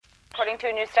According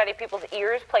to a new study, people's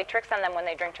ears play tricks on them when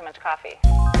they drink too much coffee. You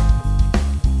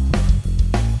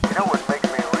know what makes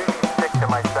me really sick to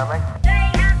my stomach? They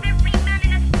have every man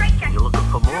in a straitjacket. You looking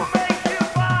for more?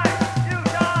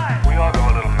 We all go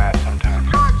a little mad sometimes.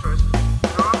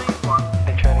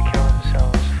 They try to kill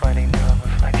themselves fighting their own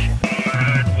reflection.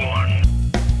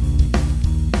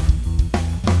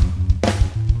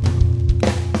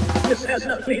 This has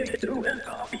nothing to do with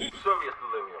coffee. Serious delirium.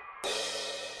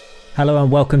 Hello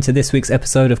and welcome to this week's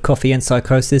episode of Coffee and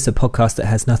Psychosis, a podcast that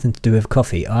has nothing to do with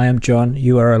coffee. I am John,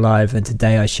 you are alive, and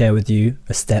today I share with you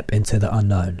a step into the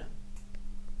unknown.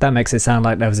 That makes it sound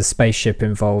like there was a spaceship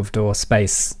involved or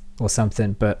space or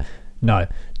something, but no,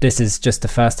 this is just the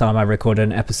first time I recorded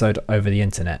an episode over the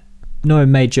internet. No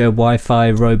major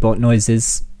Wi-Fi robot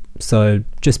noises, so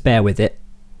just bear with it.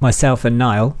 Myself and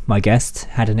Niall, my guest,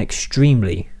 had an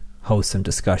extremely wholesome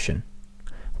discussion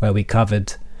where we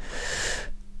covered,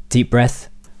 deep breath,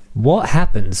 what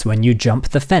happens when you jump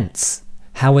the fence?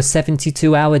 How a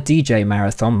 72-hour DJ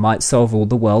marathon might solve all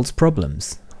the world's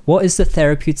problems. What is the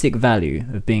therapeutic value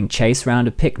of being chased round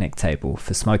a picnic table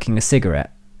for smoking a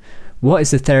cigarette? What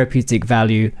is the therapeutic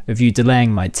value of you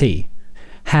delaying my tea?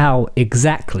 How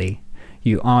exactly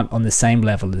you aren't on the same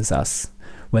level as us,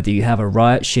 whether you have a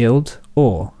riot shield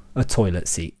or a toilet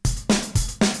seat.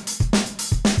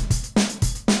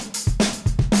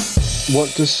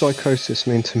 What does psychosis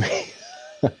mean to me?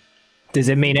 Does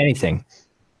it mean anything?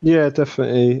 Yeah,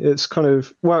 definitely. It's kind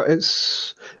of, well,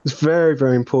 it's very,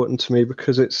 very important to me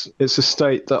because it's a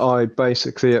state that I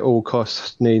basically at all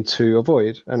costs need to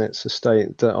avoid, and it's a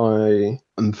state that I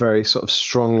am very sort of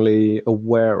strongly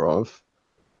aware of,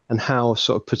 and how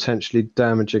sort of potentially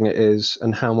damaging it is,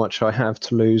 and how much I have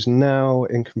to lose now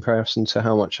in comparison to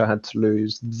how much I had to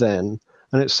lose then.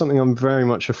 And it's something I'm very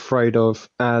much afraid of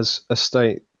as a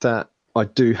state that I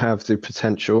do have the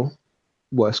potential,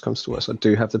 worst comes to worst, I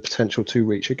do have the potential to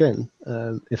reach again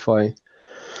if I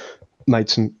made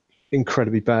some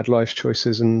incredibly bad life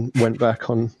choices and went back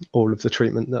on all of the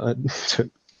treatment that I took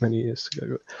many years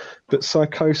ago. But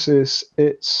psychosis,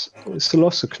 it's the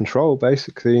loss of control,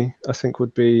 basically, I think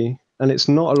would be, and it's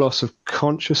not a loss of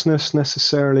consciousness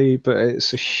necessarily, but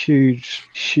it's a huge,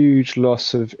 huge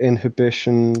loss of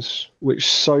inhibitions,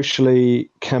 which socially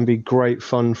can be great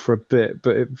fun for a bit,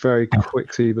 but it very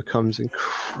quickly becomes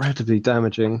incredibly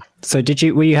damaging. So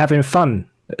were you having fun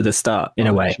at the start, in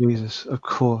a way? Jesus, of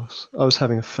course. I was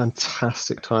having a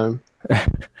fantastic time.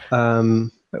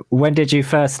 When did you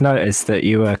first notice that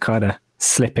you were kind of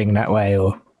slipping that way,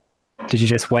 or did you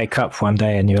just wake up one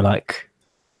day and you were like...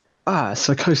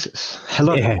 Psychosis.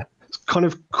 Hello. Yeah. It's kind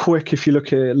of quick if you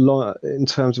look at it in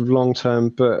terms of long term,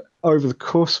 but over the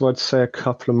course of, I'd say, a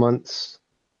couple of months,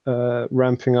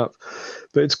 ramping up.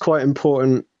 But it's quite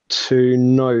important to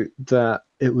note that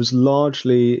it was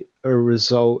largely a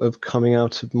result of coming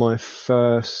out of my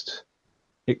first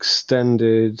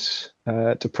extended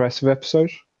depressive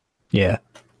episode. Yeah.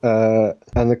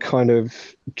 And the kind of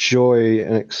joy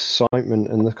and excitement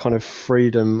and the kind of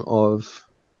freedom of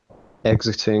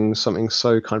exiting something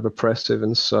so kind of oppressive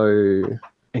and so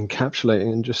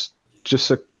encapsulating, and just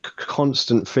a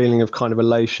constant feeling of kind of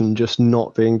elation, just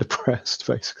not being depressed,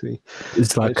 basically.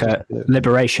 It's like a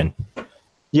liberation.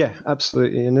 Yeah,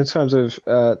 absolutely. And in terms of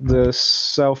the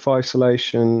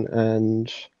self-isolation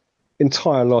and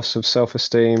entire loss of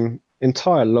self-esteem,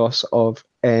 entire loss of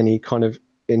any kind of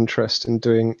interest in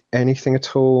doing anything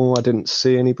at all. I didn't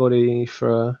see anybody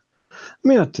I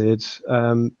did,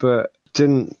 but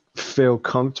didn't feel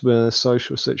comfortable in a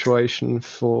social situation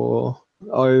for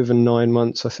over 9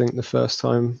 months, I think, the first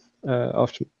time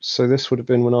after. So this would have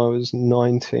been when I was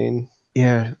 19.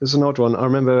 Yeah, it's an odd one. I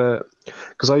remember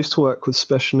because I used to work with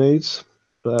special needs.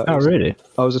 Really?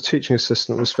 I was a teaching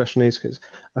assistant with special needs kids.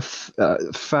 A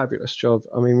fabulous job.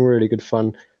 I mean, really good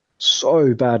fun.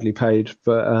 So badly paid,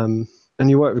 but and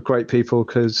you work with great people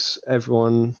because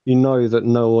everyone, you know that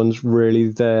no one's really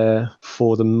there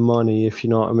for the money, if you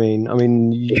know what I mean. I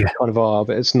mean, you kind of are,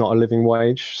 but it's not a living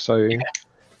wage. So you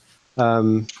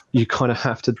kind of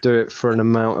have to do it for an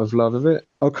amount of love of it.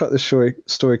 I'll cut this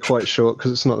story quite short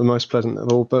because it's not the most pleasant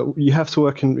of all, but you have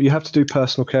to do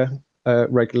personal care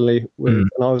regularly.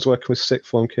 And I was working with sixth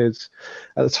form kids.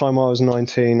 At the time I was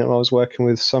 19, and I was working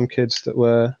with some kids that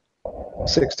were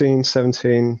 16,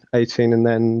 17, 18, and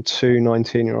then two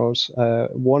 19-year-olds,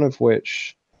 one of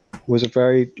which was a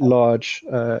very large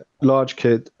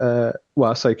kid. Well,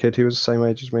 I say kid, he was the same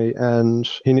age as me, and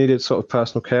he needed sort of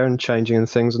personal care and changing and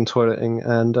things and toileting.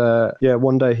 And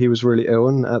one day he was really ill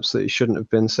and absolutely shouldn't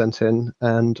have been sent in.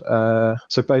 And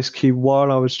so basically,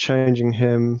 while I was changing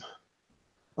him,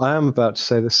 I am about to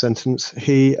say this sentence.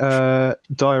 He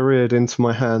diarrheaed into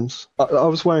my hands. I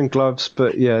was wearing gloves,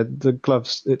 but yeah, the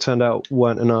gloves, it turned out,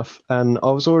 weren't enough. And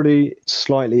I was already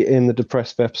slightly in the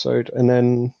depressive episode. And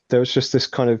then there was just this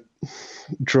kind of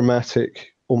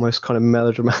dramatic, almost kind of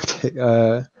melodramatic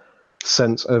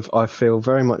sense of I feel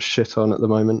very much shit on at the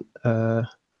moment. And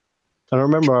I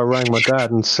remember I rang my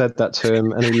dad and said that to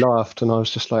him, and he laughed. And I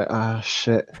was just like,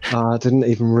 shit. I didn't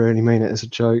even really mean it as a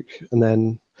joke.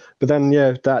 But then,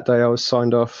 yeah, that day I was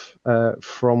signed off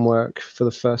from work for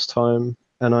the first time,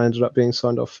 and I ended up being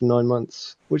signed off for 9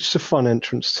 months, which is a fun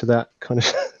entrance to that kind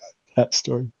of that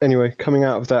story. Anyway, coming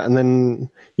out of that, and then,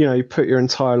 you know, you put your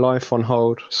entire life on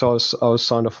hold. So I was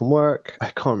signed off from work.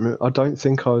 I can't remember. I don't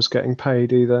think I was getting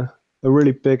paid either. A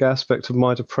really big aspect of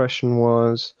my depression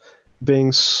was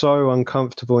being so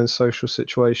uncomfortable in social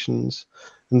situations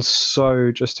and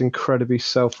so just incredibly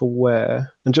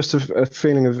self-aware, and just a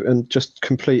feeling of and just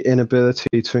complete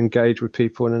inability to engage with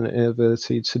people and an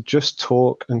inability to just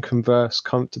talk and converse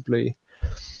comfortably,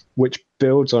 which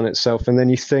builds on itself. And then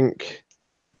you think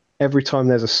every time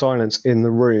there's a silence in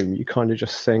the room, you kind of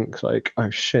just think like, oh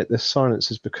shit, this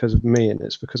silence is because of me, and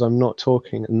it's because I'm not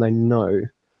talking and they know,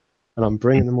 and I'm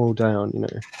bringing them all down, you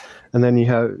know. And then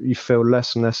you feel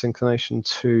less and less inclination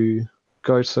to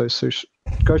go to those social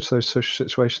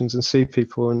situations and see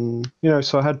people. And, you know,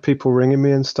 so I had people ringing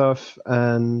me and stuff,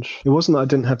 and it wasn't that I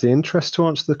didn't have the interest to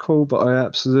answer the call, but I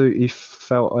absolutely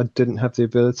felt I didn't have the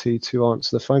ability to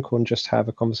answer the phone call and just have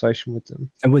a conversation with them.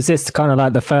 And was this kind of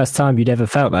like the first time you'd ever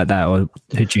felt like that, or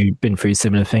had you been through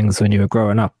similar things when you were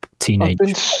growing up, teenage?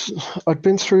 I'd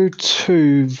been through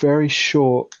two very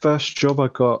short. First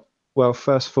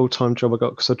full-time job I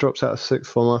got, because I dropped out of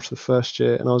sixth form after the first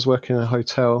year, and I was working in a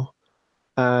hotel,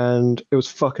 and it was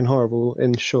fucking horrible.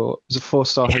 In short, it was a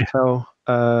 4-star hotel.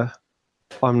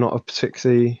 I'm not a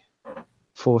particularly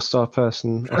 4-star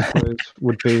person, I suppose,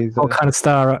 would be. What kind of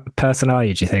star person are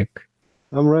you, do you think?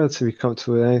 I'm relatively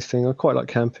comfortable with anything. I quite like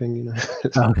camping, you know.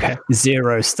 Okay.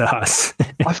 0 stars.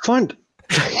 I find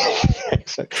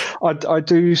I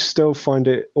do still find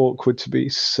it awkward to be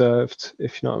served,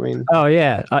 if you know what I mean. Oh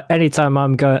yeah. Anytime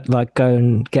I'm go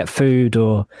and get food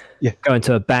or going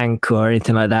to a bank or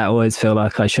anything like that, I always feel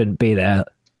like I shouldn't be there,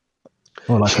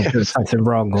 or like I'm doing something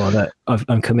wrong, or that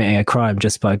I'm committing a crime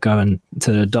just by going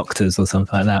to the doctors or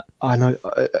something like that. I know.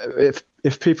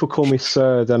 If people call me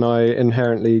sir, then I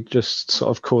inherently just sort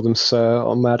of call them sir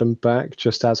or madam back,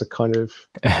 just as a kind of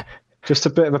just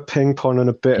a bit of a ping pong and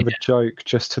a bit of a joke,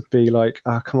 just to be like,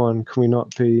 come on, can we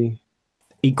not be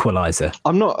equalizer?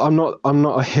 I'm not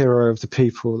a hero of the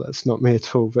people. That's not me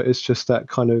at all. But it's just that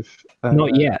kind of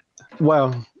not yet.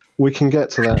 Well, we can get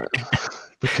to that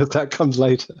because that comes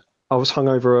later. I was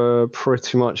hungover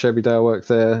pretty much every day I worked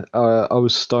there. I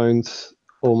was stoned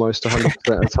almost 100%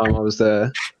 of the time I was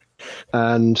there,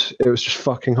 and it was just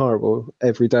fucking horrible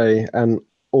every day. And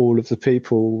all of the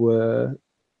people were.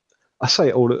 I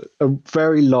say a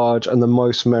very large and the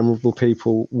most memorable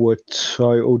people were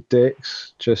total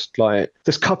dicks. Just like,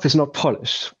 this cup is not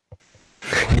polished.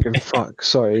 I don't give a fuck.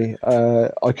 Sorry.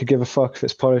 I could give a fuck if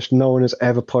it's polished. No one has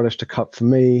ever polished a cup for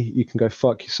me. You can go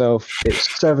fuck yourself.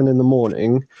 It's 7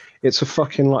 a.m. It's a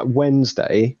fucking like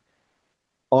Wednesday.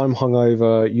 I'm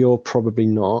hungover. You're probably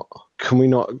not.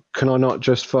 Can I not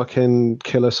just fucking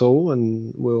kill us all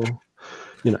and we'll,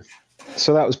 you know.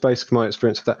 So that was basically my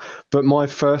experience of that. But my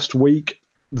first week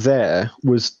there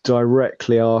was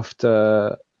directly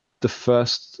after the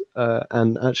first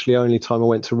and actually only time I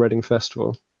went to Reading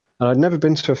Festival. And I'd never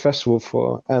been to a festival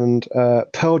before. And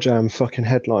Pearl Jam fucking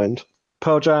headlined.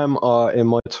 Pearl Jam are in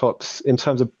my tops. In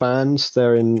terms of bands,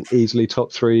 they're in easily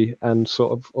top 3 and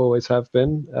sort of always have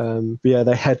been. But yeah,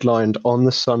 they headlined on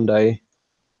the Sunday.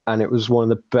 And it was one of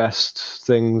the best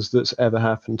things that's ever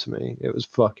happened to me. It was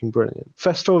fucking brilliant.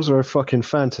 Festivals are a fucking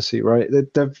fantasy, right?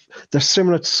 They're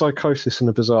similar to psychosis in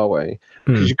a bizarre way,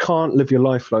 because you can't live your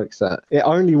life like that. It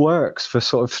only works for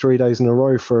sort of 3 days in a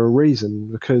row for a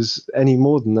reason, because any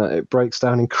more than that, it breaks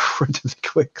down incredibly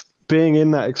quickly. Being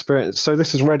in that experience, so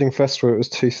this is Reading Festival, it was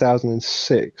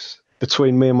 2006.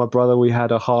 Between me and my brother, we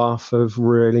had a half of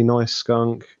really nice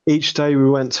skunk. Each day we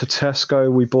went to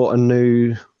Tesco, we bought a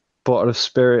new bottle of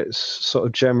spirits, sort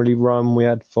of generally rum. We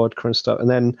had vodka and stuff, and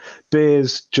then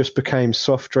beers just became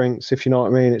soft drinks, if you know what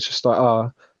I mean. It's just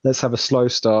like, let's have a slow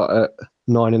start at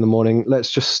 9 a.m. Let's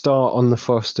just start on the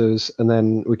Fosters, and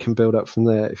then we can build up from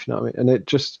there, if you know what I mean. And it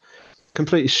just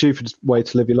completely stupid way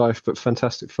to live your life, but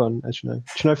fantastic fun, as you know. Do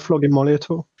you know Flogging Molly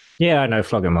at all? Yeah, I know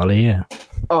Flogging Molly.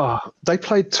 Yeah. They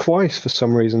played twice for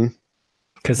some reason.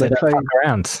 Because they don't fuck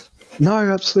around. No,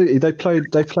 absolutely. They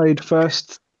played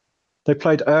first They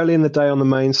played early in the day on the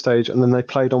main stage, and then they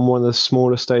played on one of the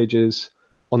smaller stages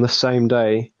on the same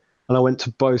day. And I went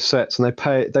to both sets, and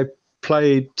they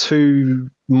played two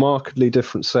markedly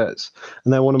different sets,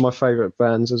 and they're one of my favourite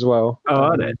bands as well. Oh,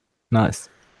 are they? Nice.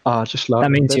 I just love.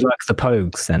 That means it. you like the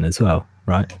Pogues then as well,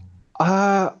 right?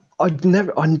 I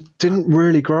didn't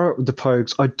really grow up with the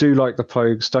Pogues. I do like the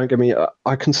Pogues. Don't get me.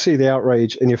 I can see the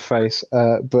outrage in your face,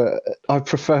 but I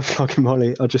prefer Flogging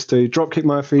Molly. I just do. Dropkick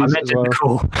Murphys I meant as well.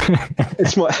 cool.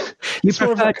 It's my. You It's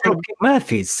more of prefer a- Dropkick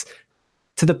Murphys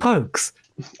to the Pogues.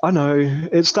 I know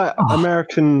it's that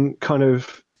American kind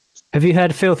of. Have you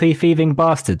heard Filthy Thieving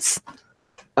Bastards?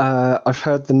 I've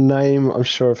heard the name. I'm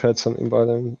sure I've heard something by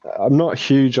them. I'm not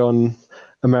huge on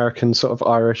American sort of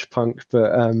Irish punk,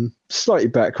 but slightly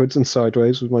backwards and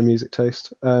sideways with my music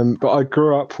taste. But I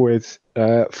grew up with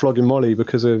Flogging Molly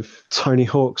because of Tony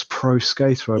Hawk's Pro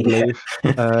Skater, I believe.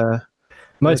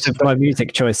 Most of my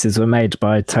music choices were made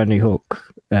by Tony Hawk.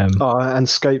 And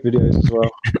skate videos as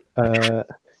well.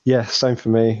 Yeah, same for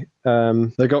me.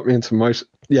 They got me into most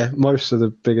of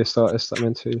the biggest artists I'm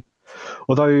into.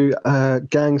 Although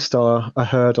Gangstar, I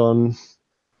heard on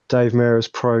Dave Mirra's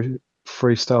Pro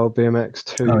Freestyle BMX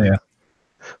 2, Oh yeah.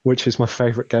 which is my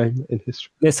favourite game in history.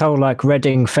 This whole like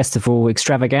Reading Festival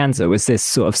extravaganza, was this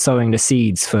sort of sowing the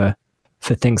seeds for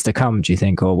things to come, do you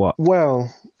think, or what?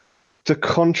 Well, the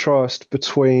contrast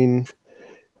between,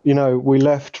 we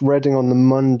left Reading on the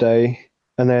Monday,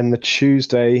 and then the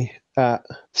Tuesday at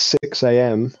 6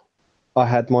 a.m. I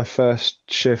had my first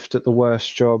shift at the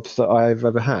worst job that I've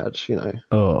ever had,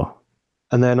 Oh.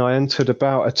 And then I entered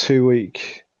about a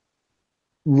 2-week,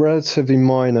 relatively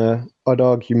minor, I'd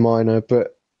argue minor,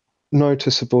 but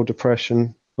noticeable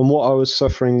depression. And what I was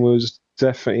suffering was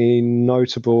definitely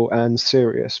notable and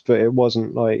serious, but it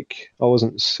wasn't like I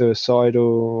wasn't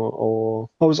suicidal or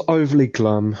I was overly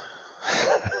glum.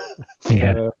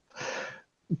 Yeah.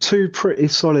 2 pretty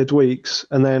solid weeks,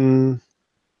 and then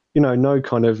no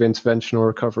kind of intervention or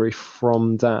recovery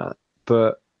from that,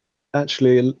 but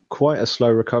actually quite a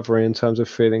slow recovery in terms of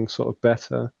feeling sort of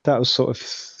better. That was sort of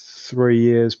 3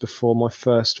 years before my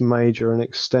first major and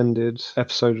extended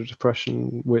episode of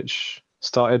depression, which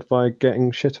started by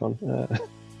getting shit on.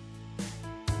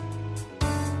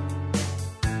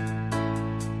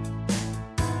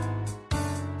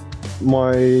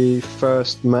 My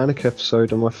first manic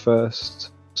episode and my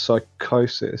first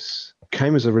psychosis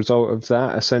came as a result of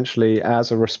that, essentially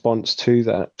as a response to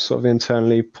that, sort of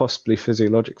internally, possibly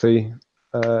physiologically,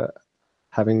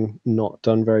 having not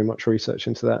done very much research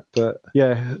into that. But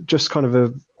yeah, just kind of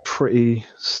a pretty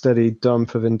steady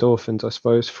dump of endorphins, I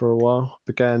suppose, for a while.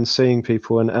 Began seeing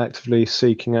people and actively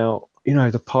seeking out,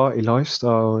 the party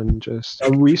lifestyle, and just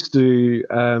we used to do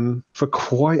for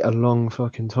quite a long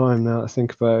fucking time now that I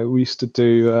think about it. We used to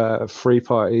do free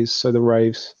parties, so the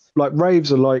raves. Like,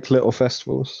 raves are like little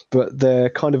festivals, but they're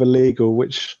kind of illegal,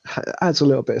 which adds a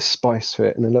little bit of spice to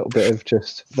it and a little bit of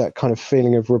just that kind of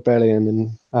feeling of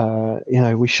rebellion.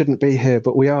 And, we shouldn't be here,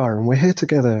 but we are, and we're here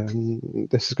together, and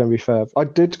this is going to be fab. I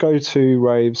did go to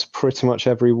raves pretty much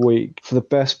every week for the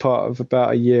best part of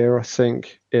about a year, I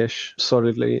think, ish,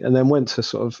 solidly, and then went to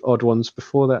sort of odd ones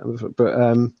before that. But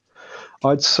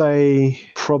I'd say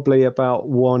probably about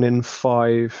 1 in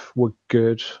 5 were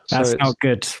good. That's not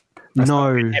good. That's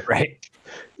no, not good, right?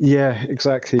 Yeah,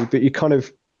 exactly. But you go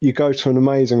to an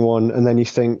amazing one, and then you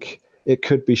think it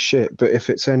could be shit. But if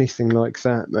it's anything like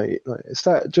that, mate, it's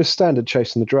that just standard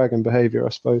chasing the dragon behavior, I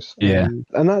suppose. Yeah.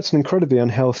 And that's an incredibly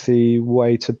unhealthy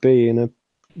way to be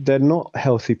they're not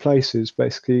healthy places,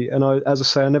 basically. And as I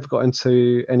say, I never got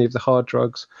into any of the hard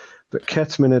drugs, but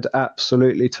ketamine had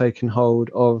absolutely taken hold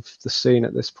of the scene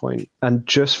at this point. And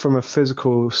just from a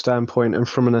physical standpoint and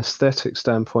from an aesthetic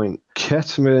standpoint,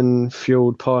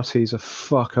 ketamine-fueled parties are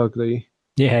fuck ugly.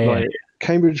 Yeah.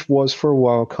 Cambridge was for a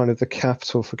while kind of the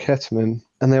capital for ketamine,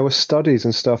 and there were studies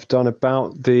and stuff done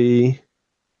about the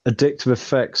addictive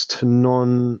effects to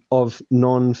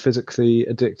non-physically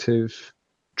addictive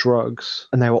drugs,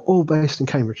 and they were all based in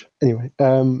Cambridge. Anyway,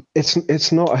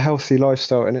 it's not a healthy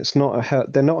lifestyle, and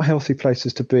they're not healthy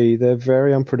places to be. They're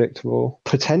very unpredictable,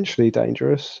 potentially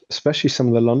dangerous, especially some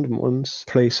of the London ones.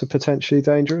 Police are potentially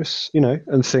dangerous,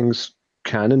 and things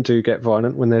can and do get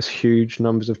violent when there's huge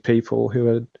numbers of people who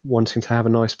are wanting to have a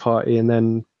nice party and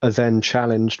then are then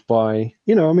challenged by,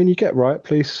 you get riot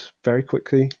police very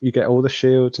quickly. You get all the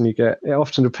shields, and it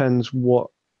often depends what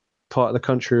part of the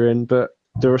country you're in, but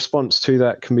the response to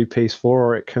that can be peaceful,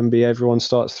 or it can be everyone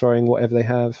starts throwing whatever they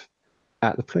have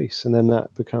at the police. And then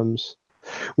that becomes,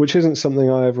 which isn't something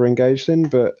I ever engaged in,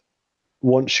 but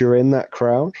once you're in that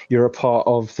crowd, you're a part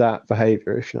of that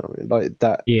behavior, if you know what I mean. Like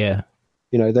that. Yeah.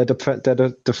 You know, they're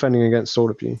defending against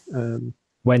all of you.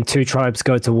 When two tribes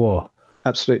go to war.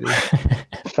 Absolutely.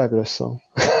 Fabulous song.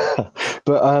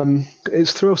 But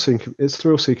it's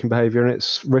thrill-seeking behaviour, and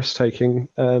it's risk-taking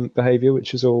behaviour,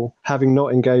 which is all having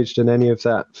not engaged in any of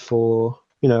that for,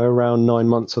 you know, around 9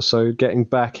 months or so, getting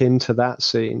back into that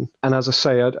scene. And as I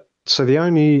say, so the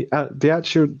only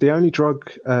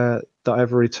drug that I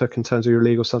ever really took in terms of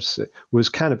illegal substance was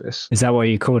cannabis. Is that what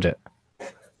you called it?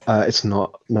 It's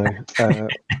not. No,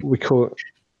 we called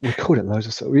it loads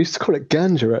of stuff. We used to call it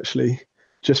ganja, actually,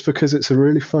 just because it's a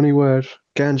really funny word.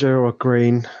 Ganja or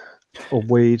green or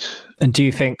weed. And do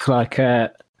you think like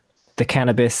the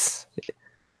cannabis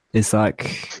is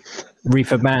like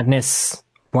reefer madness?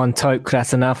 One toke,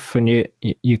 that's enough, and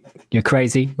you're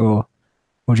crazy, or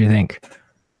what do you think?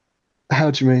 How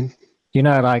do you mean? You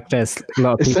know, like there's a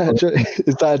lot of people.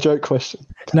 Is that a joke question?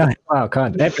 No, well,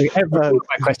 kind of. Every one of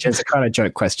my questions are kind of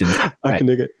joke questions. I can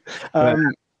dig it.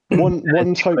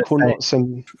 One toke will not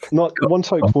send. One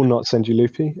toke will not send you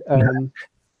loopy.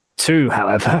 Two,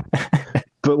 however.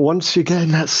 But once you get in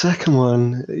that second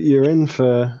one, you're in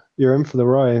for the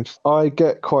ride. I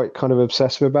get quite kind of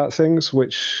obsessive about things,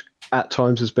 which at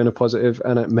times has been a positive,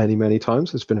 and at many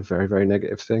times has been a very, very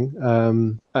negative thing.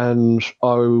 And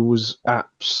I was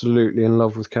absolutely in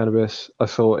love with cannabis. I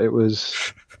just thought it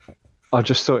was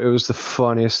the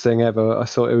funniest thing ever. I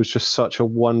thought it was just such a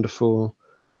wonderful,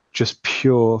 just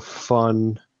pure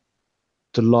fun,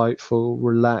 delightful,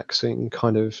 relaxing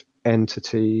kind of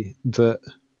entity that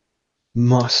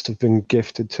must have been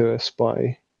gifted to us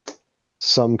by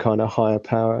some kind of higher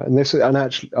power. And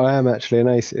I am actually an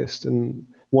atheist, and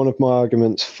one of my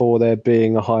arguments for there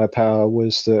being a higher power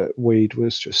was that weed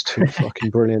was just too fucking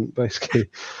brilliant, basically.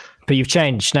 But you've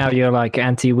changed. Now you're like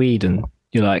anti-weed, and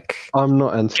you're like, I'm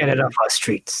not anti. Get it off our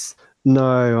streets.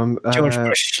 No, I'm George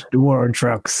Bush, the war on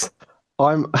drugs.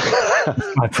 I'm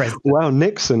my president. Well,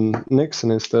 Nixon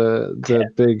is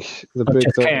the big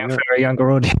just for a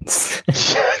younger audience.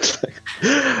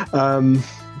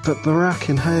 But Barack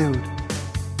inhaled.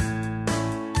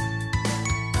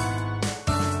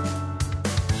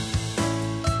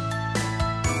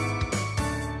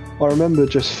 I remember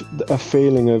just a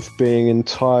feeling of being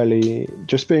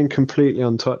completely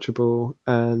untouchable,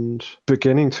 and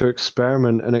beginning to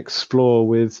experiment and explore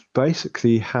with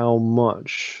basically how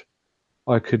much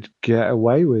I could get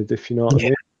away with, if you know what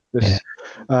I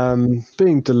mean.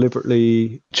 Being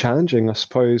deliberately challenging, I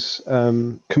suppose,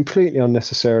 completely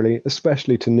unnecessarily,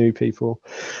 especially to new people.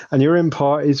 And you're in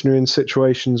parties and you're in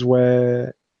situations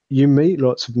where you meet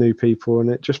lots of new people,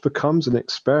 and it just becomes an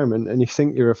experiment, and you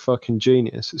think you're a fucking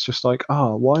genius. It's just like,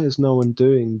 why is no one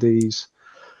doing these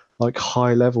like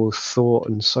high level thought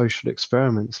and social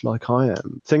experiments like I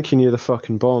am? Thinking you're the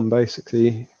fucking bomb,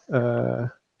 basically.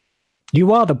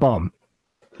 You are the bomb.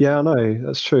 Yeah, I know,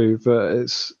 that's true, but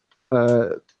it's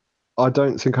I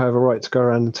don't think I have a right to go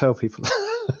around and tell people.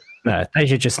 No, they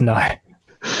should just know.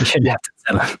 You shouldn't have to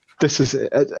tell them. This is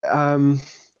it.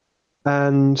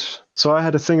 And so I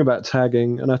had a thing about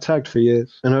tagging, and I tagged for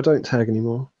years, and I don't tag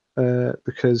anymore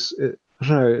because I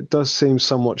don't know, it does seem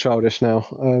somewhat childish now.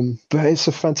 But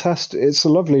it's a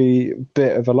lovely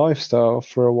bit of a lifestyle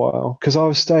for a while, because I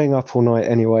was staying up all night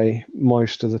anyway,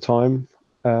 most of the time.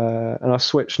 And I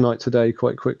switched night to day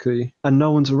quite quickly, and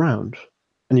no one's around,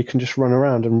 and you can just run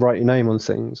around and write your name on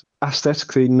things.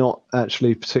 Aesthetically, not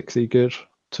actually particularly good,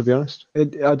 to be honest.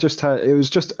 It was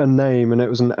just a name, and it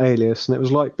was an alias, and it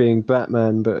was like being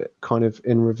Batman, but kind of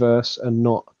in reverse and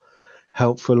not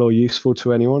helpful or useful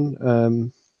to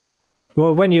anyone.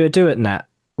 Well, when you were doing that,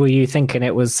 were you thinking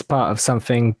it was part of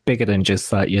something bigger than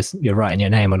just like you're writing your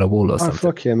name on a wall or something?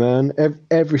 Oh, fuck yeah, man.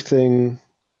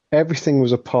 Everything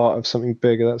was a part of something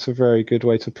bigger. That's a very good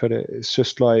way to put it. It's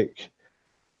just like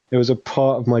it was a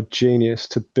part of my genius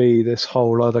to be this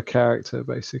whole other character,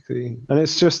 basically. And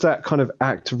it's just that kind of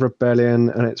act of rebellion,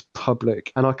 and it's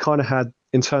public. And I kind of had,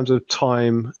 in terms of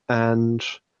time and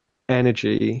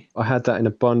energy, I had that in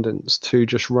abundance to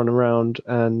just run around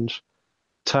and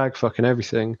tag fucking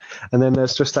everything. And then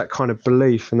there's just that kind of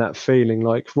belief and that feeling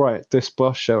like, right, this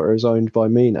bus shelter is owned by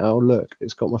me now. Look,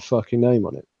 it's got my fucking name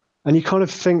on it. And you kind of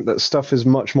think that stuff is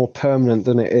much more permanent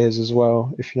than it is as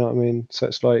well, if you know what I mean. So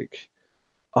it's like,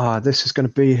 this is going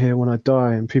to be here when I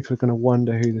die, and people are going to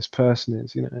wonder who this person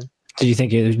is, you know. Did you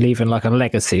think you're leaving like a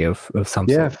legacy of some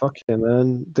Yeah, sort? fuck yeah,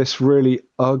 man. This really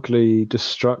ugly,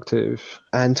 destructive,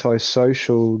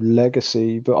 antisocial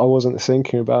legacy, but I wasn't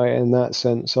thinking about it in that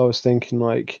sense. I was thinking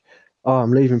like,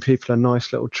 I'm leaving people a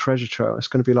nice little treasure trail. It's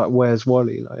going to be like, where's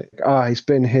Wally? Like, he's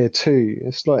been here too.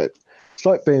 It's It's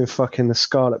like being fucking the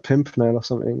Scarlet Pimpernel or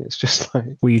something. It's just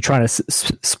like, Were you trying to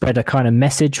spread a kind of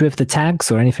message with the tags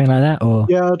or anything like that? Or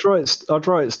yeah, I'd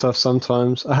write stuff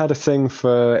sometimes. I had a thing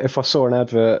for if I saw an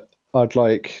advert, I'd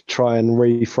like try and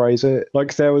rephrase it.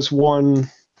 Like there was one,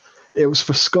 it was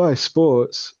for Sky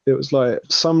Sports. It was like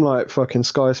some like fucking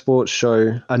Sky Sports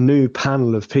show, a new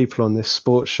panel of people on this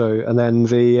sports show, and then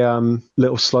the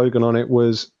little slogan on it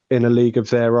was "in a league of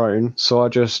their own." So I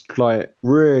just like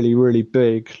really, really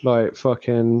big, like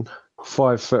fucking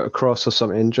 5 foot across or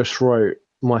something, just wrote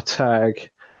my tag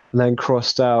and then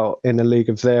crossed out "in a league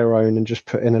of their own" and just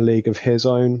put "in a league of his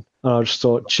own." And I just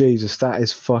thought, Jesus, that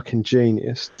is fucking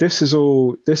genius. This is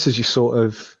your sort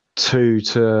of 2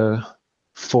 to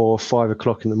 4, 5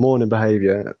 o'clock in the morning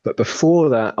behaviour. But before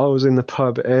that, I was in the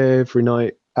pub every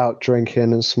night, out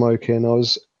drinking and smoking. I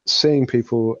was seeing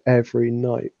people every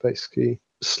night, basically.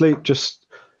 Sleep just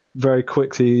very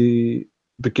quickly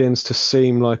begins to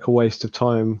seem like a waste of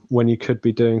time when you could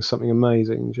be doing something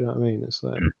amazing. Do you know what I mean? It's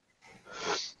like,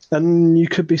 and you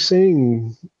could be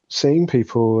seeing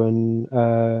people, and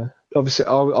obviously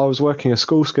I was working a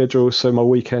school schedule, so my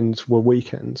weekends were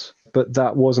weekends, but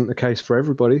that wasn't the case for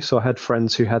everybody. So I had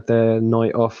friends who had their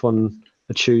night off on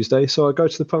a Tuesday, so I go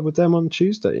to the pub with them on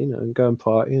Tuesday, and go and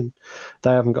party, and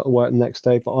they haven't got to work the next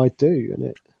day, but I do.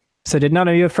 And so did none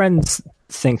of your friends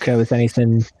think there was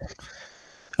anything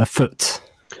afoot,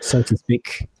 so to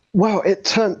speak? Well, it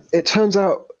turns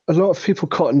out a lot of people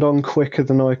cottoned on quicker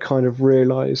than I kind of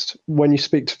realised. When you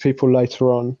speak to people later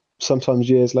on, sometimes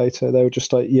years later, they were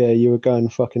just like, yeah, you were going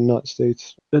fucking nuts, dude.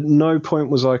 At no point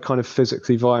was I kind of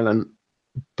physically violent,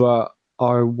 but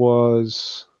I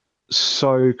was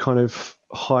so kind of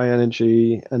high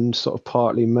energy and sort of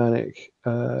partly manic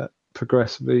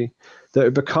progressively that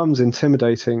it becomes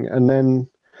intimidating. And then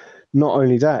not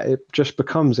only that, it just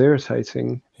becomes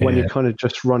irritating when you're kind of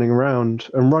just running around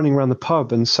the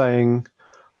pub and saying,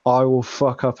 I will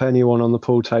fuck up anyone on the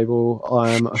pool table.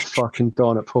 I am a fucking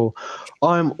don at pool.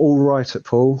 I'm all right at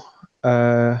pool.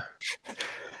 But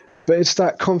it's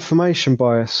that confirmation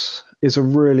bias is a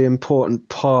really important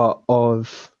part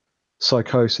of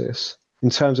psychosis in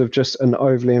terms of just an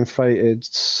overly inflated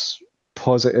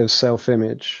positive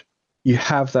self-image. You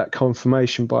have that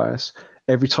confirmation bias.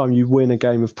 Every time you win a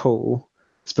game of pool,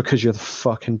 it's because you're the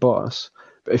fucking boss.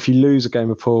 But if you lose a game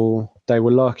of pool, they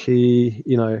were lucky,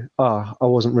 I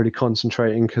wasn't really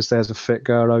concentrating because there's a fit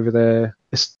girl over there.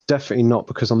 It's definitely not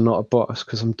because I'm not a boss,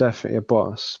 because I'm definitely a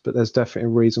boss, but there's definitely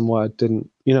a reason why I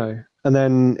didn't, And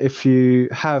then if you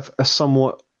have a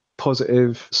somewhat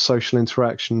positive social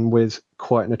interaction with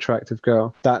quite an attractive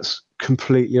girl, that's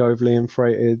completely overly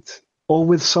inflated. Or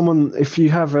with someone, if you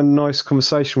have a nice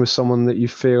conversation with someone that you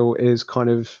feel is kind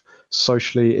of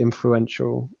socially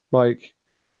influential, like,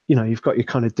 you've got your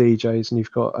kind of DJs and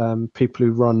you've got people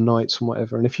who run nights and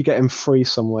whatever. And if you get him free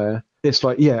somewhere, it's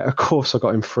like, yeah, of course I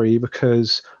got him free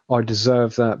because I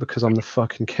deserve that because I'm the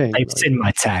fucking king. They've seen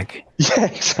my tag. Yeah,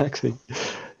 exactly.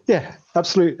 Yeah,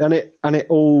 absolutely. And it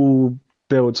all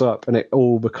builds up and it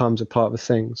all becomes a part of the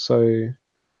thing. So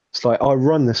it's like, I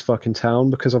run this fucking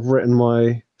town because I've written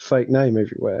my fake name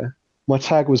everywhere. My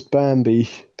tag was Bambi,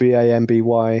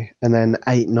 Bamby, and then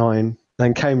 89.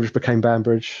 Then Cambridge became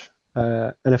Banbridge.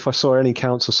 And if I saw any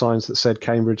council signs that said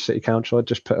Cambridge City Council, I'd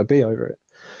just put a B over it.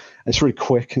 And it's really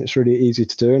quick and it's really easy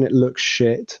to do and it looks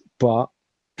shit, but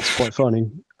it's quite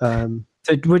funny.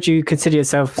 So would you consider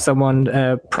yourself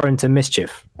someone prone to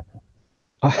mischief?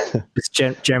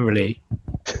 Just generally?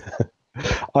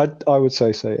 I would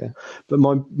say so, yeah. But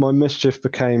my mischief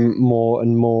became more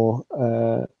and more,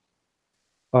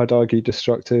 I'd argue,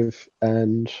 destructive.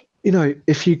 And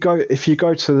if you go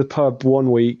to the pub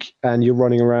one week and you're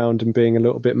running around and being a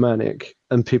little bit manic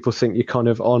and people think you're kind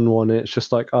of on one, it's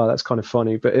just like, oh, that's kind of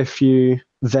funny. But if you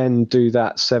then do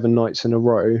that 7 nights in a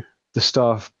row, the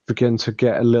staff begin to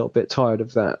get a little bit tired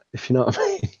of that, if you know what I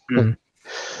mean. Mm.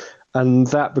 And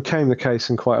that became the case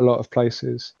in quite a lot of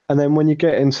places. And then when you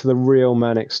get into the real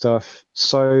manic stuff,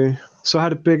 so I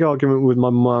had a big argument with my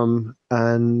mum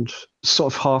and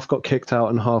sort of half got kicked out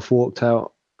and half walked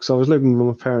out. Because I was living with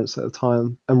my parents at the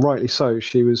time, and rightly so.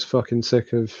 She was fucking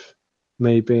sick of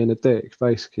me being a dick,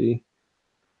 basically.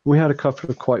 We had a couple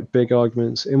of quite big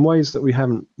arguments in ways that we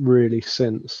haven't really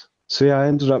since. So yeah, I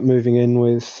ended up moving in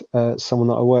with someone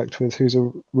that I worked with who's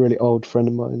a really old friend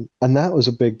of mine. And that was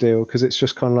a big deal because it's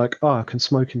just kind of like, I can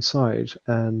smoke inside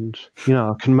and,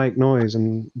 I can make noise.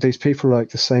 And these people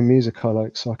like the same music I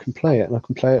like, so I can play it and I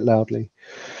can play it loudly.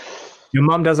 Your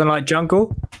mum doesn't like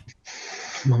jungle?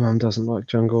 My mum doesn't like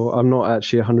jungle. I'm not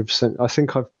actually 100%. I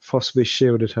think I've possibly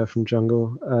shielded her from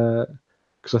jungle.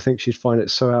 because I think she'd find it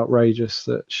so outrageous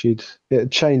that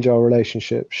it'd change our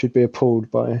relationship. She'd be appalled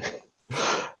by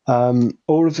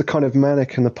all of the kind of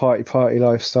manic and the party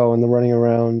lifestyle and the running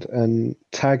around and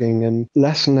tagging and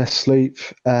less sleep.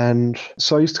 And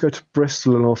so I used to go to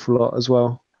Bristol an awful lot as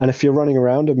well. And if you're running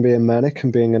around and being manic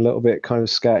and being a little bit kind of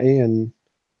scatty and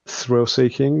thrill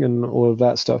seeking and all of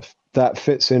that stuff, that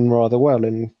fits in rather well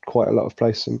in quite a lot of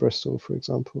places in Bristol, for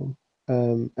example.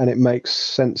 And it makes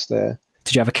sense there.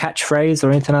 Did you have a catchphrase or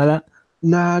anything like that?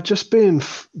 Nah, just I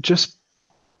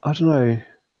don't know.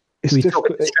 It's Were you difficult.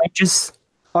 talking to strangers?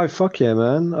 Oh, fuck yeah,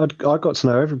 man. I got to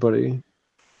know everybody.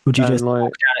 Would you And, just like-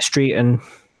 walk down the street and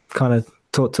kind of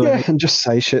talk to them? And just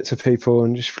say shit to people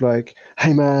and just be like,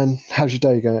 hey, man, how's your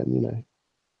day going? You know,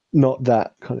 not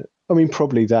that kind of, I mean,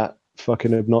 probably that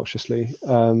fucking obnoxiously.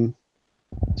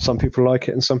 Some people like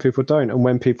it and some people don't. And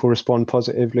when people respond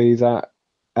positively, that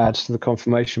adds to the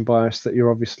confirmation bias that you're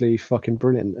obviously fucking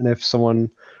brilliant. And if someone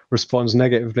responds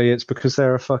negatively, it's because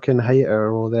they're a fucking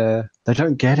hater or they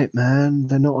don't get it, man.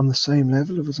 They're not on the same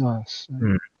level as us.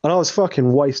 And I was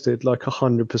fucking wasted like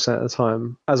 100% of the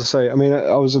time. As I say, I mean,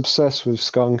 I was obsessed with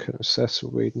skunk and obsessed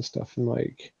with weed and stuff, and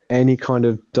like any kind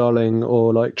of dulling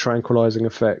or like tranquilizing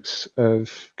effects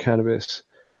of cannabis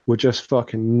were just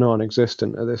fucking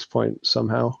non-existent at this point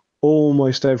somehow.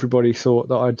 Almost everybody thought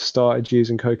that I'd started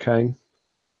using cocaine.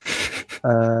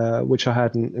 Which I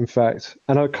hadn't, in fact,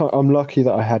 and I'm lucky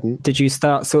that I hadn't. Did you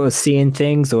start sort of seeing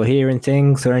things or hearing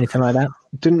things or anything like that?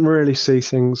 Didn't really see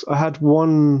things. I had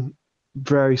one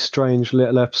very strange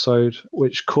little episode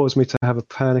which caused me to have a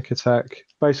panic attack.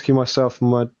 Basically, myself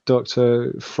and my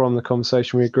doctor, from the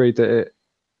conversation, we agreed that it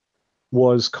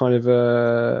was kind of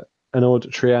an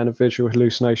auditory and a visual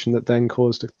hallucination that then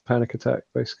caused a panic attack,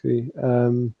 basically.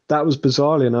 That was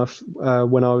bizarrely enough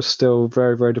when I was still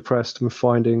very, very depressed and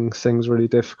finding things really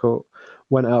difficult.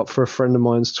 Went out for a friend of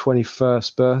mine's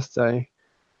 21st birthday,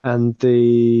 and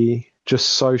the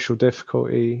just social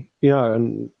difficulty, you know,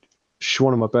 and she's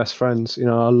one of my best friends, you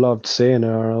know, I loved seeing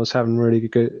her and I was having really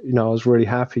good, you know, I was really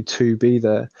happy to be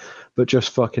there, but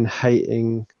just fucking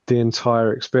hating the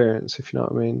entire experience, if you know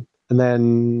what I mean. And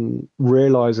then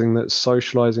realizing that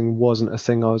socializing wasn't a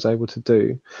thing I was able to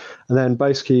do. And then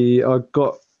basically I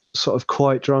got sort of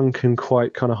quite drunk and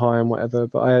quite kind of high and whatever,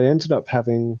 but I ended up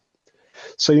having,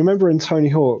 so you remember in Tony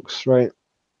Hawk's, right?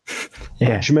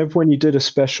 Yeah. Do you remember when you did a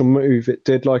special move, it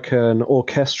did like an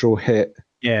orchestral hit?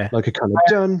 Yeah. Like a kind of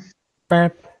dun.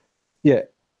 Yeah.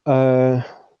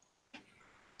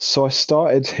 So I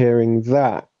started hearing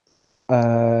that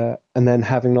and then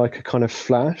having like a kind of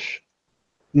flash.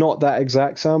 Not that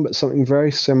exact sound, but something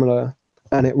very similar.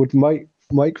 And it would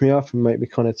wake me up and make me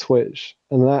kind of twitch.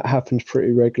 And that happened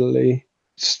pretty regularly.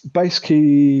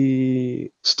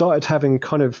 Basically started having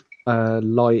kind of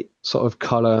light sort of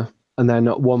color. And then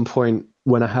at one point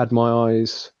when I had my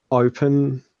eyes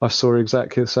open, I saw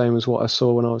exactly the same as what I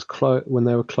saw when I was when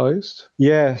they were closed.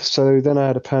 Yeah, so then I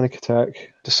had a panic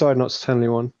attack. Decided not to tell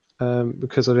anyone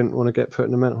because I didn't want to get put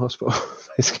in a mental hospital,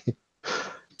 basically.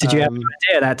 Did you have an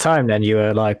idea at that time then you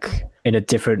were like in a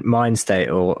different mind state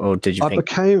or did you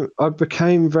think? I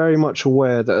became very much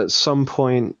aware that at some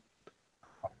point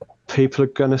people are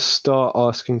going to start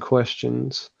asking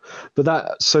questions. But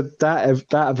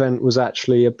that event was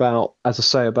actually about, as I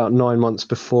say, about 9 months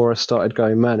before I started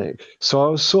going manic. So I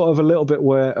was sort of a little bit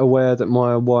aware that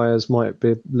my wires might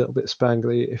be a little bit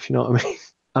spangly, if you know what I mean.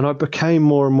 And I became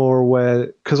more and more aware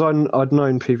because I'd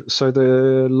known people. So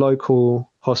the local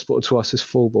hospital to us is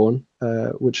Fulbourn,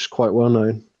 which is quite well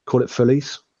known. Call it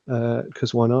Fullies,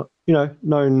 because why not? You know,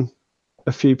 known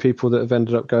a few people that have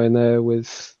ended up going there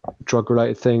with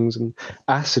drug-related things, and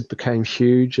acid became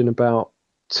huge in about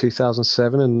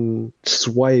 2007, and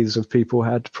swathes of people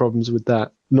had problems with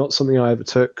that. Not something I ever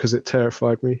took because it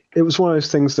terrified me. It was one of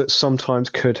those things that sometimes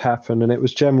could happen, and it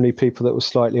was generally people that were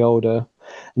slightly older.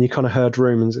 And you kind of heard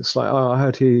rumors. It's like, oh, I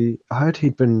heard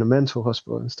he'd been in a mental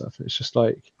hospital and stuff. And it's just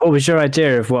like, what was your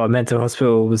idea of what a mental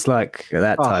hospital was like at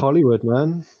that time? Hollywood,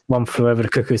 man. One Flew Over the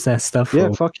Cuckoo's Nest stuff. Yeah,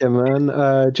 or... fuck yeah, man.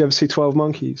 Did you ever see 12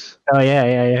 Monkeys? Oh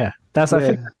yeah. That's I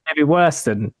think maybe worse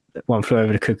than One Flew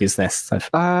Over the Cuckoo's Nest.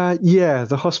 Yeah,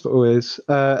 the hospital is.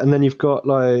 And then you've got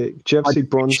like, do you ever see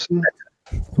Bronson?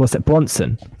 What's it,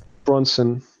 Bronson?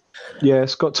 Bronson. Yeah,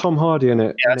 it's got Tom Hardy in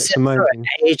it. Yeah, and it's amazing.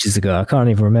 Ages ago, I can't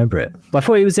even remember it. But I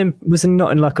thought he was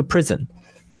not in like a prison.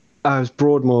 It was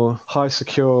Broadmoor, high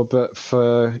secure, but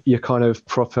for your kind of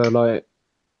proper like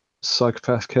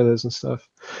psychopath killers and stuff.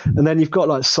 And then you've got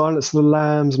like Silence of the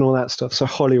Lambs and all that stuff. So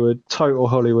Hollywood, total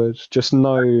Hollywood, just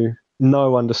no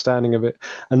understanding of it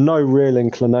and no real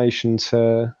inclination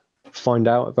to find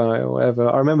out about it or whatever.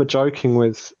 I remember joking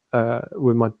with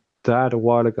my dad a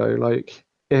while ago, like,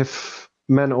 if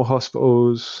mental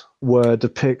hospitals were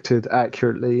depicted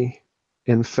accurately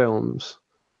in films,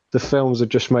 the films would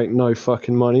just make no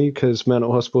fucking money because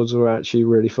mental hospitals were actually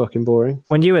really fucking boring.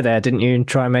 When you were there, didn't you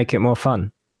try and make it more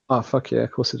fun? Oh, fuck yeah,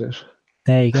 of course I did.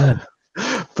 There you go.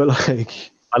 But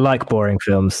like, I like boring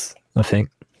films, I think.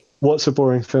 what's a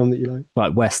boring film that you like?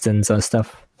 Like westerns and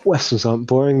stuff. Westerns aren't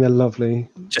boring, they're lovely.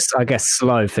 Just, I guess,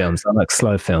 slow films. I like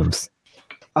slow films.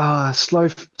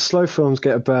 Slow films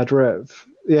get a bad rep.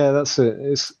 Yeah, that's it.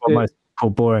 What most call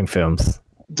boring films.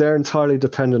 They're entirely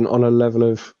dependent on a level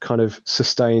of kind of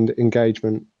sustained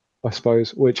engagement, I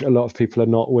suppose, which a lot of people are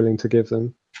not willing to give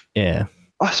them. Yeah.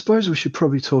 I suppose we should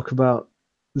probably talk about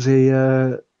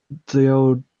the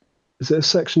old, is it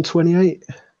Section 28?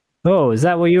 Oh, is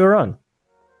that what you were on?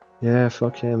 Yeah,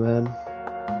 fuck yeah, man.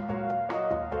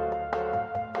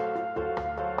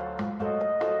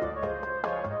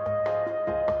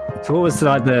 So what was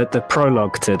like the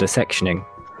prologue to the sectioning?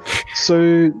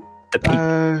 So, The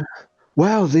peak.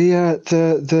 wow,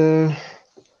 the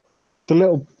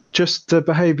little, just the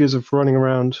behaviours of running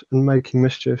around and making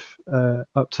mischief,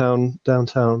 uptown,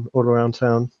 downtown, all around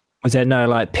town. Was there no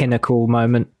like pinnacle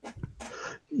moment?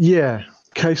 Yeah,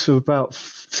 case of about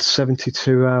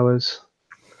 72 hours.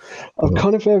 I'm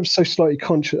kind of ever so slightly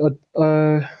conscious.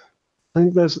 I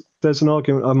think there's an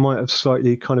argument I might have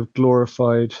slightly kind of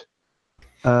glorified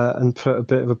and put a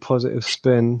bit of a positive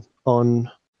spin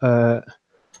on and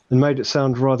made it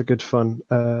sound rather good fun.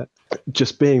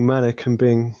 Just being manic and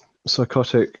being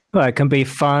psychotic. Well, it can be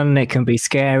fun, it can be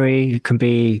scary, it can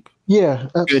be Yeah,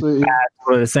 good, absolutely. bad,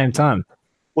 all at the same time.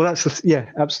 Well, that's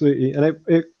yeah, absolutely, and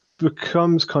it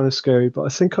becomes kind of scary. But I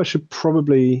think I should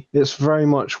probably. It's very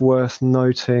much worth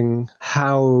noting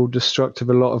how destructive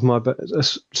a lot of my,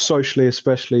 socially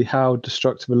especially, how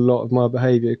destructive a lot of my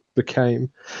behaviour became,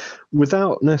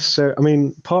 without necessarily. I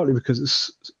mean, partly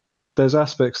because there's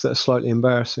aspects that are slightly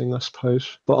embarrassing, I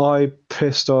suppose. But I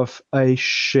pissed off a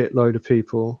shitload of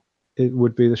people. It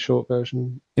would be the short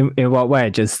version. In what way?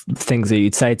 Just things that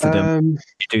you'd say to them.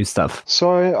 You do stuff. So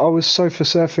I was sofa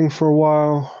surfing for a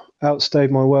while,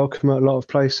 outstayed my welcome at a lot of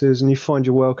places, and you find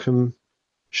your welcome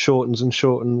shortens and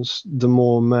shortens the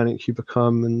more manic you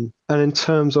become. And in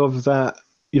terms of that,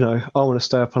 you know, I want to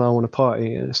stay up and I want to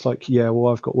party. And it's like, yeah,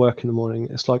 well, I've got work in the morning.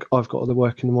 It's like, I've got the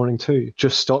work in the morning too.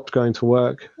 Just stopped going to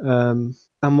work. And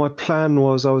my plan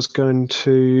was I was going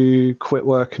to quit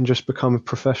work and just become a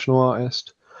professional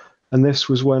artist. And this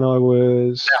was when I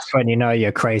was... That's when you know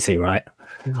you're crazy, right?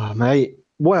 Oh, mate.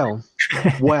 Well,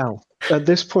 at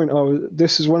this point,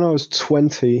 this is when I was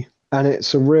 20, and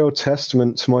it's a real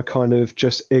testament to my kind of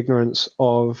just ignorance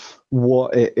of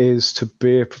what it is to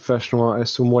be a professional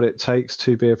artist and what it takes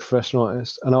to be a professional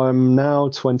artist. And I'm now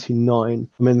 29.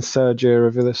 I'm in third year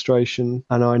of illustration,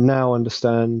 and I now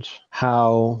understand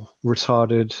how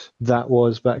retarded that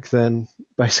was back then,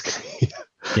 basically.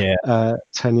 Yeah.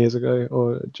 10 years ago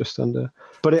or just under.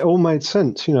 But it all made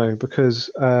sense, you know, because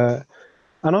and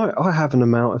I have an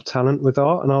amount of talent with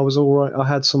art, and I was all right. I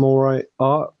had some all right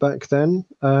art back then,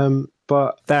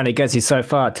 but That only gets you so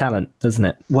far, talent, doesn't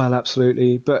it? well,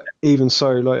 absolutely. But even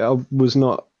so, like, I was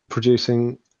not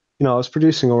producing, you know, I was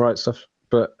producing all right stuff,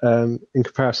 but in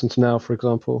comparison to now, for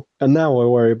example, and now I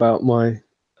worry about my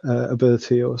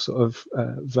ability or sort of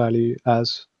value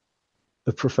as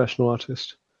a professional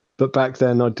artist. But back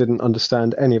then, I didn't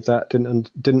understand any of that.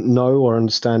 Didn't know or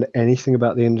understand anything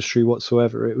about the industry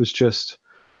whatsoever. It was just,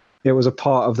 it was a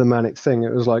part of the manic thing.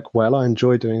 It was like, well, I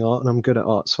enjoy doing art and I'm good at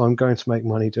art, so I'm going to make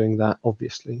money doing that,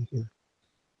 obviously. You know.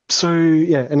 So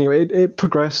yeah. Anyway, it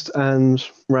progressed and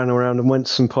ran around and went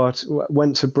to some parties.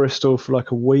 Went to Bristol for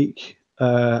like a week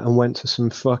and went to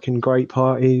some fucking great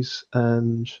parties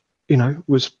and, you know,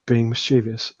 was being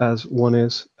mischievous as one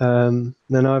is. Then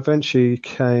I eventually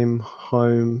came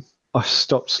home. I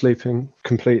stopped sleeping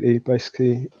completely,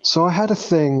 basically. So I had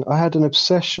an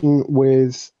obsession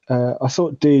with, I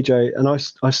thought DJ, and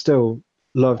I still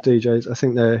love DJs. I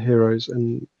think they're heroes,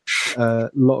 and a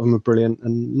lot of them are brilliant,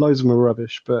 and loads of them are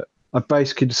rubbish. But I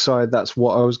basically decided that's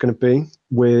what I was going to be,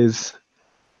 with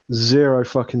zero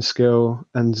fucking skill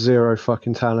and zero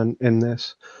fucking talent in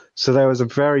this. So there was a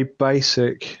very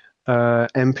basic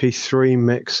MP3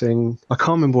 mixing. I can't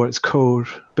remember what it's called,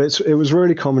 but it was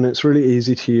really common. It's really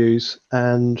easy to use,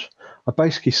 and I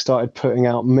basically started putting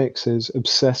out mixes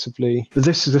obsessively. But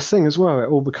this is the thing as well, it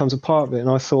all becomes a part of it, and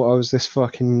I thought I was this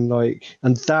fucking like,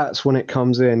 and that's when it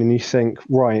comes in and you think,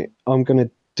 right, I'm going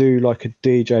to do like a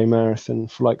DJ marathon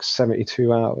for like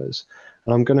 72 hours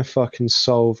and I'm going to fucking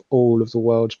solve all of the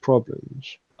world's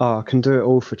problems. I can do it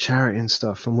all for charity and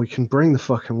stuff, and we can bring the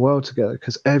fucking world together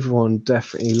because everyone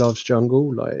definitely loves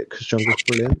Jungle, like, because Jungle's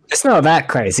brilliant. It's not that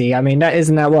crazy. I mean,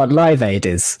 isn't that what Live Aid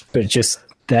is? But just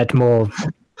they had more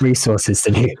resources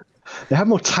than you. They have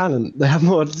more talent. They have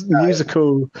more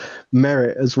musical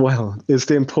merit as well. Is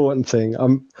the important thing.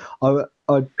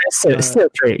 It's still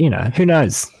true. You know, who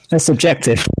knows? That's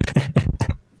subjective.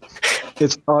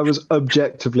 I was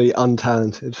objectively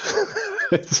untalented.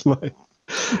 It's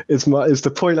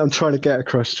the point I'm trying to get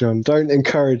across, John. Don't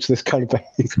encourage this kind of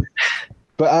behavior.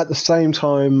 But at the same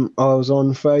time, I was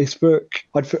on Facebook.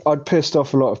 I'd pissed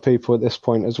off a lot of people at this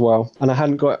point as well, and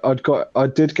I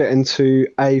did get into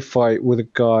a fight with a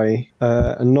guy,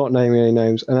 and not naming any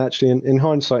names. And actually, in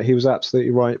hindsight, he was absolutely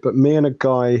right. But me and a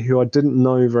guy who I didn't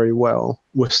know very well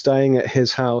were staying at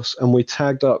his house, and we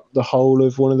tagged up the whole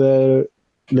of one of their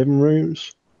living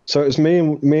rooms. So it was me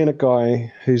and a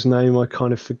guy whose name I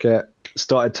kind of forget.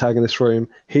 Started tagging this room.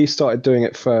 He started doing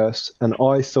it first, and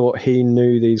I thought he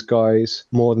knew these guys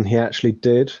more than he actually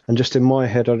did. And just in my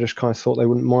head, I just kind of thought they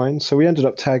wouldn't mind. So we ended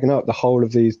up tagging up the whole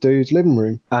of these dudes' living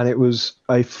room, and it was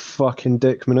a fucking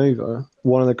dick maneuver.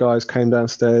 One of the guys came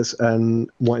downstairs and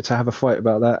wanted to have a fight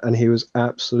about that, and he was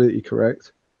absolutely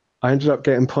correct. I ended up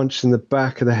getting punched in the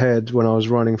back of the head when I was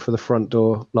running for the front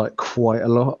door, like quite a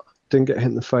lot. Didn't get hit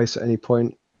in the face at any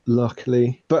point,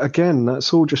 luckily. But again,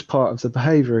 that's all just part of the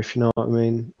behaviour, if you know what I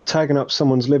mean. Tagging up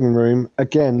someone's living room,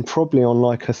 again, probably on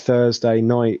like a Thursday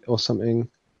night or something,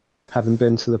 having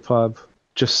been to the pub,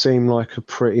 just seemed like a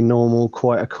pretty normal,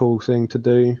 quite a cool thing to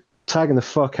do. Tagging the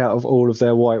fuck out of all of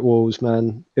their white walls,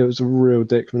 man. It was a real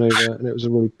dick manoeuvre, and it was a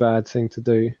really bad thing to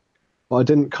do. But I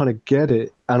didn't kind of get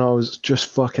it, and I was just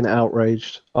fucking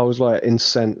outraged. I was like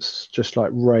incensed, just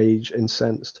like rage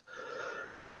incensed.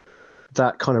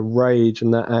 That kind of rage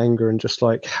and that anger, and just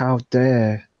like, how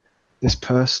dare this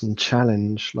person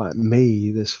challenge like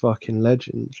me, this fucking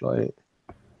legend? Like,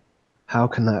 how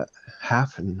can that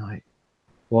happen? Like,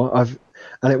 what?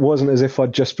 And it wasn't as if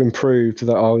I'd just been proved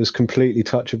that I was completely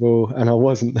touchable and I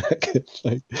wasn't that good.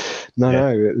 Like,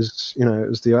 no, it was, you know, it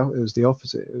was the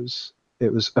opposite.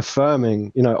 It was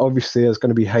affirming. You know, obviously there's going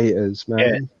to be haters, man.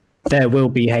 Yeah. There will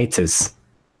be haters.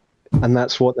 And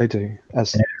that's what they do,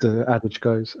 as the adage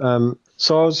goes.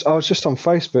 So I was just on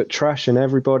Facebook trashing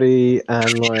everybody,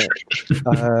 and like,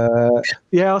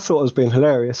 I thought I was being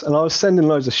hilarious, and I was sending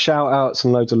loads of shout outs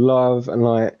and loads of love, and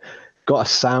like got a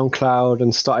SoundCloud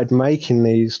and started making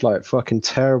these like fucking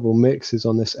terrible mixes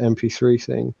on this MP3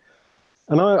 thing.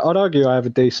 And I'd argue I have a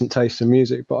decent taste in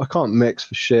music, but I can't mix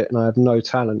for shit, and I have no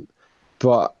talent.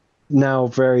 But now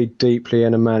very deeply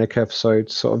in a manic episode,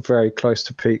 sort of very close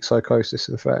to peak psychosis,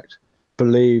 in fact,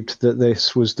 believed that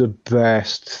this was the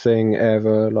best thing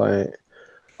ever. Like,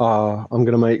 I'm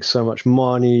going to make so much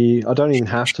money. I don't even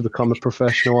have to become a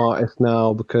professional artist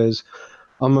now because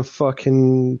I'm a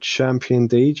fucking champion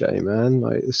DJ, man.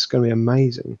 Like, this is going to be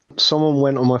amazing. Someone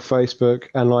went on my Facebook,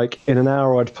 and like in an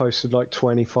hour I'd posted like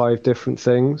 25 different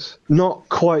things. Not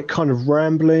quite kind of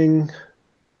rambling,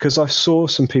 because I saw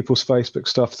some people's Facebook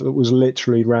stuff that was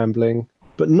literally rambling,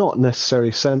 but not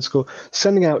necessarily sensible.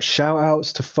 Sending out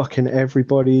shout-outs to fucking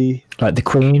everybody. Like the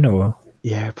Queen, or?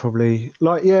 Yeah, probably.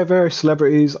 Like, yeah, various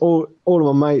celebrities, all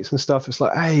of my mates and stuff. It's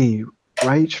like, hey,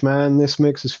 Rach, man, this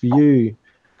mix is for you.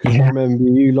 Because I remember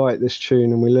you liked this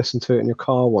tune and we listened to it in your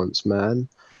car once, man.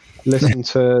 Listen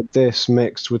to this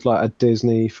mixed with like a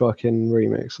Disney fucking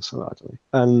remix or something, I don't know.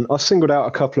 And I singled out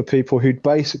a couple of people who'd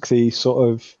basically sort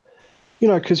of, you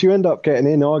know, because you end up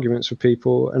getting in arguments with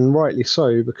people, and rightly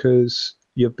so, because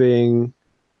your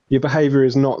behavior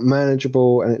is not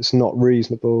manageable and it's not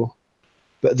reasonable.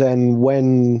 But then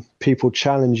when people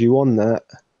challenge you on that,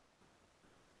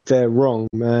 they're wrong,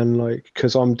 man. Like,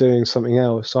 because I'm doing something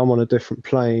else, I'm on a different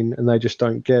plane, and they just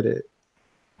don't get it.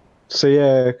 So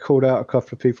yeah, called out a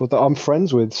couple of people that I'm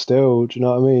friends with still, do you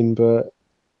know what I mean? But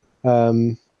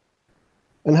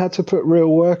and had to put real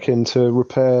work in to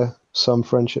repair some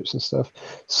friendships and stuff.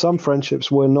 Some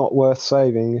friendships were not worth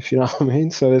saving, if you know what I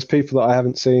mean. So there's people that I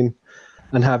haven't seen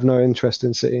and have no interest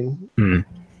in seeing. Mm.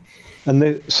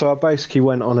 And so I basically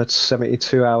went on a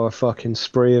 72-hour fucking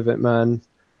spree of it, man.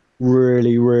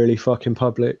 Really, really fucking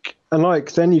public. And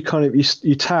like, then you kind of,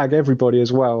 you tag everybody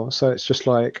as well. So it's just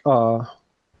like,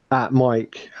 at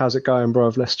Mike, how's it going,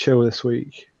 bruv? Let's chill this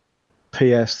week.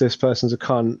 P.S. This person's a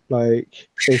cunt. Like,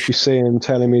 if you see him,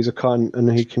 tell him he's a cunt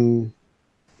and he can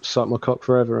suck my cock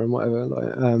forever and whatever.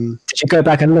 Like, did you go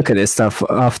back and look at this stuff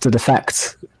after the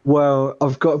fact? Well,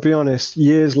 I've got to be honest,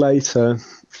 years later,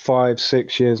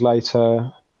 5-6 years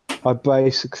later, I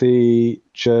basically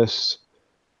just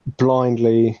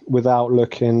blindly, without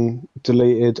looking,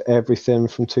 deleted everything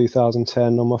from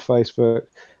 2010 on my Facebook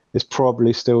It's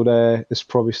probably still there. It's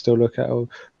probably still lookable,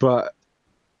 but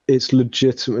it's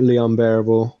legitimately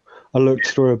unbearable. I looked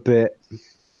through a bit,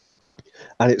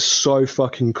 and it's so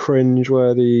fucking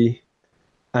cringeworthy,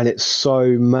 and it's so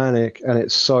manic, and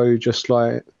it's so just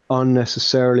like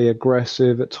unnecessarily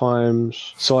aggressive at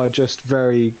times. So I just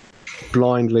very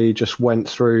blindly just went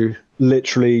through,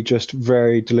 literally just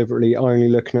very deliberately only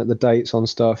looking at the dates on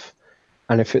stuff.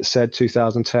 And if it said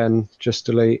 2010, just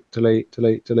delete.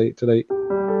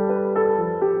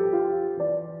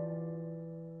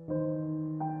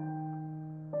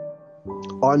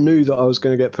 I knew that I was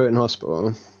going to get put in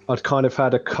hospital. I'd kind of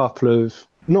had a couple of,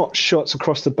 not shots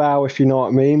across the bow, if you know what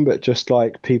I mean, but just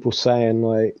like people saying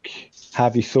like,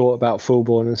 have you thought about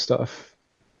Fullborn and stuff?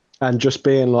 And just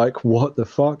being like, what the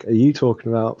fuck are you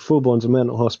talking about? Fullborn's a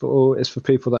mental hospital. It's for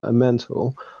people that are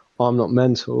mental. I'm not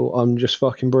mental. I'm just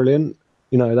fucking brilliant.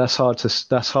 You know, that's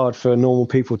hard for normal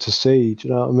people to see. Do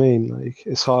you know what I mean? Like,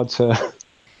 it's hard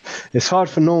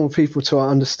for normal people to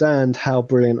understand how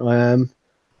brilliant I am.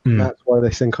 That's why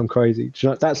they think I'm crazy. Do you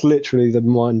know, that's literally the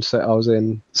mindset I was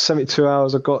in. 72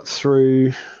 hours, I got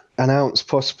through an ounce,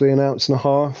 possibly an ounce and a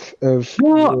half of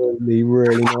really,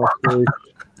 really nice food.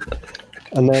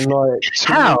 And then like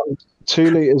 2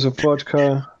 litres of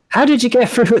vodka. How did you get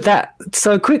through that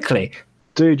so quickly?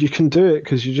 Dude, you can do it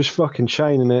because you're just fucking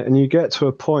chaining it, and you get to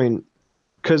a point,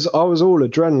 because I was all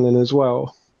adrenaline as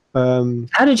well.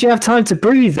 How did you have time to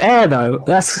breathe air though?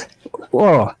 That's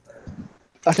whoa.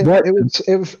 I think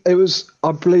it was.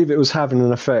 I believe it was having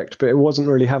an effect, but it wasn't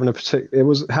really having it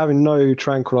was having no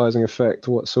tranquilizing effect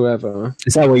whatsoever.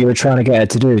 Is that what you were trying to get her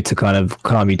to do, to kind of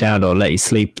calm you down or let you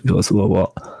sleep or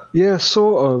what? Yeah,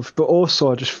 sort of. But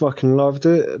also, I just fucking loved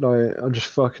it. Like,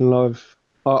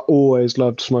 I always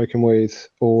loved smoking weed.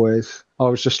 Always. I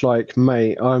was just like,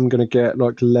 mate, I'm gonna get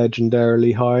like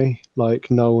legendarily high.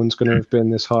 Like, no one's gonna have been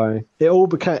this high.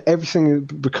 Everything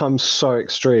becomes so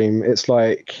extreme. It's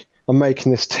like, I'm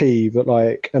making this tea, but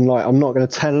I'm not going to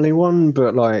tell anyone,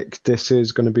 but like, this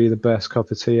is going to be the best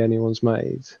cup of tea anyone's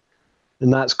made.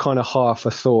 And that's kind of half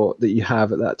a thought that you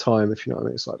have at that time, if you know what I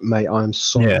mean. It's like, mate, I'm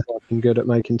so fucking good at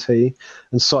making tea,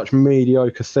 and such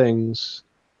mediocre things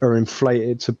are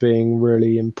inflated to being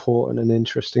really important and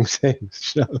interesting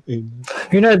things. You know what I mean?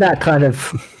 You know, that kind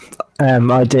of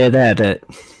idea there, that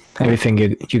everything you're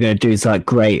going to do is like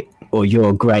great, or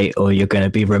you're great, or you're going to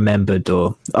be remembered.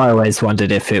 Or I always wondered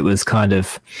if it was kind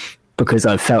of because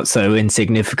I felt so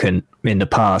insignificant in the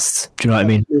past. Do you know what I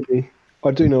mean? Absolutely.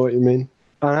 I do know what you mean.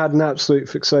 I had an absolute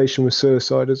fixation with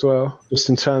suicide as well, just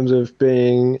in terms of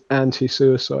being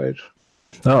anti-suicide.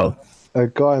 Oh. A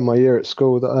guy in my year at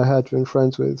school that I had been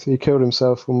friends with, he killed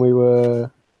himself when we were,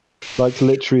 like,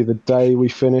 literally the day we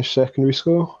finished secondary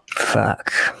school.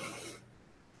 Fuck.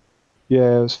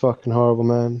 Yeah, it was fucking horrible,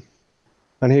 man.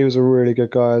 And he was a really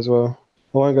good guy as well.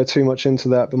 I won't go too much into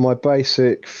that, but my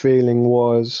basic feeling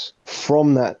was,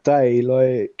 from that day,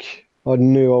 like, I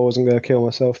knew I wasn't going to kill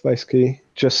myself, basically.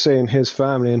 Just seeing his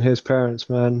family and his parents,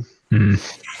 man.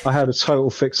 I had a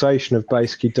total fixation of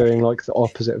basically doing, like, the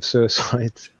opposite of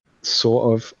suicide.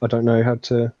 Sort of. I don't know how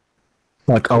to...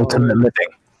 Like ultimate living.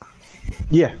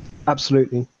 Yeah,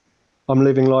 absolutely. I'm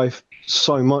living life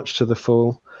so much to the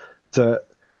full that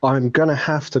I'm going to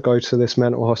have to go to this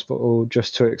mental hospital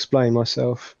just to explain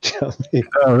myself. Do you know what I mean?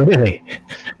 Oh, really?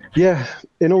 Yeah,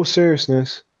 in all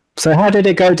seriousness. So how did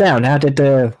it go down? How did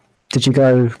you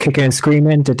go kicking and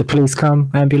screaming? Did the police come?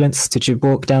 Ambulance? Did you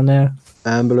walk down there?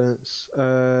 Ambulance.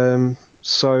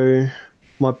 So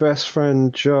my best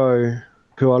friend Jo,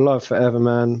 who I love forever,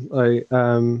 man.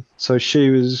 So she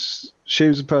was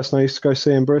the person I used to go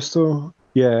see in Bristol.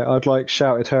 Yeah, I'd like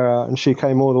shouted her out, and she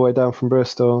came all the way down from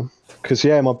Bristol. Because,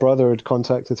 yeah, my brother had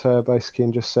contacted her, basically,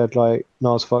 and just said, like, no,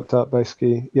 I was fucked up,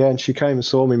 basically. Yeah, and she came and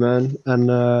saw me, man.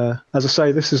 And as I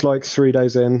say, this is like 3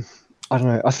 days in. I don't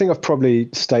know. I think I've probably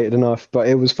stated enough, but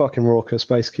it was fucking raucous,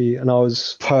 basically. And I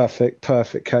was perfect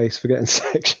case for getting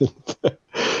sectioned.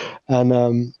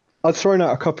 And I'd thrown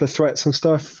out a couple of threats and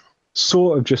stuff,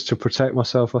 sort of just to protect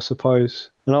myself, I suppose.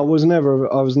 And I was never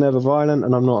violent,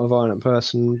 and I'm not a violent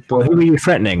person. But who were you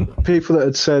threatening? People that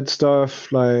had said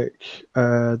stuff like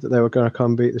that they were going to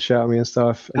come beat the shit out of me and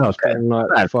stuff. And Okay. being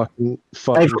like, fucking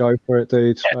go for it,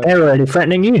 dude. Like, They were already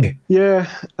threatening you. yeah,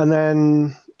 and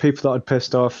then people that I'd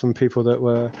pissed off, and people that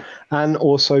were, and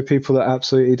also people that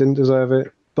absolutely didn't deserve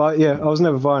it. But yeah, I was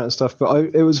never violent and stuff.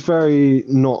 But it was very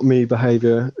not me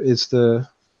behaviour is the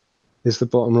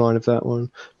bottom line of that one.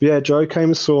 But yeah, Jo came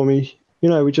and saw me. You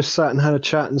know, we just sat and had a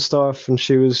chat and stuff, and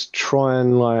she was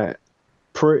trying, like,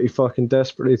 pretty fucking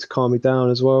desperately to calm me down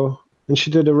as well. And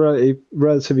she did a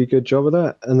relatively good job of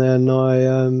that. And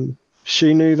then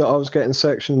she knew that I was getting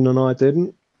sectioned and I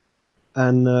didn't.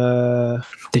 and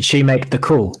Did she make the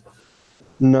call?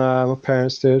 no, my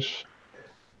parents did.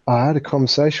 I had a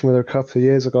conversation with her a couple of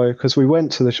years ago because we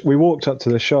walked up to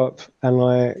the shop and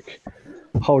like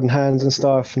holding hands and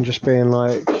stuff and just being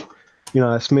like,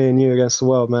 it's me and you against the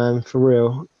world, man, for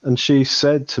real. And she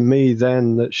said to me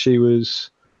then that she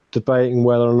was debating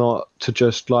whether or not to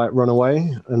just like run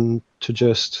away and to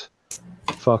just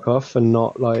fuck off and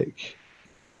not like.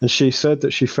 And she said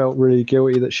that she felt really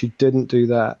guilty that she didn't do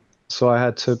that. So I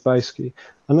had to basically,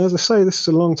 and as I say, this is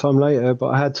a long time later, but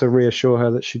I had to reassure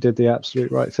her that she did the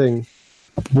absolute right thing.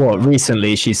 What,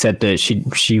 recently she said that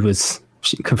she was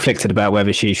conflicted about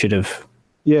whether she should have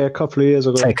Yeah, a couple of years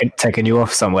ago. taken you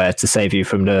off somewhere to save you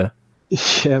from the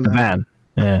van.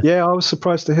 Yeah, I was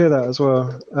surprised to hear that as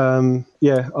well.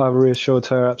 I reassured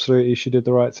her absolutely she did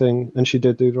the right thing, and she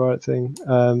did do the right thing.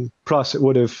 Plus, it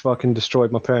would have fucking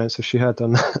destroyed my parents if she had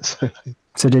done that.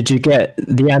 So did you get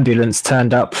the ambulance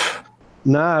turned up?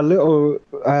 Nah, little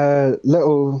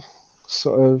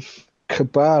sort of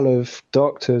cabal of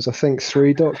doctors, I think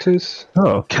 3 doctors,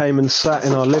 came and sat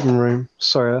in our living room.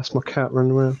 Sorry, that's my cat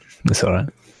running around. That's all right.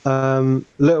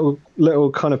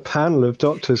 Little kind of panel of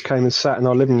doctors came and sat in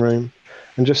our living room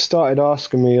and just started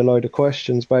asking me a load of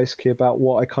questions basically about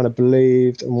what I kind of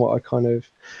believed and what I kind of,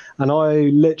 and I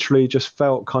literally just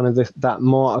felt kind of that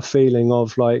martyr feeling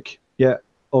of like, yeah,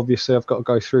 obviously I've got to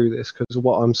go through this because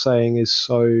what I'm saying is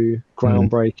so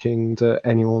groundbreaking that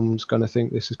anyone's going to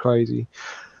think this is crazy.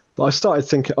 But I started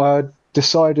thinking, I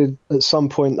decided at some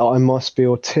point that I must be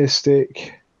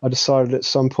autistic. I decided at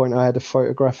some point I had a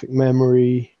photographic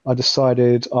memory. I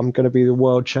decided I'm going to be the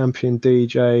world champion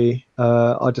DJ.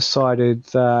 I decided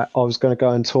that I was going to go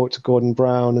and talk to Gordon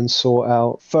Brown and sort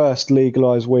out first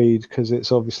legalize weed because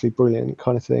it's obviously brilliant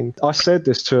kind of thing. I said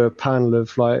this to a panel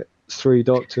of like 3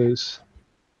 doctors,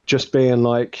 just being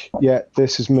like, yeah,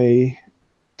 this is me.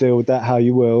 Deal with that how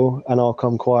you will, and I'll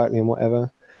come quietly and whatever.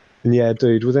 And yeah,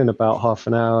 dude, within about half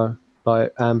an hour,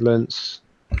 like ambulance.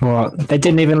 Well, they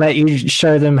didn't even let you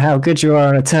show them how good you are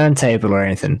on a turntable or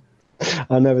anything.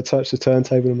 I never touched a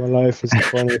turntable in my life. It's the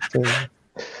funniest thing.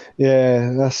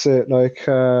 Yeah, that's it. Like,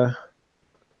 and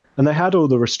they had all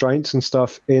the restraints and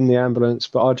stuff in the ambulance,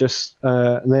 but I just,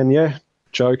 and then, yeah,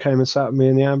 Joe came and sat with me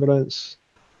in the ambulance,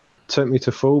 took me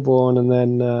to Fulbourn, and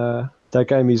then they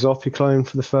gave me Zopiclone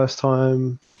for the first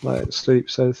time, like sleep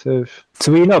sedative.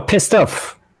 So were you not pissed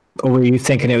off? Or were you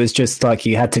thinking it was just like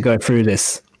you had to go through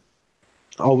this?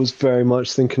 I was very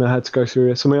much thinking I had to go through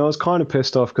this. I mean, I was kind of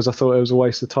pissed off because I thought it was a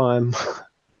waste of time.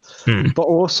 But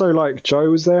also, like, Joe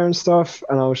was there and stuff,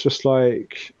 and I was just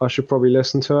like, I should probably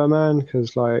listen to her, man,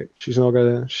 because like she's not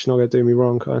gonna do me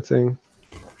wrong, kind of thing.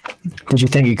 Did you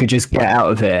think you could just get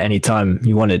out of it any time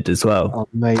you wanted as well? Oh,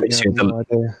 mate, yeah, no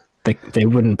idea. They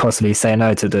wouldn't possibly say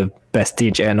no to the best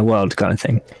DJ in the world, kind of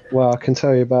thing. Well, I can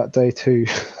tell you about day 2.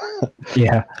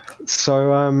 Yeah.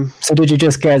 So did you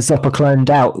just get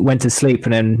Zopicloned out, went to sleep,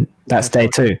 and then that's day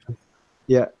 2?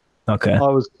 Yeah. Okay. I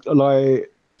was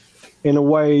like, in a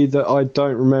way that I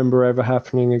don't remember ever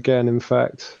happening again. In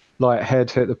fact, like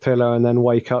head hit the pillow and then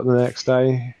wake up the next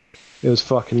day. It was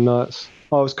fucking nuts.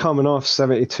 I was coming off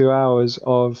 72 hours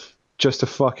of just a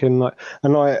fucking like,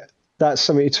 and like that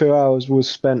 72 hours was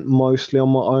spent mostly on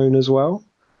my own as well.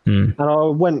 And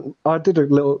I did a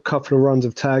little couple of runs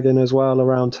of tagging as well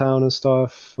around town and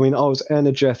stuff. I mean, I was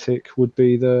energetic would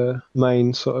be the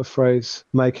main sort of phrase,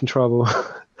 making trouble.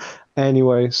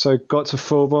 Anyway, so got to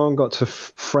Fulbourn, got to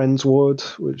Friendswood,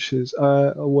 which is,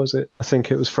 or was it? I think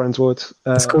it was Friendswood.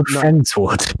 It's called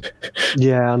Friendswood.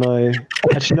 Yeah, I know.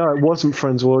 Actually, no, it wasn't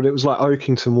Friendswood. It was like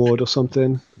Oakington Ward or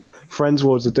something.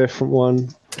 Friendswood's a different one.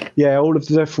 Yeah, all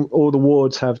the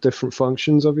wards have different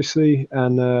functions, obviously,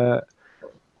 and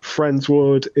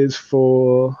Friendswood is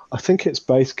for, I think it's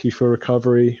basically for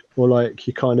recovery or like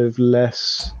you're kind of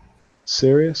less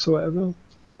serious or whatever.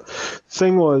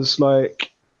 Thing was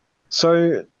like,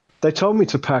 so they told me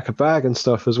to pack a bag and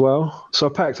stuff as well. So I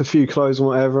packed a few clothes and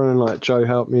whatever, and like Joe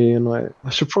helped me, and like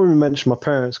I should probably mention my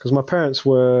parents because my parents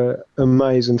were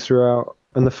amazing throughout.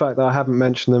 And the fact that I haven't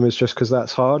mentioned them is just because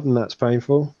that's hard and that's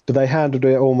painful. But they handled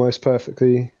it almost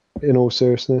perfectly in all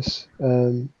seriousness.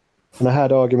 And I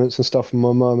had arguments and stuff with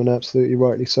my mum, and absolutely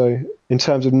rightly so, in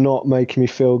terms of not making me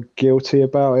feel guilty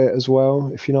about it as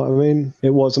well, if you know what I mean.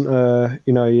 It wasn't,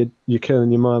 you're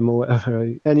killing your mum or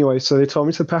whatever. Anyway, so they told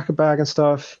me to pack a bag and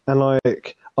stuff, and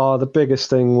like, the biggest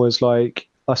thing was like,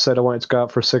 I said I wanted to go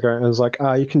out for a cigarette, and I was like,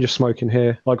 you can just smoke in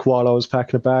here, like while I was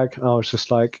packing a bag. And I was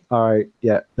just like, all right,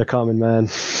 yeah, they're coming, man.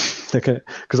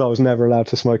 Because I was never allowed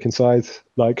to smoke inside,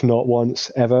 like not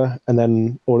once ever. And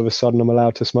then all of a sudden I'm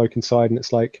allowed to smoke inside, and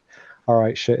it's like, all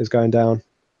right, shit is going down.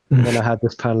 And then I had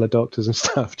this panel of doctors and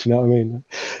stuff. Do you know what I mean?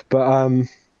 But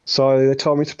so they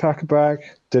told me to pack a bag.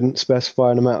 Didn't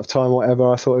specify an amount of time, or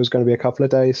whatever. I thought it was going to be a couple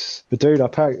of days. But dude, I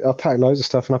packed loads of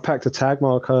stuff, and I packed a tag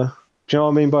marker. Do you know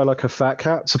what I mean by like a fat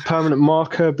cat? It's a permanent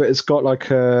marker, but it's got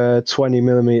like a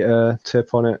 20mm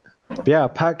tip on it. But yeah, I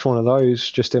packed one of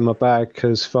those just in my bag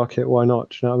because fuck it, why not?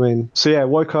 Do you know what I mean? So yeah,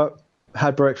 woke up,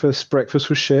 had breakfast. Breakfast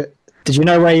was shit. Did you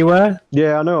know where you were?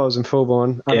 Yeah, I know I was in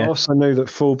Fulbourn. And I also knew that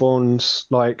Fulbourn's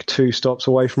like 2 stops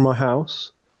away from my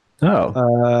house.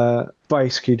 Oh.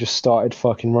 Basically just started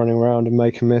fucking running around and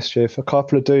making mischief. A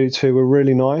couple of dudes who were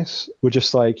really nice were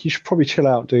just like, you should probably chill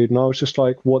out, dude. And I was just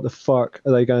like, what the fuck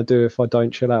are they going to do if I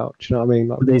don't chill out? Do you know what I mean?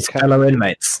 Like, These fellow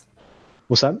inmates.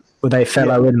 What's that? Were they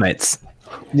fellow inmates?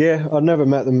 Yeah, I've never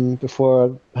met them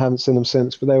before. I haven't seen them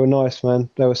since, but they were nice, man.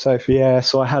 They were safe. Yeah,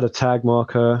 so I had a tag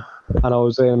marker and I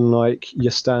was in like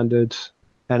your standard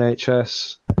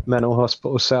NHS mental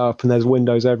hospital setup, and there's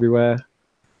windows everywhere.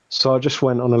 So I just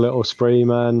went on a little spree,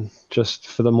 man, just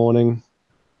for the morning,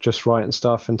 just writing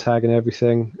stuff and tagging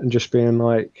everything and just being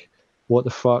like, what the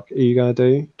fuck are you going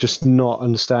to do? Just not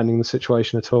understanding the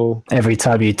situation at all. Every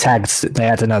time you tagged, they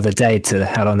had another day to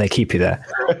how long they keep you there.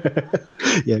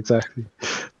 Yeah, exactly.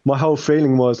 My whole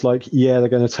feeling was like, yeah, they're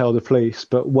going to tell the police.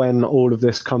 But when all of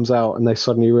this comes out and they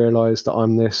suddenly realise that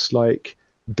I'm this like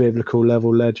biblical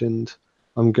level legend,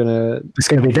 it's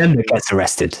going to be them that gets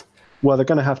arrested. Well, they're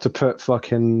going to have to put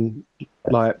fucking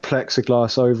like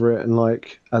plexiglass over it and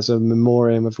like as a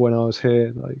memoriam of when I was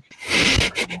here. Like,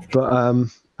 but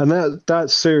and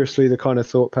that's seriously the kind of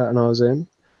thought pattern I was in.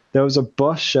 There was a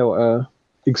bus shelter,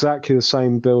 exactly the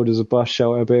same build as a bus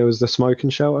shelter, but it was the smoking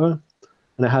shelter,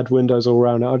 and it had windows all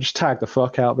around it. I just tagged the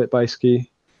fuck out of it,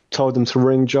 basically. Told them to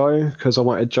ring Joe because I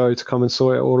wanted Joe to come and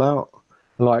sort it all out.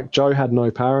 And like, Joe had no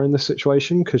power in this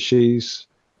situation because she's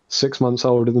 6 months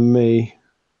older than me.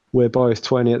 We're both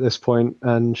 20 at this point,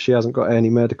 and she hasn't got any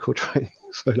medical training.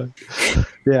 So, like,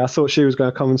 yeah, I thought she was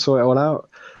going to come and sort it all out.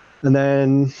 And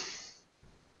then,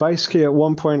 basically, at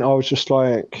one point, I was just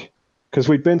like, because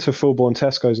we'd been to Fulbourn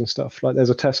Tesco's and stuff. Like, there's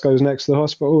a Tesco's next to the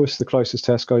hospital. It's the closest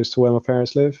Tesco's to where my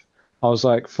parents live. I was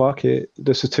like, fuck it.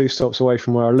 This is 2 stops away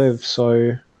from where I live.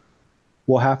 So,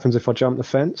 what happens if I jump the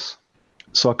fence?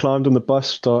 So, I climbed on the bus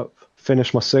stop,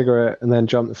 finished my cigarette, and then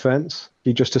jumped the fence,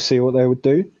 just to see what they would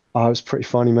do. Oh, it was pretty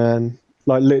funny, man.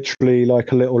 Like, literally,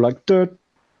 like a little, like, dirt,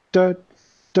 dirt,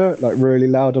 dirt, like really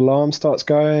loud alarm starts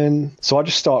going. So I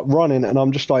just start running, and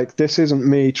I'm just like, this isn't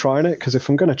me trying it, because if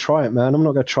I'm going to try it, man, I'm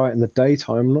not going to try it in the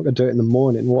daytime. I'm not going to do it in the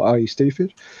morning. What are you,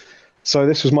 stupid? So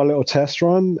this was my little test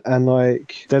run, and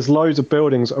like, there's loads of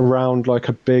buildings around like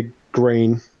a big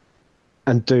green,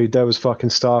 and dude, there was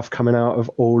fucking staff coming out of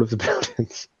all of the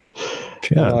buildings.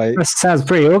 Yeah, like, that sounds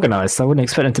pretty organised. I wouldn't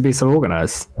expect it to be so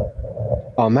organised.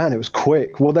 Oh man, it was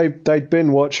quick. Well, they'd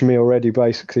been watching me already,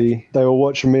 basically. They were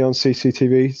watching me on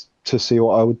CCTV to see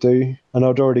what I would do, and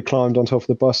I'd already climbed on top of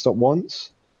the bus stop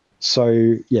once.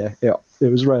 So yeah, it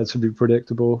was relatively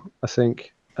predictable, I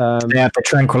think. They had the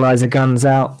tranquilizer guns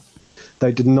out?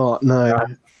 They did not, no.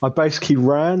 I basically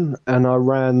ran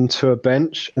to a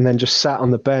bench and then just sat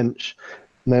on the bench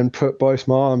and then put both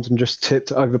my arms and just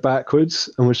tipped over backwards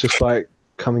and was just like,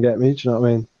 come and get me. Do you know what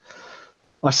I mean?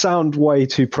 I sound way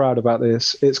too proud about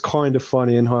this. It's kind of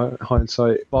funny in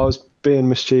hindsight. I was being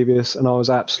mischievous and I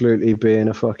was absolutely being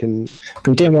a fucking... But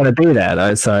you didn't want to be there,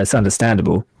 though, so it's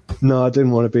understandable. No, I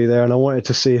didn't want to be there, and I wanted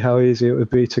to see how easy it would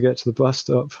be to get to the bus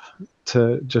stop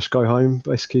to just go home,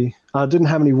 basically. I didn't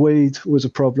have any weed, was a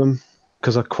problem,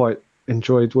 because I quite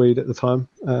enjoyed weed at the time.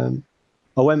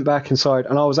 I went back inside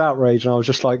and I was outraged, and I was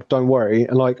just like, don't worry.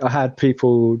 And like, I had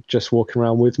people just walking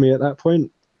around with me at that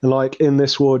point. And like, in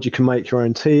this ward, you can make your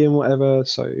own tea and whatever.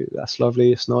 So that's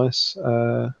lovely. It's nice.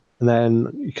 And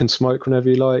then you can smoke whenever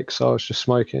you like. So I was just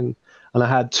smoking, and I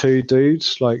had 2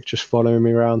 dudes like just following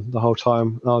me around the whole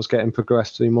time. And I was getting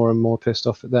progressively more and more pissed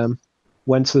off at them.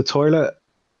 Went to the toilet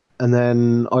and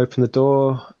then opened the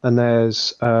door, and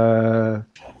there's a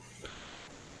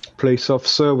police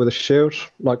officer with a shield,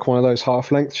 like one of those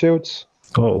half-length shields.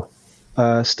 Oh.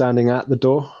 Standing at the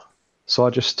door. So I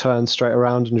just turned straight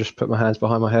around and just put my hands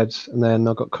behind my head, and then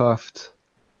I got cuffed.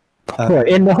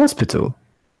 In the hospital?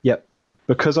 Yep.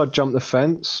 Because I jumped the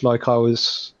fence, like I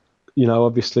was,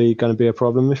 obviously going to be a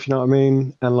problem, if you know what I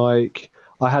mean. And like,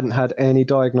 I hadn't had any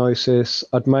diagnosis.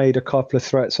 I'd made a couple of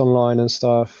threats online and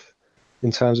stuff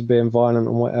in terms of being violent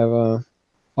and whatever.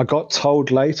 I got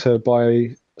told later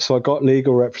so I got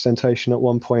legal representation at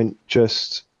one point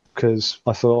just because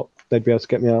I thought they'd be able to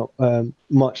get me out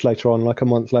much later on, like a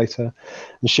month later.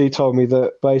 And she told me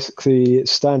that basically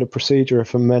it's standard procedure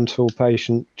if a mental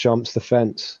patient jumps the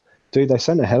fence. Dude, they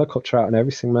sent a helicopter out and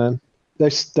everything, man.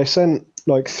 they sent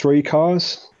like 3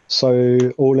 cars, so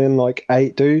all in like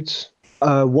 8 dudes.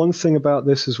 One thing about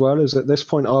this as well is at this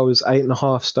point I was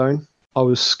 8.5 stone. I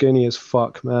was skinny as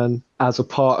fuck, man. As a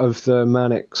part of the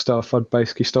manic stuff, I'd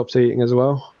basically stopped eating as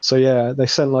well. So yeah, they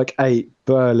sent like 8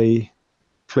 burly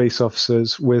police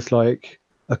officers with like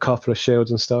a couple of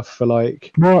shields and stuff for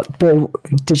like... What? But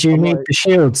did you I'm need like- the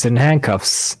shields and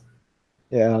handcuffs?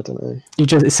 Yeah, I don't know.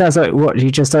 It sounds like what,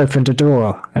 you just opened a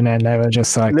door and then they were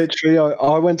just like... Literally,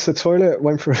 I went to the toilet,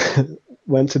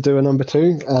 went to do a number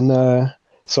 2, and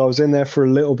so I was in there for a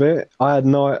little bit. I had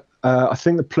no... I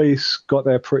think the police got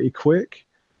there pretty quick,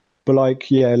 but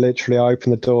like, yeah, literally I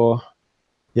opened the door.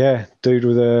 Yeah, dude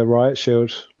with a riot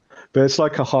shield. But it's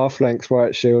like a half-length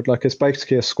riot shield. Like it's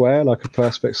basically a square, like a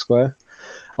perspex square.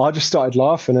 I just started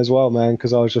laughing as well, man,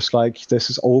 because I was just like,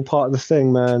 this is all part of the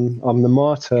thing, man. I'm the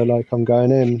martyr, like I'm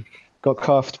going in. Got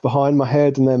cuffed behind my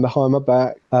head and then behind my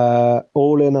back.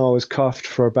 All in, I was cuffed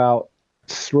for about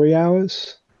 3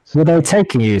 hours. Were they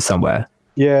taking you somewhere?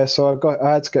 Yeah, so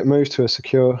I had to get moved to a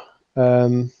secure.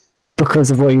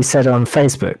 Because of what you said on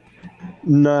Facebook?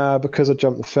 Nah, because I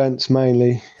jumped the fence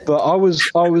mainly. But I was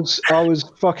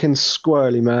fucking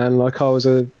squirrely, man. Like I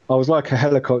was like a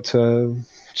helicopter,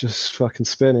 just fucking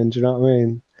spinning. Do you know what I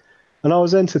mean? And I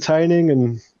was entertaining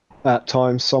and at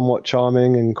times somewhat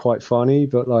charming and quite funny.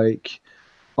 But like,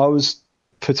 I was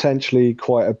potentially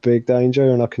quite a big danger,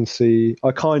 and I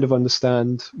kind of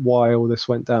understand why all this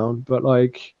went down. But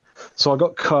like. So I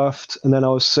got cuffed, and then I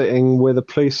was sitting with a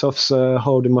police officer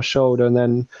holding my shoulder, and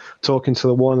then talking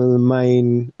to one of the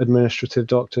main administrative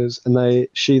doctors. And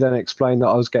she then explained that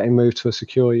I was getting moved to a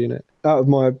secure unit. Out of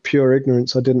my pure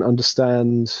ignorance, I didn't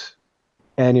understand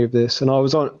any of this, and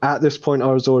at this point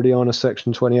I was already on a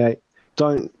Section 28.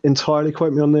 Don't entirely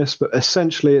quote me on this, but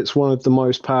essentially it's one of the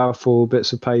most powerful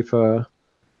bits of paper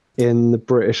in the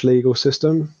British legal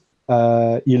system.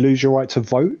 You lose your right to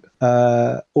vote.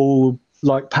 All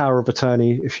like power of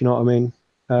attorney, if you know what I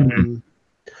mean.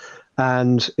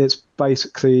 And it's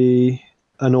basically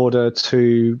an order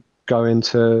to go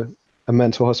into a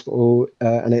mental hospital,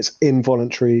 and it's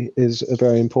involuntary is a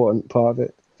very important part of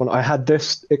it. When I had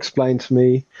this explained to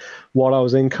me while I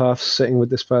was in cuffs sitting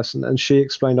with this person, and she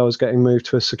explained I was getting moved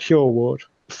to a secure ward.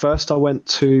 First I went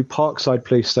to Parkside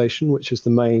Police Station, which is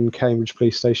the main Cambridge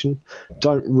police station.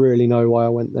 Don't really know why I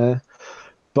went there.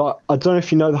 But I don't know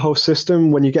if you know the whole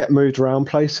system. When you get moved around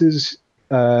places,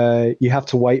 you have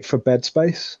to wait for bed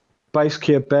space.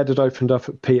 Basically, a bed had opened up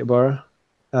at Peterborough.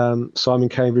 So I'm in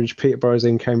Cambridge. Peterborough's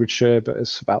in Cambridgeshire, but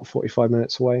it's about 45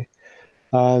 minutes away.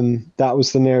 That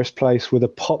was the nearest place with a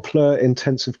Poplar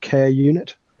intensive care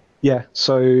unit. Yeah,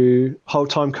 so whole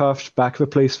time cuffed, back of a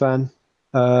police van.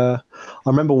 I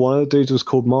remember one of the dudes was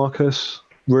called Marcus.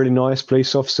 Really nice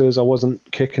police officers. I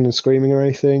wasn't kicking and screaming or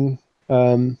anything.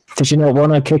 Did you not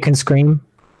want to kick and scream?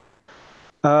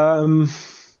 I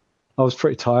was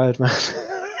pretty tired, man.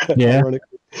 Yeah.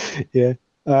 Yeah.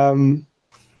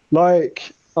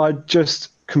 Like I just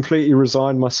completely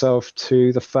resigned myself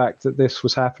to the fact that this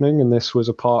was happening and this was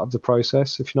a part of the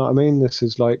process, if you know what I mean. This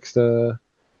is like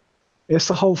it's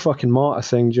the whole fucking martyr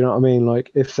thing, do you know what I mean?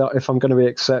 Like if I'm going to be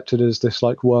accepted as this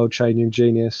like world-changing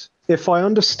genius, if I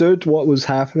understood what was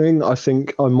happening, I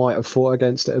think I might have fought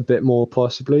against it a bit more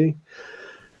possibly.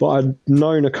 But I'd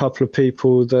known a couple of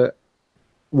people that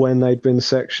when they'd been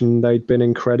sectioned, they'd been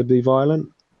incredibly violent.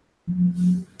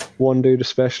 One dude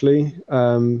especially,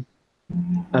 and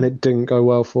it didn't go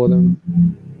well for them,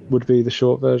 would be the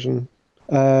short version.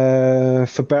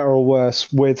 For better or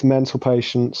worse, with mental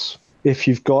patients, if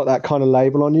you've got that kind of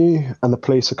label on you and the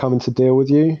police are coming to deal with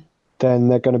you, then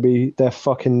they're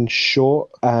fucking short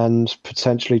and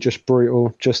potentially just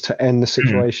brutal just to end the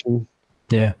situation.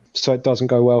 Yeah. So it doesn't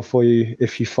go well for you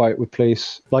if you fight with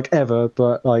police, like ever,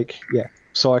 but like, yeah.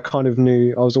 So I kind of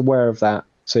knew, I was aware of that.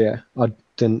 So yeah, I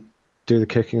didn't do the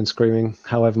kicking and screaming,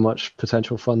 however much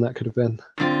potential fun that could have been.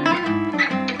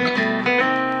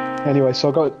 Anyway, so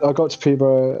I got to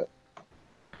Peterborough,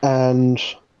 and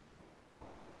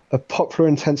a Poplar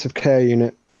intensive care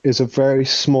unit is a very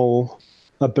small,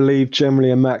 I believe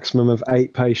generally a maximum of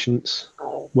 8 patients.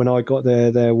 When I got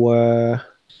there were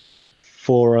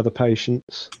 4 other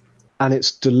patients, and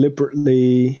it's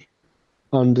deliberately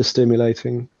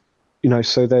understimulating. You know,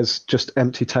 so there's just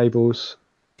empty tables.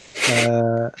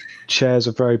 Chairs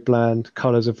are very bland.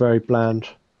 Colours are very bland.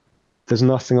 There's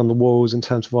nothing on the walls in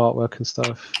terms of artwork and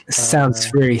stuff.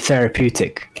 Sounds really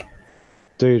therapeutic.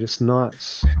 Dude, it's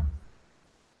nuts.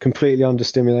 Completely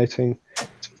understimulating.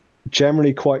 It's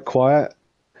generally quite quiet.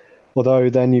 Although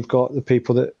then you've got the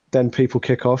people that then people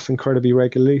kick off incredibly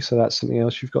regularly, so that's something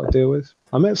else you've got to deal with.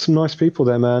 I met some nice people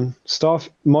there, man.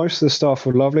 Most of the staff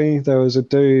were lovely. There was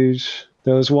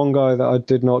one guy that I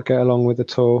did not get along with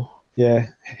at all. Yeah,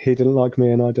 he didn't like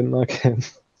me and I didn't like him.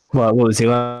 What was he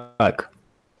like?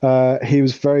 He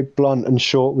was very blunt and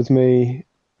short with me.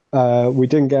 We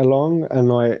didn't get along, and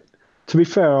like, to be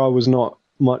fair, I was not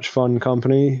much fun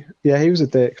company. Yeah, he was a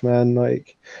dick, man.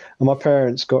 Like, and my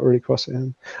parents got really cross at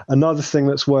him. Another thing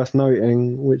that's worth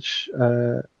noting, which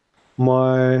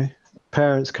my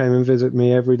parents came and visit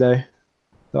me every day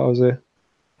that I was there.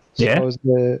 So Yeah.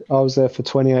 I was there for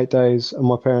 28 days, and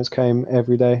my parents came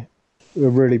every day. A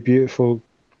really beautiful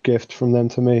gift from them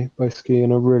to me, basically,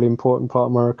 and a really important part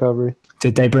of my recovery.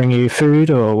 Did they bring you food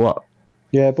or what?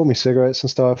 Yeah, bought me cigarettes and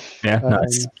stuff. Yeah,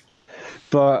 nice.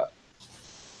 But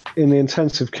in the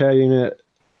intensive care unit,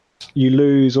 you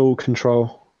lose all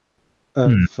control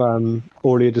of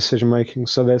all your decision making.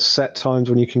 So there's set times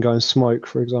when you can go and smoke,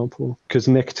 for example, because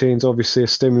nicotine's obviously a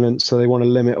stimulant, so they want to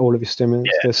limit all of your stimulants.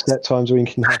 Yeah. There's set times when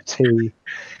you can have tea.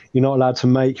 You're not allowed to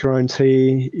make your own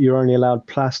tea. You're only allowed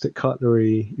plastic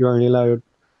cutlery. You're only allowed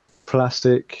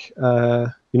plastic.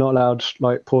 You're not allowed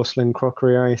like porcelain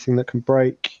crockery or anything that can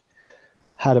break.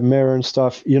 Had a mirror and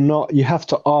stuff. You have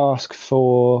to ask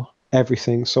for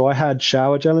everything. So I had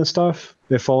shower gel and stuff.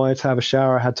 If I wanted to have a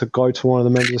shower, I had to go to one of the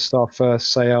members of staff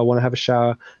first, say I want to have a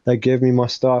shower. They give me my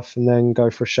stuff and then go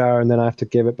for a shower, and then I have to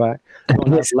give it back.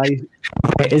 Wait,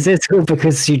 is it all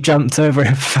because you jumped over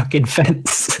a fucking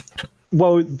fence?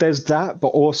 Well, there's that, but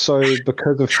also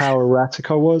because of how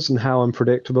erratic I was and how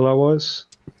unpredictable I was.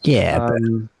 Yeah,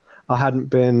 I hadn't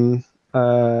been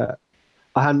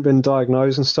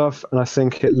diagnosed and stuff, and I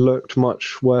think it looked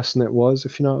much worse than it was,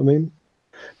 if you know what I mean.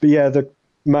 But yeah, the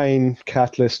main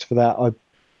catalyst for that, I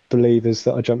believe, is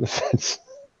that I jumped the fence.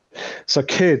 So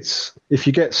kids, if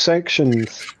you get sectioned,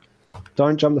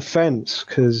 don't jump the fence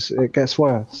because it gets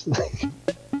worse.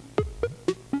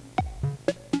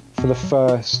 For the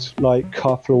first like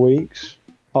couple of weeks,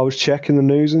 I was checking the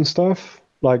news and stuff,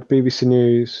 like BBC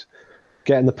News,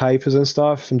 getting the papers and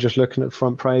stuff, and just looking at the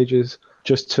front pages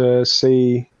just to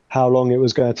see how long it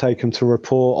was going to take them to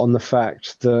report on the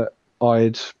fact that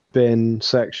I'd been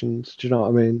sectioned. Do you know what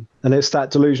I mean? And it's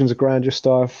that delusions of grandeur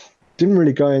stuff. Didn't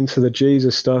really go into the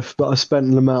Jesus stuff, but I spent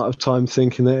an amount of time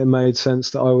thinking that it made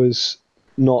sense that I was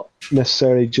not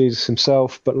necessarily Jesus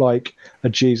himself, but like a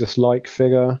Jesus-like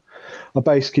figure. I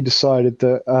basically decided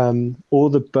that all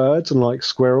the birds and like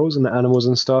squirrels and the animals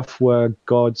and stuff were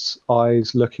God's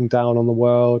eyes looking down on the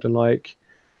world and like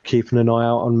keeping an eye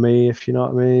out on me, if you know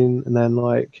what I mean. And then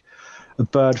like a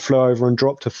bird flew over and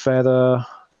dropped a feather,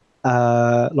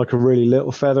 like a really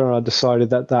little feather, and I decided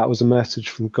that that was a message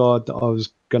from God that I was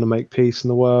going to make peace in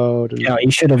the world. And you know,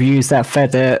 you should have used that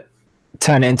feather,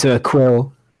 turn it into a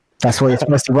quill. That's what you're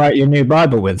supposed to write your new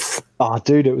Bible with. oh,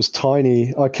 dude, it was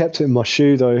tiny. I kept it in my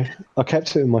shoe though. I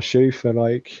kept it in my shoe for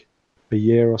like a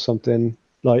year or something.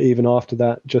 Like even after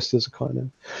that, just as a kind of,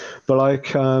 but like,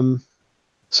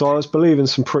 so I was believing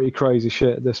some pretty crazy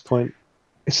shit at this point.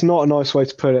 It's not a nice way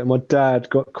to put it. My dad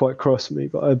got quite cross at me,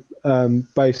 but I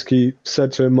basically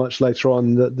said to him much later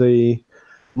on that the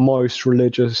most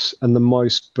religious and the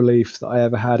most belief that I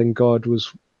ever had in God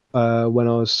was when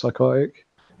I was psychotic.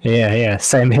 Yeah,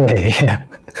 same here. Yeah,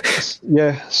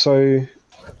 Yeah, so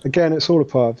again, it's all a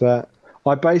part of that.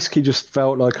 I basically just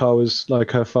felt like I was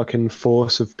like a fucking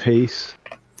force of peace,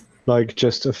 like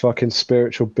just a fucking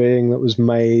spiritual being that was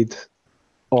made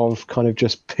of kind of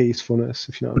just peacefulness,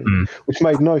 if you know what I mean. Which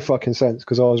made no fucking sense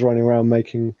because I was running around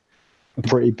making a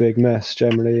pretty big mess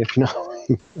generally, if you know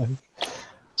what I mean.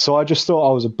 So I just thought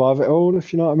I was above it all,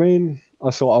 if you know what I mean. I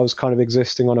thought I was kind of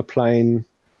existing on a plane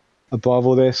above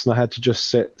all this, and I had to just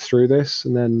sit through this,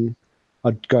 and then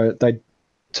they'd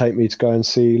take me to go and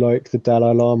see like the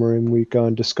Dalai Lama, and we'd go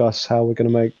and discuss how we're going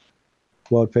to make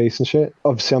world peace and shit.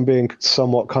 Obviously I'm being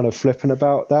somewhat kind of flippant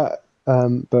about that,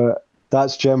 but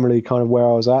that's generally kind of where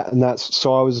I was at. And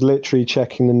so I was literally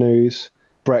checking the news,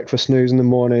 breakfast news in the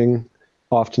morning,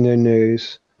 afternoon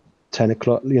news, 10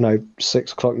 o'clock,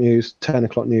 6 o'clock news, 10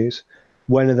 o'clock news.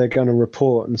 When are they going to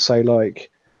report and say like,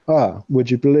 would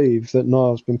you believe that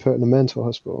Niall's been put in a mental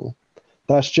hospital?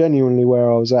 That's genuinely where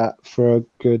I was at for a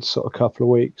good sort of couple of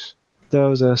weeks. There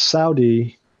was a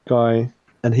Saudi guy,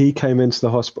 and he came into the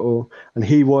hospital, and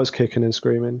he was kicking and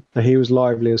screaming, and he was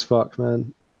lively as fuck,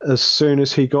 man. As soon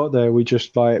as he got there, we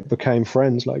just like became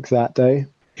friends like that day.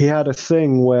 He had a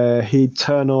thing where he'd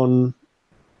turn on,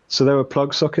 so there were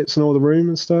plug sockets in all the room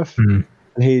and stuff, and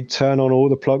he'd turn on all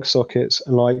the plug sockets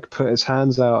and like put his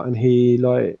hands out, and he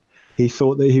He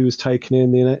thought that he was taking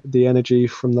in the energy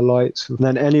from the lights. And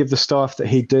then any of the stuff that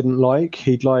he didn't like,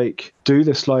 he'd like do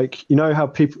this, like, you know how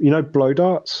people, you know, blow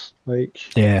darts?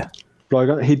 Like, Yeah.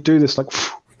 He'd do this, like,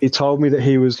 he told me that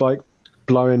he was like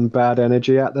blowing bad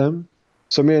energy at them.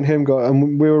 So me and him we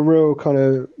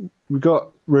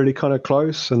got really kind of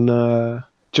close, and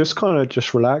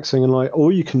just relaxing, and like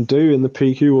all you can do in the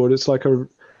PQ ward, it's like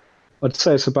I'd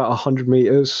say it's about 100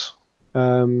 meters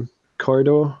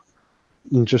corridor,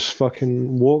 and just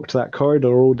fucking walked that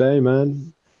corridor all day,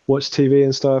 man. Watched TV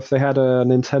and stuff. They had a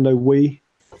Nintendo Wii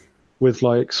with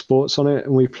like sports on it,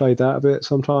 and we played that a bit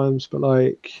sometimes. But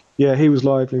like, yeah, he was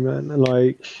lively, man. And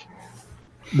like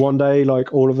one day,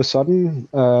 like all of a sudden,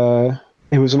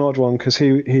 it was an odd one because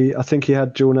I think he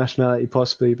had dual nationality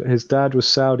possibly, but his dad was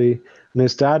Saudi, and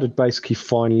his dad had basically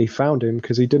finally found him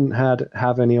because he didn't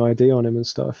have any ID on him and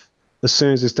stuff. As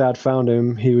soon as his dad found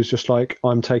him, he was just like,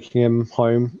 I'm taking him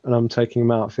home and I'm taking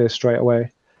him out of here straight away.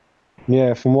 And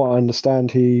yeah, from what I understand,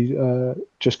 he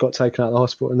just got taken out of the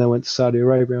hospital and then went to Saudi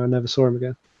Arabia. I never saw him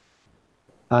again.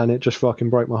 And it just fucking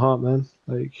broke my heart, man.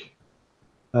 Like,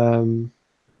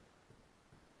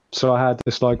 so I had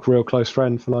this like real close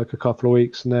friend for like a couple of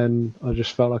weeks, and then I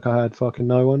just felt like I had fucking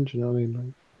no one. Do you know what I mean?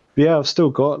 Like, but yeah, I've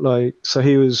still got like, so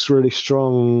he was really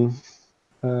strong,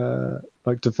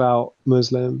 like devout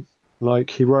Muslim.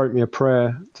 Like he wrote me a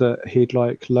prayer that he'd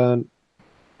like learned,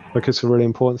 like it's a really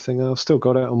important thing. I've still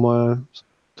got it on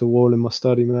the wall in my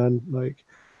study, man. Like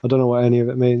I don't know what any of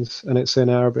it means, and it's in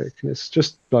Arabic, and it's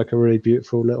just like a really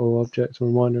beautiful little object and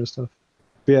reminder and stuff.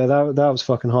 But yeah, that was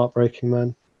fucking heartbreaking,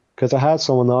 man. Because I had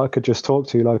someone that I could just talk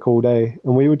to like all day,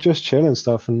 and we would just chill and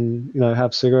stuff, and you know,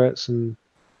 have cigarettes. And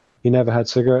he never had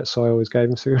cigarettes, so I always gave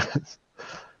him cigarettes.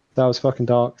 That was fucking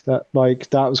dark. That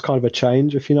was kind of a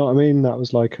change, if you know what I mean. That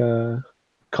was like kind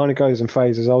of goes in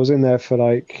phases. I was in there for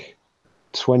like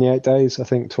 28 days, I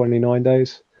think 29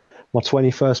 days. My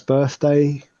 21st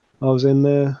birthday, I was in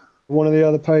there. One of the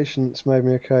other patients made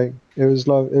me a cake. It was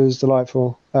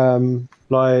delightful.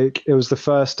 Like it was the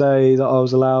first day that I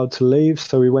was allowed to leave,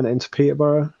 so we went into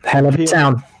Peterborough. Hell of a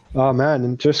town. Oh man,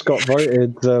 and just got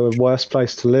voted the worst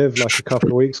place to live like a couple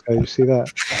of weeks ago. You see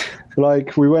that?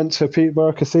 Like we went to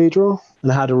Peterborough Cathedral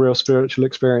and had a real spiritual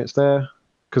experience there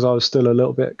because I was still a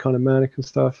little bit kind of manic and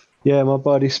stuff. Yeah, my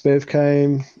buddy Spiv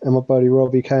came, and my buddy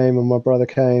Robbie came, and my brother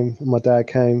came, and my dad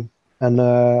came, and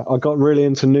I got really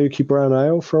into Nuki Brown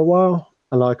Ale for a while,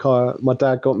 and like my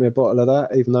dad got me a bottle of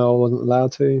that even though I wasn't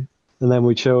allowed to, and then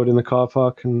we chilled in the car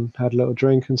park and had a little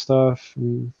drink and stuff,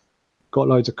 and got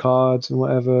loads of cards and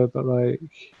whatever. But like,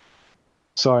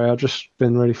 sorry, I've just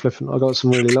been really flippant. I got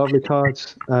some really lovely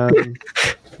cards,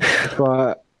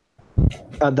 but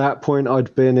at that point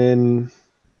I'd been in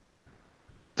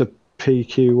the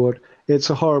PQ ward. It's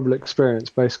a horrible experience,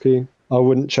 basically. I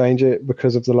wouldn't change it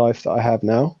because of the life that I have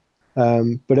now,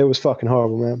 but it was fucking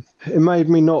horrible, man. It made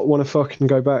me not want to fucking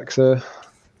go back there,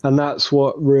 and that's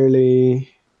what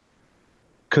really,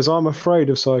 because I'm afraid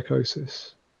of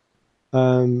psychosis.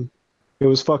 It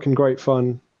was fucking great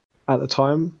fun at the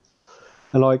time.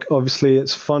 And like, obviously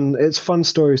it's fun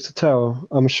stories to tell.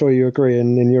 I'm sure you agree,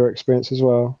 and in your experience as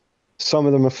well. Some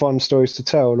of them are fun stories to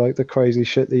tell, like the crazy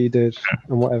shit that you did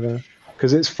and whatever.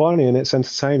 Because it's funny and it's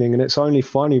entertaining, and it's only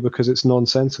funny because it's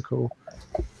nonsensical.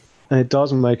 And it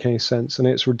doesn't make any sense, and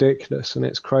it's ridiculous, and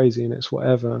it's crazy, and it's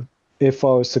whatever. If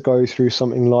I was to go through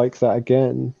something like that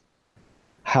again,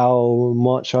 how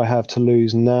much I have to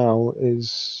lose now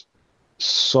is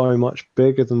so much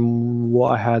bigger than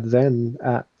what I had then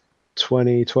at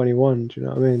 20, 21. Do you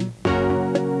know what I mean?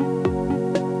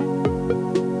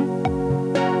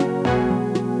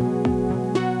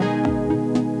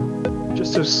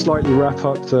 Just to slightly wrap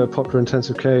up the popular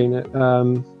intensive care unit,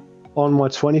 on my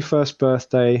 21st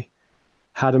birthday,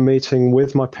 had a meeting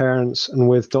with my parents and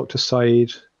with Dr.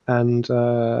 Saeed, and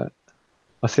I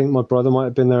think my brother might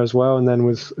have been there as well, and then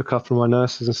with a couple of my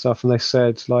nurses and stuff, and they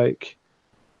said, like,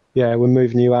 yeah, we're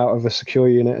moving you out of a secure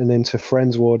unit and into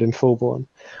Friends Ward in Fulbourn.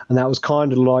 And that was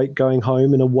kind of like going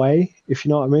home in a way, if you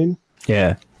know what I mean.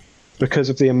 Yeah. Because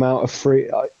of the amount of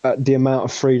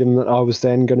freedom that I was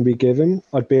then going to be given.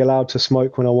 I'd be allowed to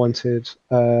smoke when I wanted.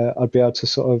 I'd be able to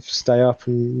sort of stay up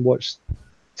and watch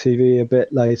TV a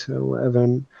bit later or whatever.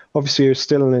 And obviously you're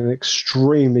still in an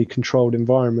extremely controlled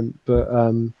environment, but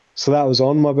so that was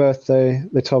on my birthday.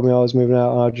 They told me I was moving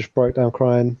out, and I just broke down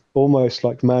crying, almost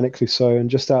like manically so, and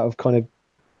just out of kind of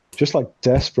just like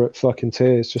desperate fucking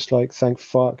tears, just like thank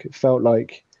fuck. It felt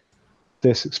like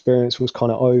this experience was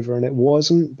kind of over, and it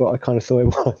wasn't, but I kind of thought it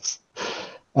was.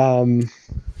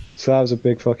 So that was a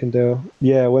big fucking deal.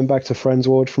 Yeah, I went back to Friends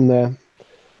Ward from there.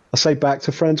 I say back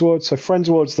to Friends Ward. So Friends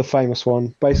Ward's the famous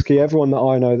one. Basically, everyone that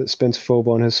I know that's been to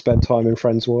Fulbourn has spent time in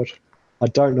Friends Ward. I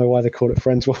don't know why they call it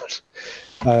Friends Ward.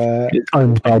 It's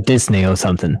owned by Disney or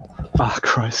something. Oh,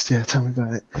 Christ, yeah, tell me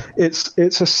about it.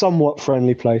 It's a somewhat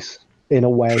friendly place, in a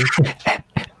way.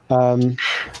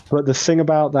 But the thing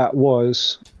about that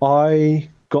was, I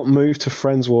got moved to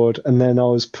Friends Ward, and then I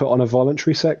was put on a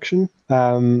voluntary section.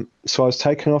 So I was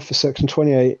taken off for Section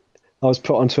 28. I was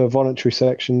put onto a voluntary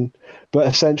section, but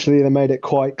essentially they made it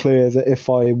quite clear that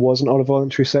if I wasn't on a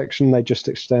voluntary section, they'd just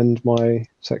extend my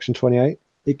Section 28.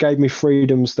 It gave me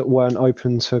freedoms that weren't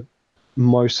open to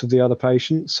most of the other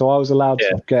patients. So I was allowed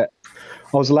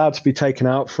to be taken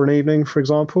out for an evening, for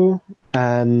example,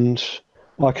 and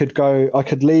I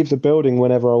could leave the building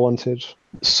whenever I wanted,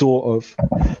 sort of.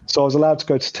 So I was allowed to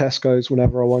go to Tesco's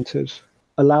whenever I wanted,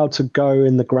 allowed to go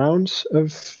in the grounds of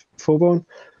Fulbourn.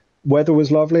 Weather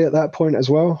was lovely at that point as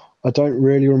well. I don't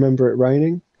really remember it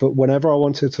raining, but whenever I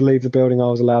wanted to leave the building, I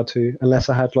was allowed to, unless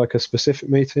I had like a specific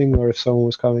meeting or if someone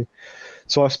was coming.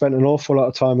 So I spent an awful lot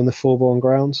of time in the Fulbourn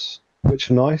grounds, which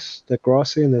are nice. They're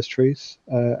grassy and there's trees,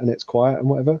 and it's quiet and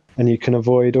whatever. And you can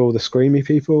avoid all the screamy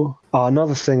people.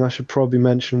 Another thing I should probably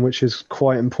mention, which is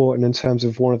quite important in terms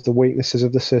of one of the weaknesses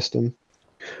of the system.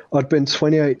 I'd been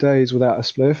 28 days without a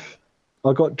spliff.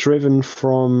 I got driven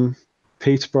from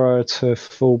Peterborough to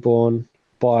Fulbourn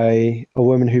by a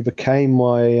woman who became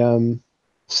my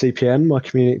CPN, my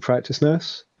community practice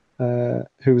nurse, who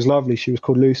was lovely. She was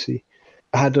called Lucy.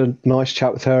 I had a nice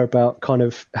chat with her about kind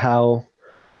of how,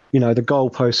 the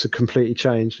goalposts had completely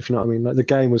changed, if you know what I mean. Like, the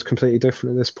game was completely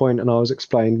different at this point, and I was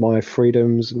explained my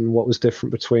freedoms and what was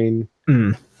different between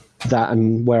that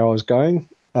and where I was going.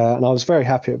 And I was very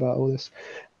happy about all this.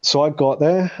 So I got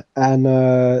there, and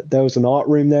there was an art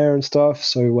room there and stuff,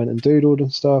 so we went and doodled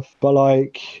and stuff. But,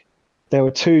 there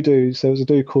were two dudes. There was a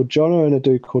dude called Jono and a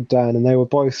dude called Dan, and they were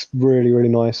both really, really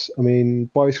nice. I mean,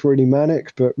 both really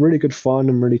manic, but really good fun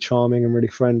and really charming and really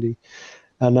friendly.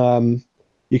 And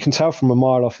you can tell from a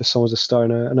mile off if someone's a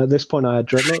stoner. And at this point, I had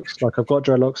dreadlocks. I've got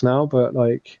dreadlocks now, but,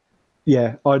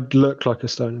 I'd look like a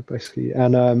stoner, basically.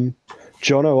 And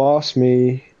Jono asked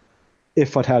me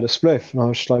if I'd had a spliff, and I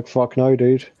was just like, fuck no,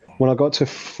 dude. When I got to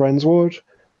Friends Ward,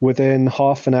 within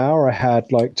half an hour, I had,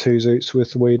 2 zoots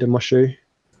with weed in my shoe.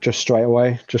 Just straight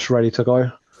away, just ready to go.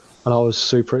 And I was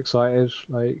super excited.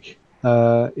 Hadn't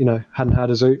had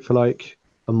a zoot for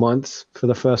a month for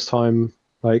the first time,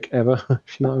 ever.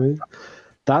 If you know what I mean?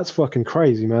 That's fucking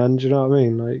crazy, man. Do you know what I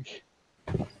mean?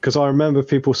 Because I remember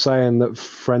people saying that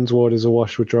Friends Ward is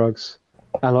awash with drugs.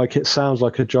 And it sounds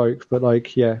like a joke, but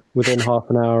within half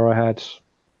an hour I had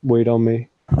weed on me.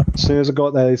 As soon as I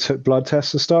got there, they took blood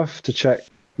tests and stuff to check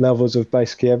levels of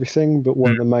basically everything. But one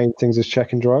of the main things is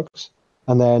checking drugs.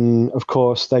 And then, of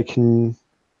course, they can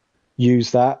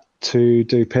use that to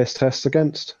do piss tests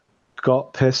against.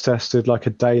 Got piss tested a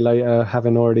day later,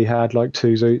 having already had 2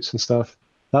 zoots and stuff.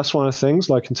 That's one of the things,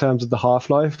 in terms of the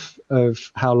half-life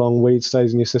of how long weed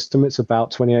stays in your system, it's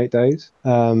about 28 days.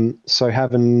 So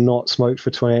having not smoked for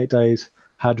 28 days,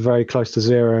 had very close to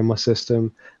 0 in my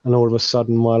system, and all of a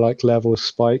sudden my levels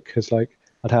spike because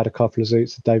I'd had a couple of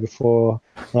zoots the day before.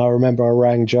 And I remember I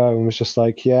rang Joe and was just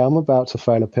yeah, I'm about to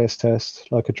fail a piss test,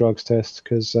 a drugs test,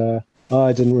 because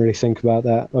I didn't really think about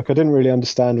that. I didn't really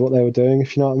understand what they were doing,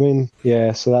 if you know what I mean.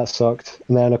 Yeah, so that sucked.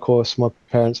 And then, of course, my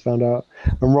parents found out.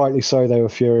 And rightly so, they were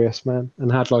furious, man,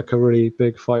 and had a really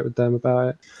big fight with them about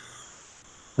it.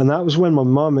 And that was when my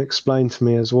mum explained to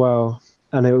me as well.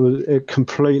 And it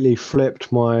completely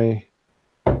flipped my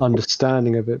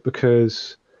understanding of it,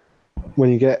 because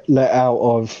when you get let out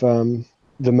of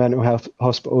the mental health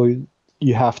hospital,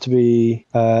 you have to be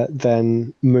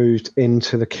then moved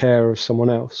into the care of someone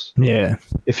else. Yeah.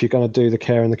 If you're going to do the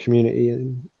care in the community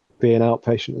and be an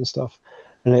outpatient and stuff.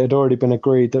 And it had already been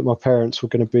agreed that my parents were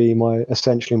going to be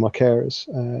essentially my carers.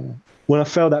 When I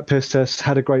failed that piss test,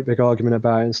 had a great big argument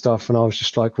about it and stuff. And I was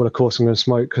just well, of course I'm going to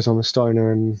smoke because I'm a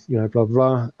stoner and, blah, blah,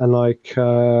 blah.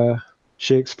 And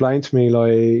she explained to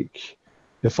me,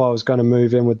 if I was going to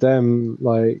move in with them,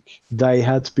 they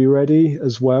had to be ready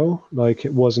as well.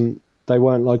 They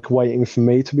weren't waiting for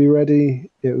me to be ready.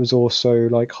 It was also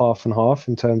half and half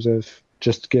in terms of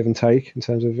just give and take, in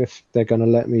terms of if they're going to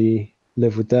let me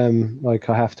live with them, I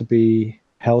have to be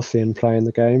healthy and playing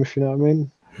the game, if you know what I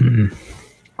mean.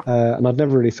 And I'd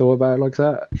never really thought about it like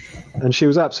that. And she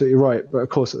was absolutely right. But of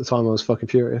course, at the time I was fucking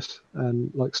furious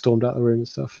and stormed out the room and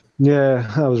stuff.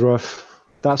 Yeah, that was rough.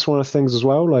 That's one of the things as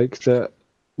well, that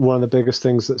one of the biggest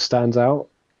things that stands out,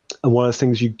 and one of the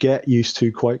things you get used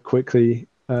to quite quickly,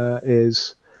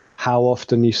 is how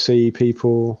often you see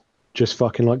people just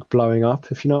fucking like blowing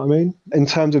up, if you know what I mean. In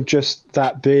terms of just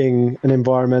that being an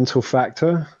environmental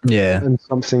factor Yeah. and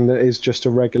something that is just a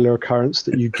regular occurrence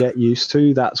that you get used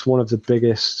to, that's one of the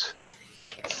biggest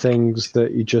things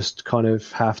that you just kind of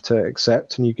have to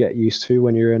accept and you get used to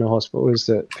when you're in a hospital, is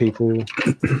that people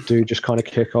do just kind of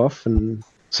kick off. And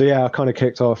so, yeah, I kind of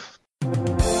kicked off.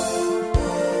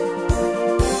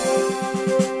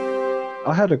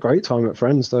 I had a great time at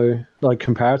Friends, though, like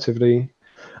comparatively.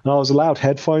 And I was allowed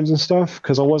headphones and stuff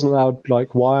because I wasn't allowed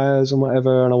like wires and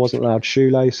whatever, and I wasn't allowed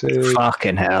shoelaces.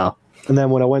 Fucking hell. And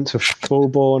then when I went to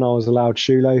Fullborn, I was allowed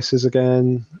shoelaces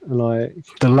again. And like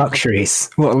The luxuries.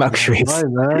 What luxuries? no,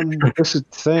 man, this is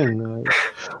the thing. Like,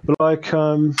 but like,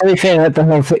 To be fair, the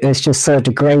whole thing is just so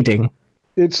degrading.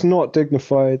 it's not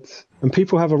dignified, and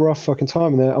people have a rough fucking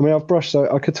time in there. I mean, I've brushed.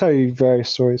 I could tell you various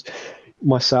stories.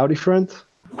 My Saudi friend,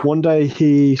 one day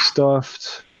he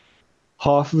stuffed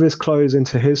half of his clothes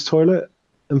into his toilet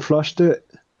and flushed it,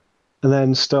 and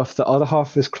then stuffed the other half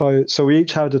of his clothes. So we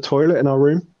each had a toilet in our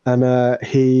room, and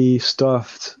he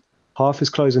stuffed half his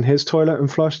clothes in his toilet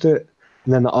and flushed it,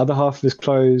 and then the other half of his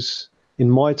clothes in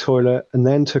my toilet, and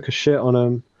then took a shit on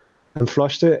them and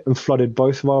flushed it and flooded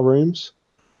both of our rooms.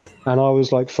 And I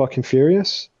was like fucking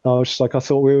furious. I was just like, I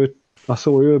thought we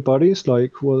were buddies.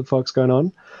 Like, what the fuck's going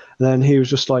on? And then he was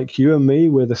just like, you and me,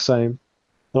 we're the same.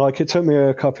 And like, it took me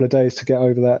a couple of days to get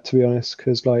over that, to be honest,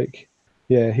 because like,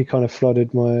 yeah, he kind of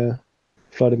flooded my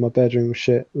bedroom with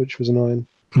shit, which was annoying.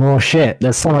 More shit.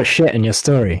 There's so much shit in your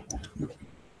story.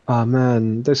 Oh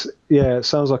man, it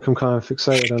sounds like I'm kind of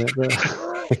fixated on it,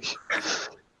 but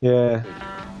yeah.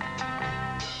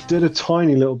 Did a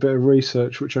tiny little bit of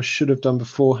research, which I should have done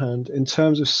beforehand, in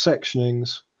terms of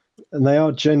sectionings, and they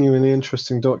are genuinely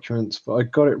interesting documents, but I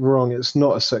got it wrong. It's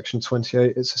not a section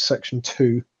 28, it's a section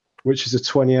 2, which is a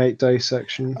 28-day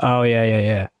section. Oh,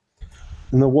 yeah.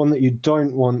 And the one that you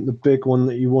don't want, the big one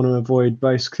that you want to avoid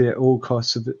basically at all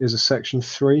costs, is a section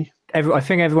 3. I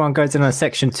think everyone goes in on a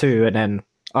section 2, and then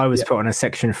I was put on a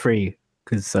section 3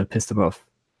 because I pissed them off.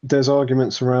 There's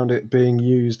arguments around it being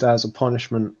used as a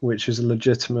punishment, which is a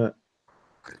legitimate.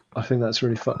 I think that's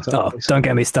really fucked up. Oh, don't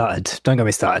get me started. It's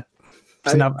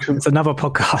another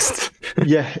podcast.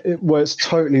 Yeah, it's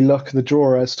totally luck of the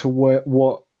draw as to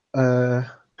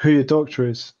who your doctor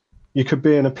is. You could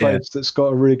be in a place that's got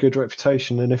a really good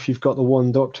reputation, and if you've got the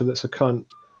one doctor that's a cunt,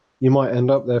 you might end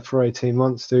up there for 18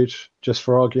 months, dude, just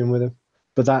for arguing with him.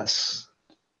 But that's,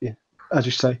 yeah, as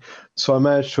you say. So I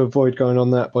managed to avoid going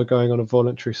on that by going on a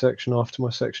voluntary section after my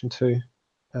section 2.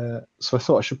 So I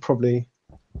thought I should probably,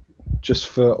 just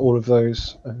for all of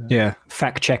those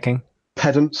fact checking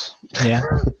pedants. Yeah.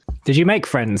 Did you make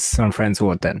friends on Friends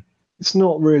Ward then? It's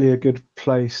not really a good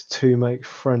place to make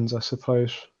friends, I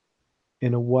suppose,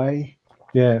 in a way.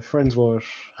 Yeah, Friends Ward.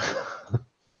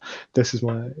 This is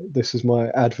my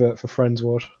advert for Friends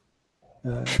Ward.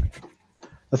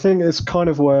 I think it's kind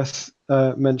of worth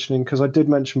mentioning, because I did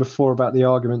mention before about the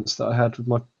arguments that I had with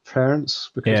my parents,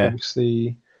 because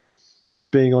obviously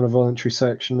being on a voluntary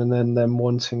section and then them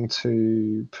wanting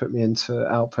to put me into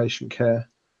outpatient care,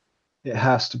 it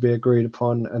has to be agreed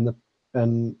upon,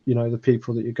 and you know, the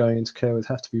people that you're going into care with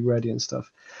have to be ready and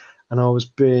stuff. And I was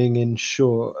being, in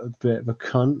short, a bit of a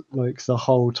cunt. Like, the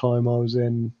whole time I was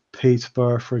in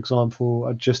Peterborough, for example,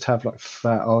 I'd just have like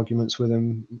fat arguments with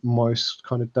him most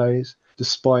kind of days.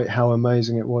 Despite how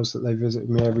amazing it was that they visited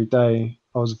me every day,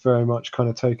 I was very much kind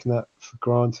of taking that for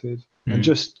granted. And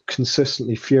just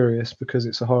consistently furious because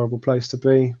it's a horrible place to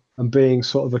be. And being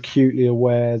sort of acutely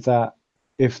aware that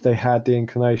if they had the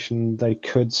inclination, they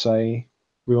could say,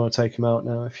 we want to take him out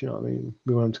now, if you know what I mean.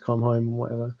 We want him to come home and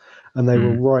whatever. And they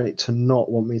were right to not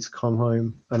want me to come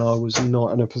home. And I was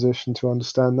not in a position to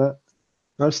understand that.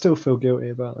 I still feel guilty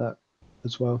about that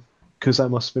as well, because that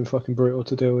must have been fucking brutal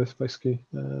to deal with, basically.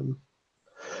 And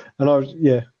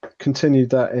I continued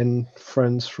that in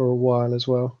Friends for a while as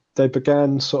well. They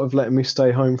began sort of letting me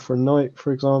stay home for a night,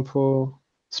 for example,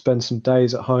 spend some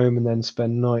days at home and then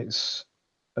spend nights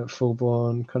at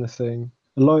Fullborn kind of thing.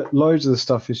 Loads of the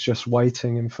stuff is just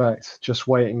waiting, in fact, just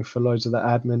waiting for loads of the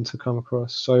admin to come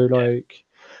across. So, like,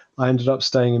 I ended up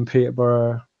staying in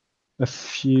Peterborough a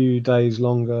few days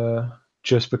longer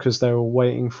just because they were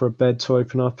waiting for a bed to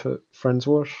open up at Friends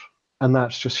Ward. And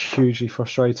that's just hugely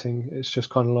frustrating. It's just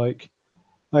kind of like,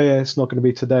 oh yeah, it's not going to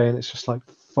be today. And it's just like,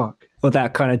 fuck. Well,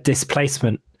 that kind of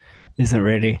displacement isn't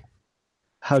really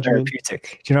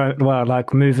therapeutic. Do you know, well,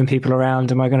 like moving people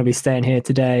around. Am I going to be staying here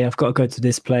today? I've got to go to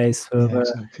this place. Yeah,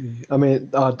 exactly. I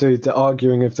mean, dude, the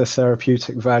arguing of the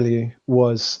therapeutic value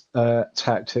was a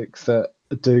tactic that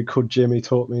a dude called Jimmy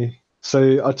taught me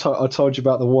So I told you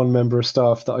about the one member of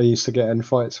staff that I used to get in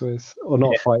fights with, or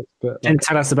not fights, but like, Didn't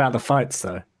tell us about the fights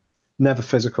though. never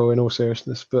physical in all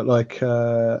seriousness. But like,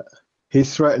 he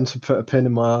threatened to put a pin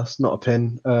in my ass, not a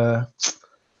pin.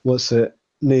 What's it?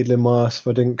 Needle in my ass if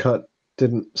I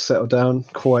didn't settle down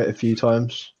quite a few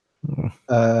times. And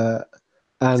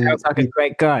Sounds like a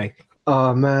great guy.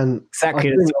 oh man, Exactly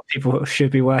I the think sort of people who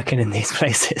should be working in these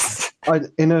places.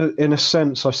 in a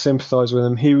sense, I sympathise with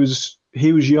him. He was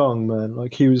young, man.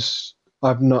 Like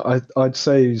I'd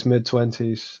say he's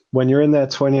mid-20s. When you're in there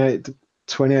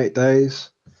 28 days,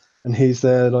 and he's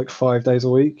there like 5 days a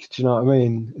week. Do you know what I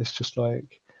mean? It's just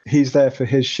like he's there for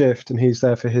his shift and he's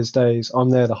there for his days. I'm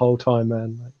there the whole time,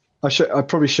 man. Like, I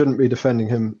probably shouldn't be defending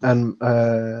him, and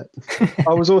I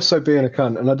was also being a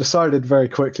cunt. And I decided very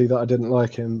quickly that I didn't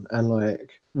like him. And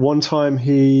like one time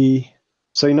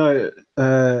so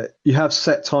you have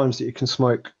set times that you can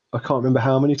smoke. I can't remember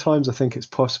how many times. I think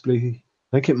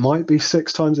it might be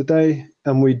 6 times a day,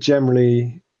 and we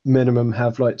generally minimum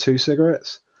have like 2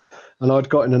 cigarettes. And I'd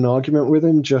got in an argument with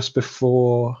him just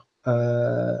before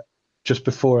a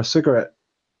cigarette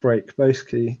break,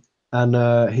 basically.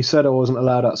 And he said I wasn't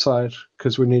allowed outside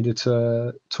because we needed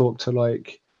to talk to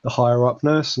like the higher up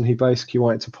nurse, and he basically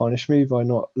wanted to punish me by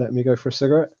not letting me go for a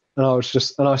cigarette. And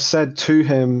I said to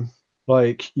him,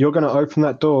 like, you're going to open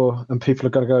that door and people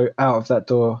are going to go out of that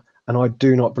door, and I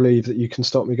do not believe that you can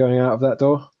stop me going out of that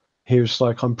door. He was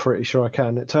like, I'm pretty sure I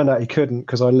can. It turned out he couldn't,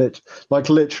 because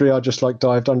literally I just like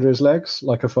dived under his legs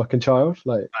like a fucking child.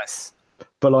 Like, Nice.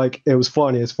 but like it was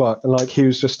funny as fuck. And like he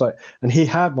was just like, and he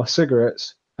had my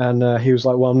cigarettes, and he was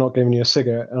like, well, I'm not giving you a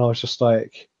cigarette. And I was just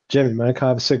like, Jimmy, man, can I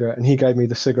have a cigarette? And he gave me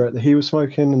the cigarette that he was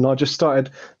smoking, and I just started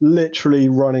literally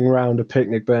running around a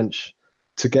picnic bench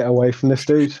to get away from this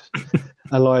dude.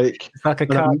 And like, It's like a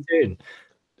cartoon.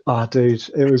 dude,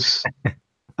 it was.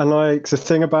 And like the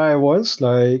thing about it was,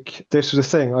 like, this was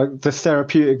the thing, like the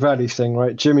therapeutic value thing,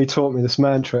 right? Jimmy taught me this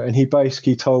mantra, and he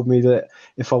basically told me that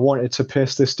if I wanted to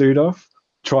piss this dude off,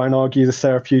 try and argue the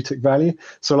therapeutic value.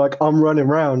 So like I'm running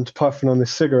around puffing on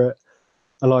this cigarette,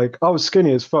 and like I was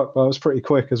skinny as fuck, but I was pretty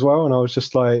quick as well. And I was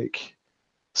just like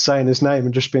saying his name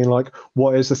and just being like,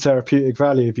 what is the therapeutic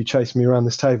value of you chasing me around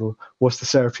this table? What's the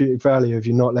therapeutic value of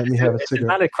you not letting me have a It's a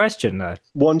cigarette? valid question though.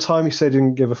 One time he said he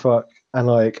didn't give a fuck. And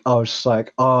like I was just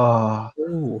like, I'm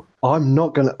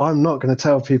not gonna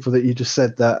tell people that you just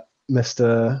said that,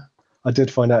 Mr. I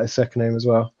did find out his second name as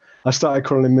well. I started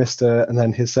calling him Mr. and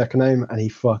then his second name, and he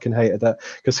fucking hated that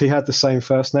because he had the same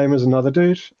first name as another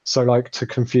dude. So like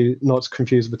not to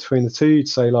confuse between the two, you'd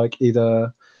say like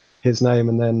either his name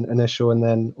and then initial and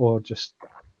then, or just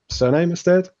surname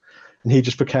instead. And he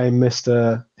just became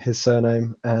Mr. his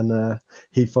surname, and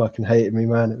he fucking hated me,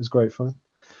 man. It was great fun.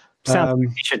 Sounds like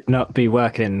he should not be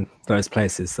working in those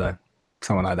places though.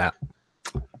 Someone like that.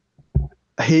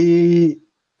 I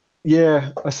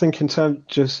think in terms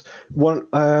just one,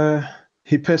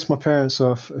 he pissed my parents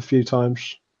off a few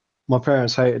times. My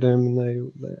parents hated him,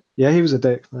 and he was a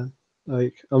dick, man.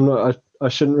 Like I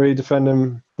shouldn't really defend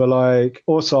him, but like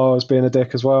also I was being a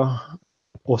dick as well.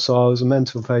 Also I was a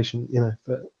mental patient,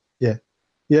 but yeah,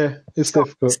 it's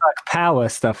difficult. It's like power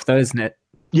stuff though, isn't it?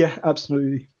 Yeah,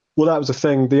 absolutely. Well, that was the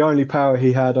thing. The only power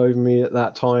he had over me at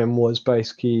that time was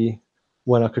basically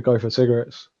when I could go for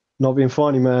cigarettes. Not being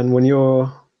funny, man. When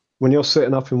you're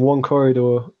sitting up in one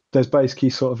corridor, there's basically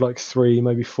sort of like 3,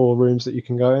 maybe 4 rooms that you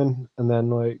can go in, and then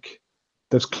like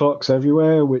there's clocks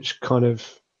everywhere, which kind of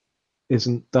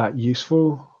isn't that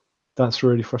useful. That's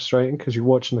really frustrating because you're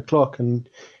watching the clock, and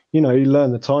you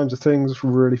learn the times of things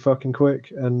really fucking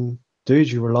quick. And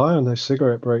dude, you rely on those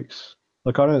cigarette breaks.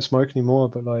 Like I don't smoke anymore,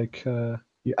 but like.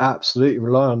 You absolutely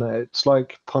rely on it. It's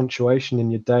like punctuation in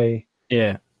your day.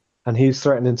 Yeah. And he's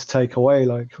threatening to take away,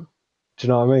 like, do you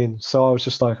know what I mean? So I was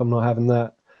just like, I'm not having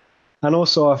that. And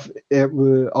also, I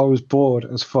was bored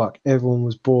as fuck. Everyone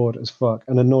was bored as fuck.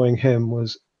 And annoying him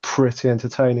was pretty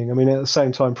entertaining. I mean, at the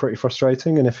same time, pretty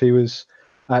frustrating. And if he was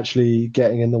actually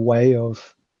getting in the way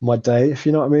of my day, if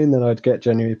you know what I mean, then I'd get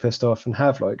genuinely pissed off and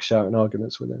have like shouting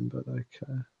arguments with him. But like...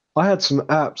 there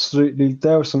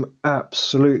were some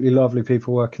absolutely lovely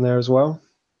people working there as well.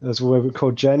 There's a woman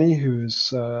called Jenny,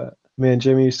 who's me and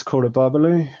Jimmy used to call her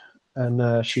Babaloo,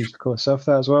 and she used to call herself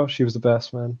that as well. She was the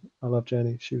best, man. I love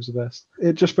Jenny. She was the best.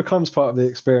 It just becomes part of the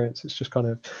experience. It's just kind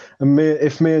of,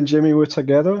 if me and Jimmy were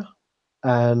together,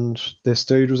 and this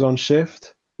dude was on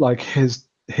shift, like his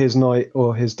night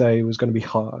or his day was going to be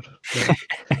hard.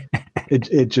 Like,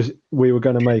 we were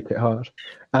going to make it hard,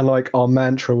 and like our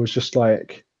mantra was just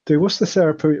like. Dude, what's the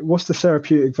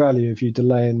therapeutic value of you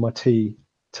delaying my tea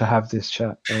to have this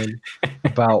chat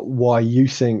about why you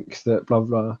think that blah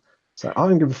blah? So I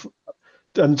don't give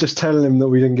and just telling him that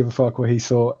we didn't give a fuck what he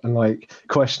thought, and like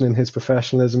questioning his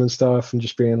professionalism and stuff, and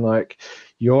just being like,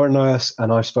 "You're a nurse,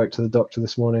 and I spoke to the doctor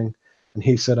this morning, and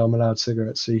he said I'm allowed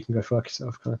cigarettes, so you can go fuck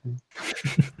yourself," kind of thing.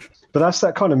 But that's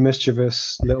that kind of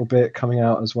mischievous little bit coming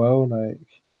out as well. Like,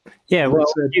 Yeah, well,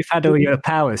 you've had all your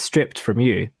powers stripped from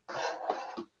you.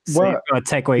 So Well, you've got to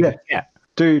take what you can get.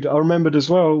 dude, I remembered as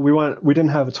well. We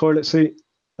didn't have a toilet seat,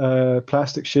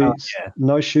 plastic sheets, yeah.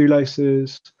 no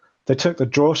shoelaces. They took the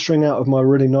drawstring out of my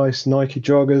really nice Nike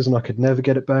joggers, and I could never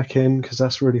get it back in because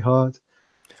that's really hard.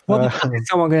 What the fuck is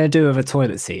someone going to do with a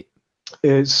toilet seat?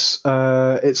 It's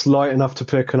light enough to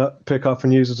pick up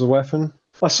and use as a weapon.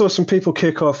 I saw some people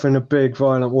kick off in a big,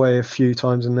 violent way a few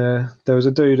times in there. There was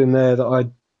a dude in there that I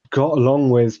got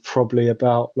along with probably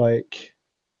about like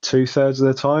 2/3 of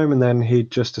the time, and then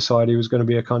he'd just decide he was going to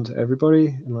be a cunt to everybody.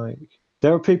 And like,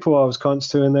 there were people I was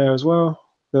cunts to in there as well.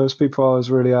 There was people I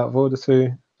was really out of order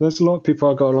to. There's a lot of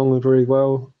people I got along with really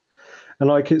well, and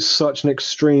like, it's such an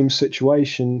extreme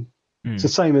situation. It's the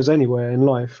same as anywhere in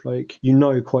life. Like, you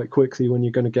know quite quickly when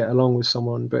you're going to get along with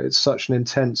someone, but it's such an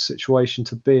intense situation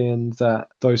to be in that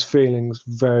those feelings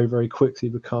very, very quickly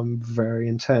become very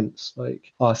intense.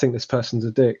 Like, oh, I think this person's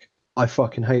a dick. I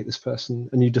fucking hate this person.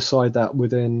 And you decide that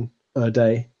within a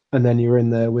day, and then you're in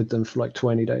there with them for like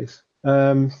 20 days.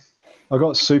 I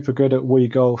got super good at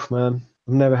Wii Golf, man.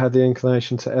 I've never had the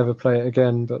inclination to ever play it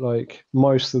again, but like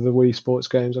most of the Wii Sports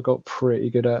games I got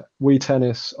pretty good at. Wii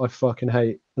Tennis, I fucking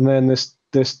hate. And then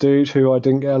this dude who I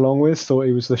didn't get along with thought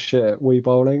he was the shit at Wii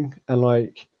Bowling. And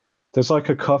like, there's like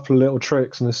a couple of little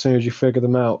tricks, and as soon as you figure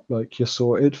them out, like, you're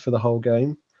sorted for the whole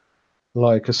game.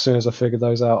 Like, as soon as I figured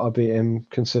those out, I beat him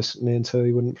consistently until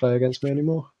he wouldn't play against me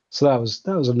anymore. So that was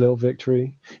a little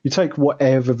victory. You take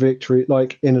whatever victory,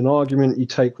 like in an argument, you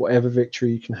take whatever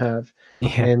victory you can have.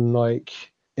 Yeah. And like,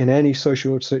 in any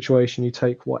social situation, you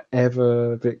take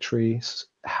whatever victories,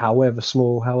 however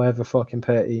small, however fucking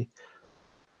petty.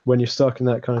 When you're stuck in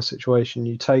that kind of situation,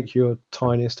 you take your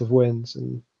tiniest of wins,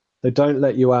 and they don't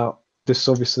let you out. This is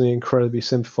obviously an incredibly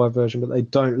simplified version, but they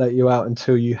don't let you out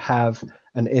until you have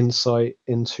an insight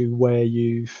into where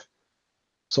you've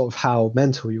sort of how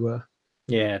mental you were.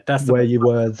 Yeah, that's where you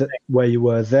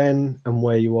were then and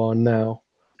where you are now.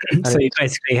 So you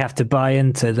basically have to buy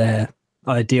into their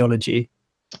ideology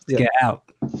to get out.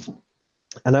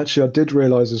 And actually, I did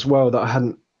realize as well that I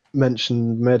hadn't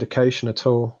mentioned medication at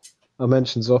all. I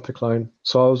mentioned Zopiclone.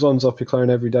 So I was on Zopiclone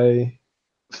every day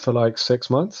for like 6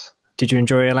 months. Did you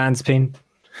enjoy olanzapine?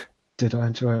 Did I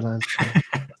enjoy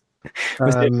olanzapine?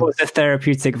 What was the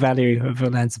therapeutic value of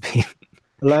olanzapine?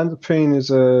 Olanzapine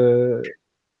is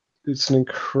it's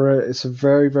a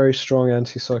very, very strong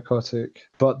antipsychotic,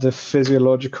 but the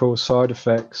physiological side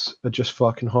effects are just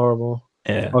fucking horrible.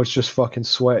 Yeah. I was just fucking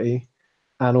sweaty,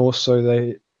 and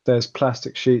also there's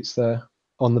plastic sheets there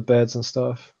on the beds and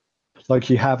stuff. Like,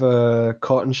 you have a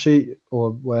cotton sheet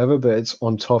or whatever, but it's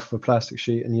on top of a plastic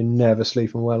sheet, and you're never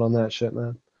sleeping well on that shit,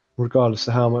 man. Regardless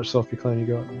of how much Zopiclone you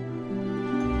got.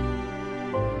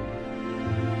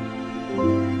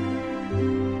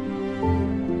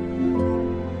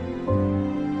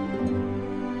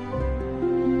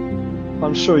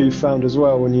 I'm sure you found as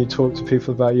well when you talk to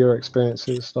people about your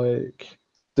experiences, like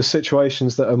the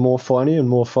situations that are more funny and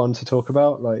more fun to talk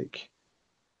about, like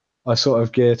I sort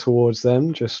of gear towards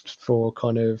them just for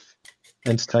kind of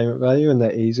entertainment value, and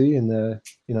they're easy and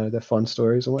they're fun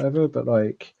stories or whatever. But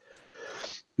like,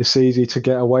 it's easy to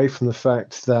get away from the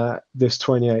fact that this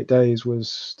 28 days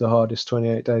was the hardest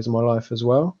 28 days of my life as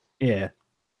well. Yeah.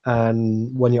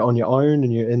 And when you're on your own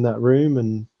and you're in that room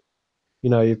and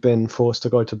you've been forced to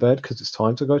go to bed because it's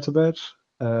time to go to bed,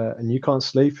 and you can't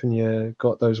sleep and you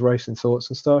got those racing thoughts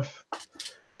and stuff.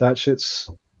 That shit's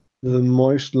the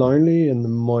most lonely and the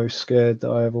most scared that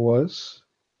I ever was,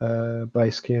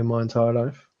 basically in my entire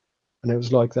life. And it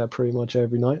was like that pretty much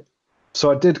every night.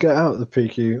 So I did get out of the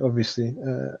PQ, obviously,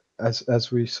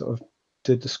 as we sort of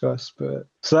did discuss. But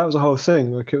so that was a whole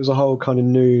thing. Like, it was a whole kind of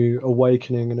new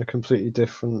awakening and a completely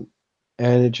different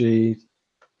energy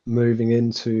moving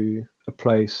into a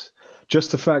place.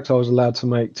 Just the fact I was allowed to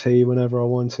make tea whenever I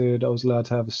wanted, I was allowed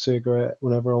to have a cigarette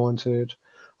whenever I wanted.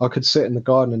 I could sit in the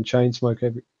garden and chain smoke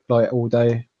all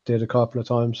day. Did a couple of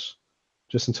times,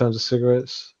 just in terms of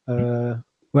cigarettes.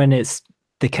 When it's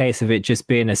the case of it just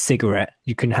being a cigarette,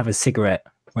 you can have a cigarette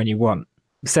when you want.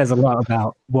 It says a lot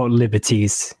about what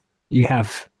liberties you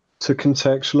have. To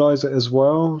contextualize it as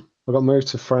well, I got moved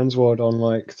to Friendswood on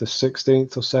like the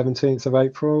 16th or 17th of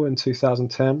April in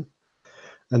 2010.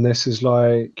 And this is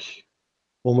like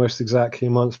almost exactly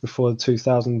a month before the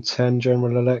 2010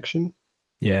 general election.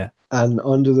 Yeah. And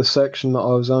under the section that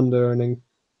I was under, and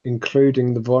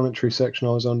including the voluntary section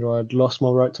I was under, I'd lost my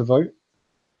right to vote.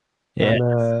 Yeah,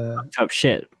 And, top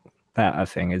shit. That I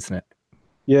think, isn't it?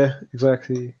 yeah,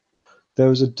 exactly. There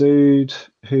was a dude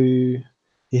who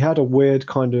he had a weird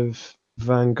kind of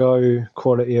Van Gogh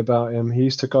quality about him. He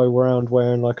used to go around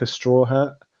wearing like a straw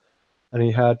hat, and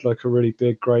he had like a really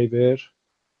big grey beard.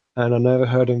 And I never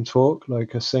heard him talk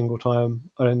like a single time.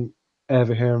 I didn't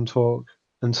ever hear him talk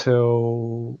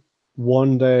until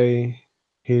one day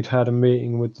he'd had a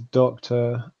meeting with the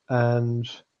doctor, and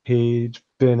he'd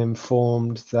been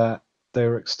informed that they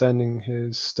were extending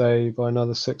his stay by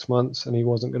another 6 months and he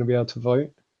wasn't going to be able to vote.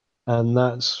 And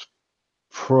that's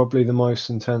probably the most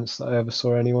intense that I ever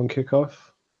saw anyone kick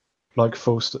off. Like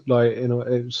like, you know,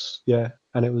 it was, yeah,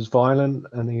 and it was violent,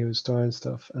 and he was doing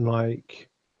stuff, and like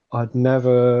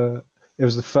it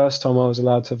was the first time I was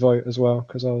allowed to vote as well,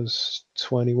 because I was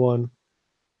 21.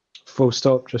 Full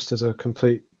stop, just as a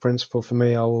complete principle for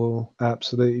me, I will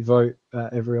absolutely vote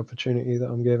at every opportunity that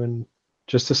I'm given.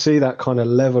 Just to see that kind of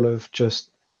level of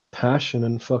just passion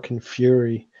and fucking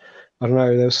fury. I don't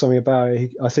know, there was something about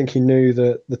it. I think he knew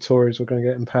that the Tories were going to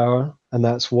get in power, and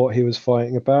that's what he was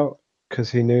fighting about,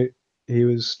 because he knew he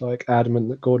was like adamant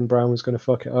that Gordon Brown was going to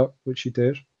fuck it up, which he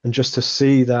did. And just to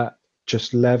see that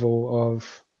just level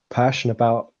of passion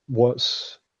about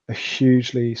what's a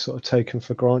hugely sort of taken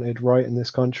for granted right in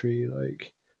this country,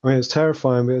 like, I mean, it's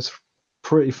terrifying, but it's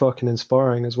pretty fucking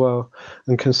inspiring as well.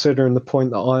 And considering the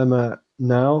point that I'm at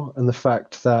now, and the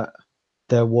fact that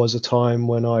there was a time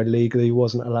when I legally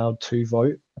wasn't allowed to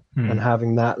vote, and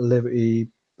having that liberty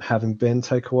having been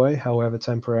taken away, however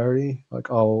temporarily, like,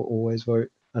 I'll always vote,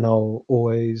 and I'll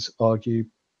always argue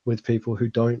with people who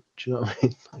don't. Do you know what I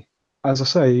mean? Like, as I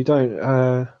say, you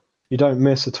don't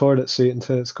miss a toilet seat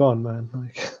until it's gone, man.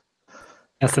 Like,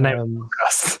 That's the name of the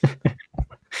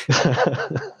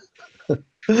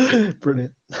podcast.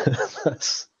 Brilliant.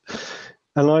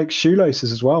 And like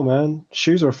shoelaces as well, man.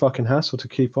 Shoes are a fucking hassle to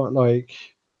keep on. Like,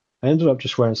 I ended up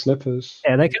just wearing slippers.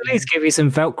 Yeah, they can at least give you some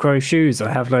Velcro shoes, or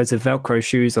have loads of Velcro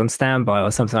shoes on standby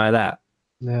or something like that.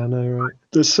 Yeah, I know, right?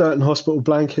 There's certain hospital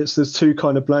blankets. There's two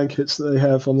kind of blankets that they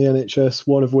have on the NHS,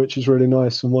 one of which is really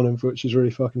nice and one of which is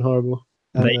really fucking horrible.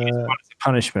 And, They use one as a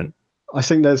punishment. I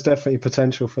think there's definitely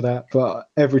potential for that, but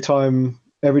every time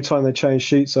they change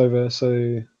sheets over,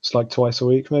 so it's like twice a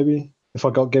week maybe. If I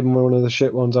got given one of the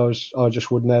shit ones, I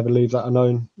just would never leave that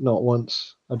alone, not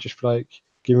once. I'd just be like,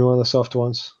 give me one of the softer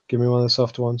ones, give me one of the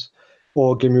softer ones,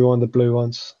 or give me one of the blue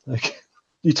ones. Like,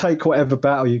 you take whatever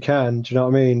battle you can. Do you know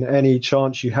what I mean? Any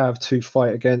chance you have to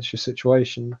fight against your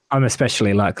situation. I'm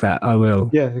especially like that. I will.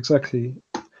 Yeah, exactly.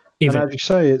 Even And as you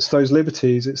say, it's those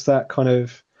liberties. It's that kind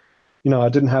of, you know, I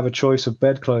didn't have a choice of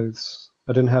bedclothes.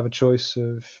 I didn't have a choice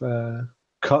of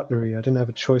cutlery. I didn't have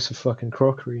a choice of fucking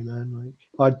crockery, man. Like,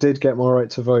 I did get my right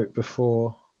to vote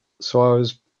before, so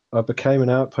I became an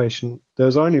outpatient. There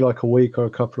was only like a week or a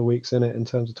couple of weeks in it in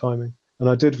terms of timing, and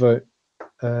I did vote,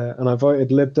 and I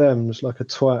voted Lib Dems like a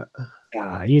twat.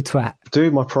 you twat.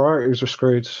 Dude, my priorities were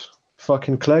screwed.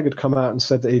 Fucking Clegg had come out and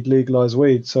said that he'd legalise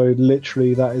weed, so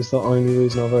literally that is the only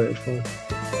reason I voted for him.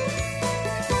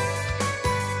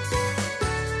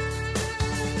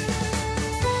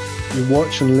 You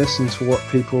watch and listen to what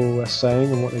people are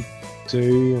saying and what they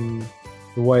do and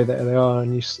the way that they are,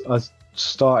 and I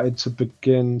started to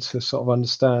begin to sort of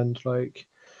understand, like,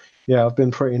 yeah, I've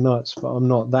been pretty nuts, but I'm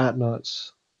not that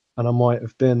nuts, and I might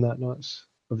have been that nuts.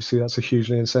 Obviously, that's a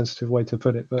hugely insensitive way to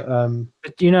put it, but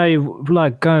But you know,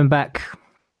 like going back,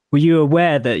 were you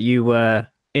aware that you were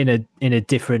in a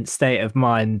different state of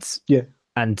mind? yeah,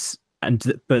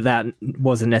 But that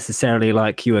wasn't necessarily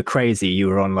like you were crazy. You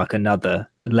were on like another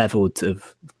level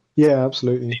of. yeah,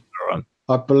 absolutely.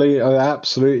 I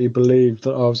absolutely believed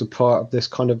that I was a part of this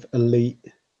kind of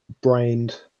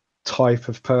elite-brained type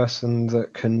of person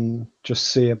that can just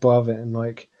see above it and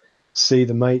like see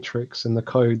the matrix and the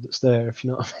code that's there, if you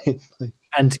know what I mean. Like,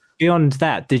 And beyond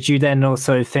that, did you then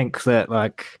also think that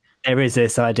like there is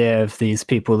this idea of these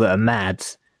people that are mad,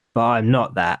 but I'm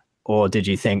not that? Or did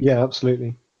you think, yeah,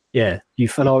 absolutely. yeah,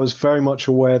 And I was very much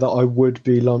aware that I would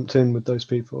be lumped in with those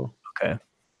people. Okay.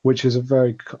 Which is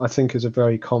I think is a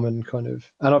very common kind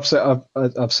of, and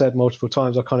I've said multiple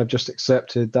times, I kind of just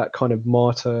accepted that kind of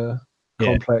martyr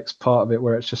complex part of it,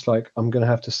 where it's just like, I'm going to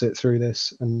have to sit through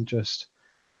this and just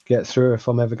get through if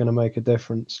I'm ever going to make a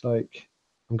difference. Like,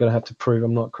 I'm going to have to prove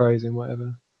I'm not crazy and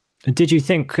whatever. And did you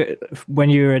think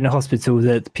when you were in the hospital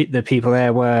that the people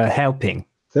there were helping?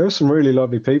 There were some really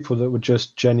lovely people that were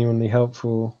just genuinely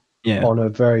helpful on a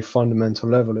very fundamental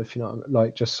level, if you know,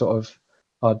 like just sort of,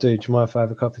 oh, dude, do you mind if I have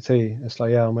a cup of tea? It's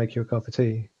like, yeah, I'll make you a cup of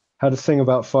tea. Had a thing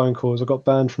about phone calls. I got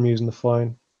banned from using the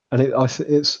phone, and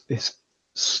it's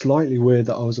slightly weird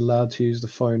that I was allowed to use the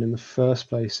phone in the first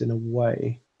place in a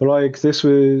way. But like this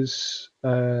is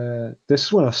when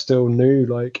I still knew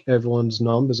like everyone's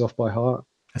numbers off by heart.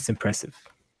 That's impressive.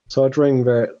 So I'd ring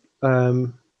very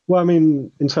well, I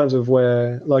mean, in terms of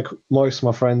where like most of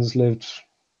my friends lived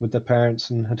with their parents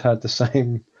and had the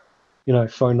same, you know,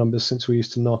 phone numbers since we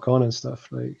used to knock on and stuff.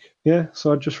 Like, yeah,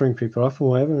 so I'd just ring people up and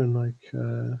whatever and like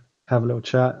have a little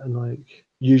chat and like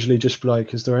usually just be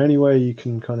like, is there any way you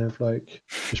can kind of like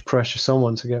just pressure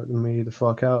someone to get me the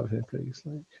fuck out of here, please?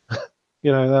 Like,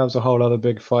 you know, that was a whole other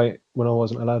big fight when I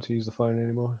wasn't allowed to use the phone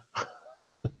anymore.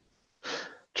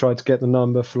 Tried to get the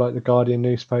number for like the Guardian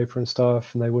newspaper and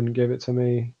stuff, and they wouldn't give it to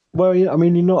me. Well, yeah, I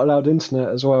mean, you're not allowed internet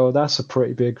as well. That's a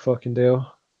pretty big fucking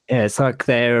deal. Yeah, it's like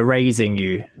they're erasing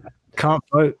you. Can't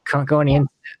vote, can't go on the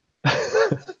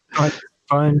internet. Can't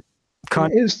phone,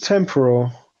 can't. It is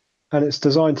temporal, and it's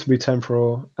designed to be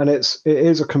temporal, and it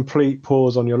is a complete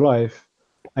pause on your life,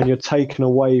 and you're taken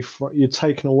away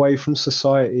from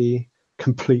society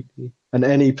completely, and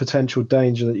any potential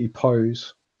danger that you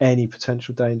pose. Any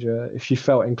potential danger if you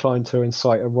felt inclined to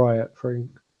incite a riot.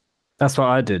 That's what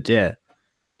I did, yeah.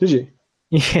 Did you?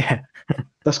 Yeah.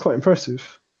 That's quite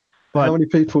impressive. Well, how many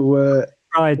people were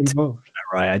involved?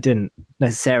 Right, I didn't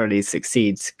necessarily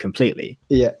succeed completely.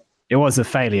 Yeah. It was a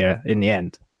failure in the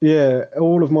end. Yeah,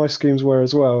 all of my schemes were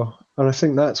as well, and I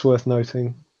think that's worth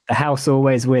noting. The house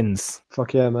always wins.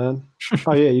 Fuck yeah, man.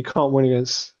 Oh yeah, you can't win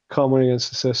against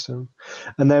the system.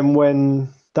 And then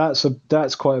when that's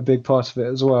quite a big part of it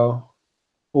as well.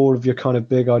 All of your kind of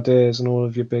big ideas and all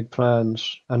of your big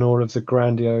plans and all of the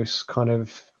grandiose kind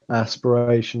of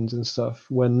aspirations and stuff.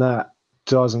 When none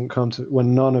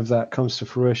of that comes to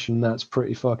fruition, that's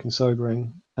pretty fucking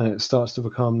sobering, and it starts to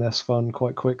become less fun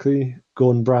quite quickly.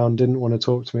 Gordon Brown didn't want to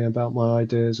talk to me about my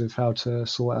ideas of how to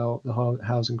sort out the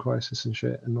housing crisis and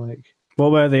shit. And like,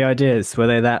 what were the ideas? Were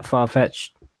they that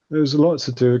far-fetched? There was a lot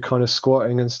to do with kind of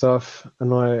squatting and stuff, and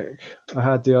like I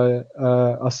had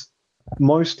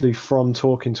mostly from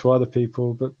talking to other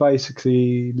people, but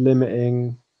basically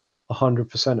limiting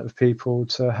 100% of people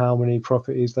to how many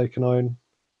properties they can own,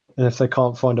 and if they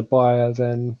can't find a buyer,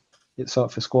 then it's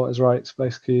up for squatters' rights.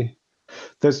 Basically,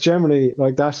 there's generally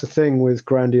like that's the thing with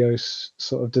grandiose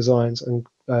sort of designs and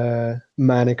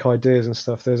manic ideas and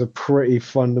stuff. There's a pretty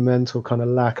fundamental kind of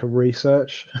lack of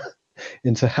research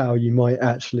into how you might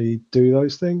actually do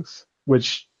those things,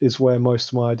 which is where most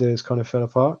of my ideas kind of fell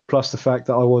apart. Plus the fact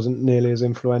that I wasn't nearly as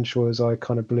influential as I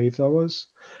kind of believed I was.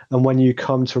 And when you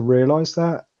come to realize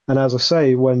that, and as I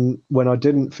say, when I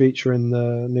didn't feature in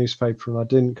the newspaper and I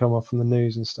didn't come up on the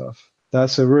news and stuff,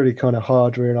 that's a really kind of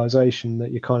hard realization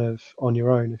that you're kind of on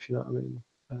your own, if you know what I mean.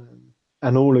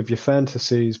 And all of your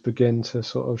fantasies begin to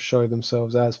sort of show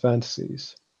themselves as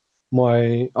fantasies.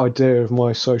 My idea of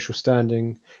my social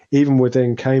standing, even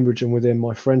within Cambridge and within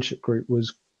my friendship group,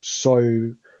 was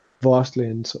so vastly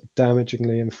and sort of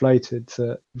damagingly inflated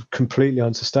that completely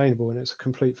unsustainable, and it's a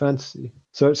complete fantasy.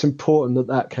 So it's important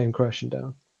that came crashing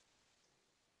down,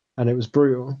 and it was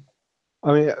brutal.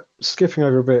 I mean, skipping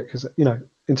over a bit because you know,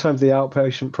 in terms of the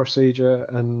outpatient procedure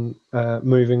and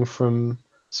moving from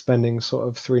spending sort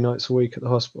of 3 nights a week at the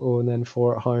hospital and then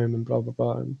 4 at home and blah blah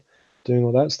blah, and doing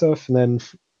all that stuff, and then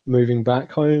moving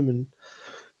back home and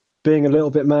being a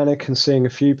little bit manic and seeing a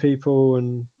few people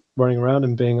and running around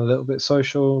and being a little bit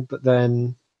social, but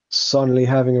then suddenly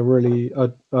having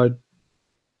I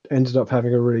ended up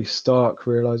having a really stark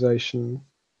realization.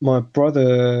 My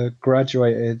brother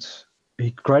graduated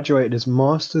his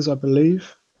master's, I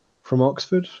believe, from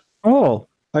Oxford. Oh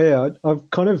yeah, I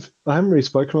haven't really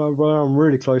spoken to my brother. I'm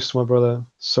really close to my brother.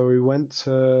 So we went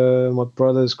to my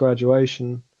brother's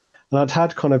graduation. And I'd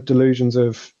had kind of delusions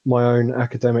of my own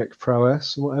academic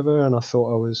prowess and whatever, and I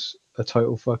thought I was a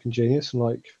total fucking genius and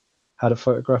like had a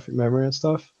photographic memory and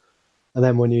stuff. And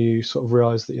then when you sort of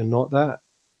realize that you're not that,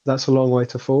 that's a long way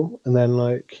to fall. And then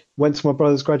like went to my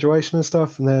brother's graduation and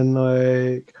stuff, and then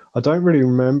like I don't really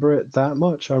remember it that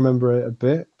much. I remember it a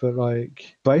bit, but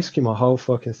like basically my whole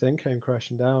fucking thing came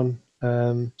crashing down.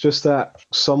 Just that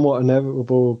somewhat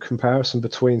inevitable comparison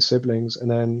between siblings, and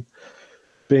then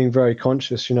being very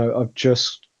conscious, you know, I've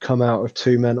just come out of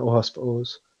 2 mental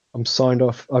hospitals. I'm signed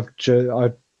off. I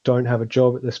don't have a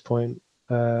job at this point.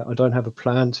 I don't have a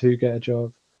plan to get a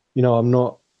job. You know, I'm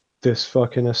not this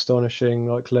fucking astonishing,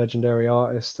 like legendary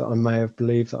artist that I may have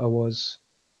believed that I was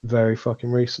very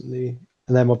fucking recently.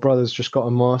 And then my brother's just got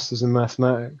a master's in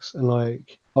mathematics, and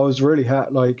like I was really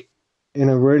like in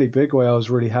a really big way, I was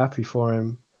really happy for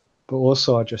him. But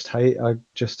also I just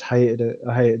hated it.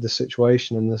 I hated the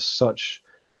situation, and there's such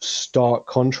stark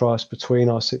contrast between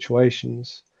our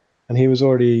situations, and he was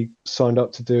already signed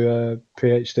up to do a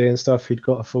PhD and stuff. He'd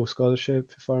got a full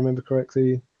scholarship, if I remember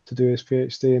correctly, to do his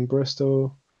PhD in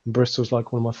Bristol. And Bristol's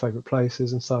like one of my favourite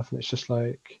places and stuff, and it's just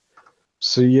like,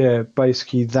 so yeah,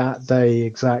 basically that day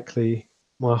exactly,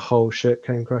 my whole shit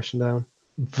came crashing down.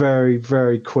 Very,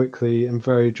 very quickly and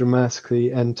very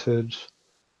dramatically entered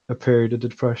a period of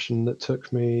depression that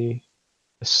took me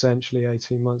essentially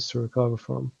 18 months to recover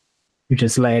from. You're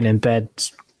just laying in bed.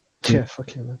 Yeah,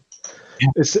 fuck yeah, man.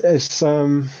 It's as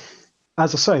I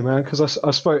say, man, because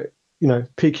I spoke,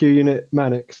 PQ unit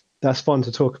manic, that's fun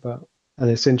to talk about, and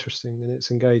it's interesting and it's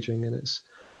engaging and it's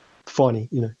funny,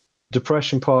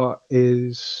 Depression part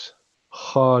is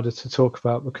harder to talk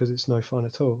about because it's no fun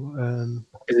at all.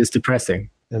 It's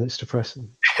depressing. And it's depressing.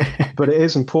 But it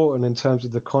is important in terms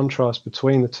of the contrast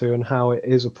between the two and how it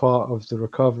is a part of the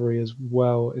recovery as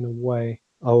well, in a way.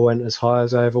 I went as high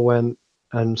as I ever went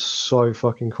and so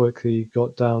fucking quickly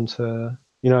got down to,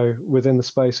 within the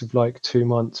space of like 2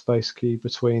 months, basically,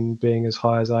 between being as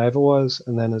high as I ever was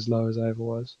and then as low as I ever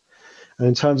was. And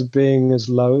in terms of being as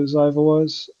low as I ever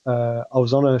was, I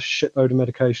was on a shitload of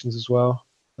medications as well.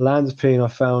 Olanzapine, I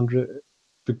found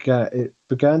it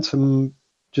began to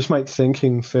just make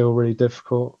thinking feel really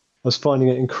difficult. I was finding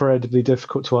it incredibly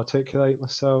difficult to articulate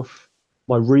myself.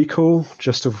 My recall,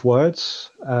 just of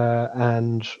words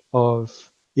and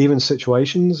of even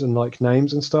situations and like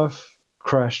names and stuff,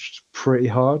 crashed pretty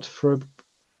hard for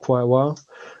quite a while.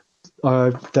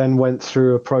 I then went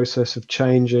through a process of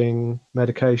changing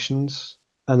medications,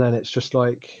 and then it's just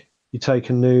like you take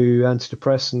a new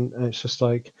antidepressant and it's just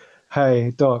like,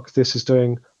 hey, doc, this is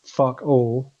doing fuck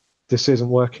all. This isn't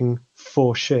working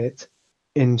for shit.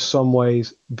 In some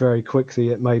ways, very quickly,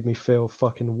 it made me feel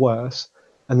fucking worse.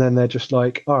 And then they're just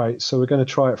like, all right, so we're going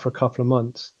to try it for a couple of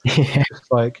months.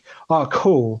 It's like, oh,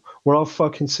 cool. Well, I'll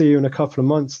fucking see you in a couple of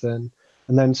months then.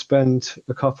 And then spend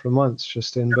a couple of months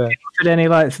just in bed. Did any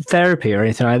like therapy or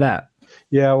anything like that?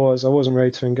 Yeah, I wasn't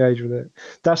ready to engage with it.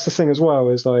 That's the thing as well,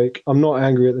 is like, I'm not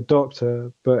angry at the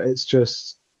doctor, but it's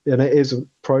just, and it is a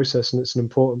process and it's an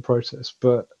important process.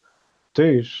 But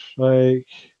dude, like,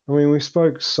 I mean, we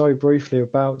spoke so briefly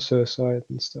about suicide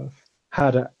and stuff.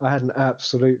 I had an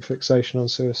absolute fixation on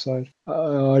suicide.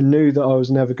 I knew that I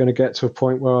was never going to get to a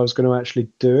point where I was going to actually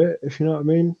do it, if you know what I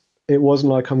mean. It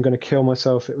wasn't like I'm going to kill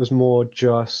myself. It was more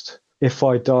just, if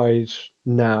I died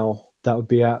now, that would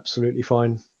be absolutely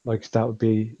fine. Like, I'd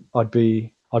be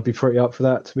pretty up for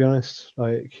that, to be honest.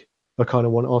 Like, I kind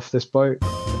of want off this boat.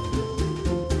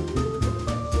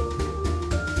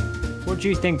 What do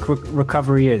you think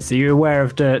recovery is? Are you aware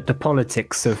of the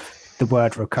politics of the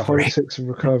word recovery? Politics of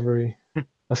recovery.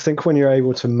 I think when you're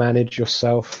able to manage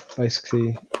yourself,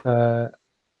 basically, and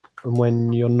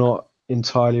when you're not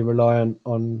entirely reliant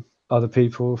on other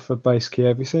people for basically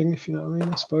everything, if you know what I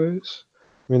mean, I suppose.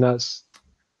 I mean,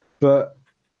 but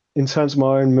in terms of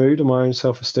my own mood and my own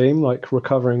self-esteem, like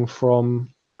recovering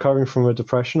from a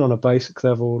depression on a basic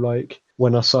level, like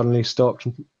when I suddenly stopped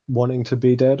wanting to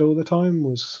be dead all the time,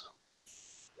 was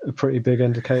a pretty big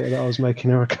indicator that I was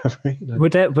making a recovery.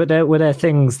 Were there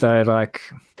things though, like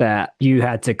that you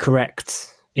had to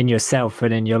correct in yourself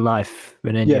and in your life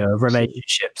and in your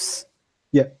relationships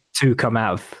to come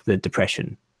out of the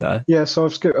depression though? Yeah, so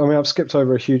I've skipped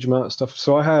over a huge amount of stuff.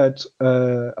 So I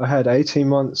had 18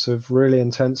 months of really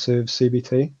intensive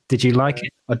CBT. Did you like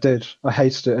it? I did. I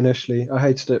hated it initially. I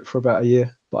hated it for about a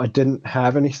year, but I didn't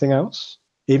have anything else.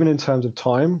 Even in terms of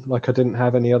time, like I didn't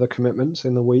have any other commitments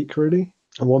in the week really.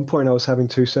 At one point I was having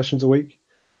 2 sessions a week,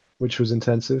 which was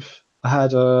intensive. I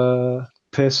had a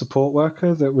peer support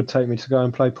worker that would take me to go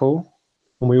and play pool,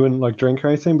 and we wouldn't like drink or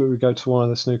anything, but we'd go to one of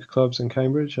the snooker clubs in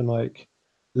Cambridge and like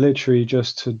literally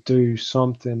just to do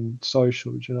something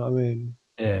social. Do you know what I mean?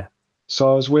 Yeah. So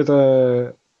I was with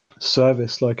a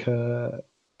service, like a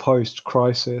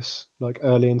post-crisis, like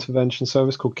early intervention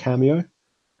service called Cameo,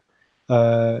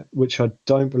 which I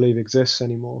don't believe exists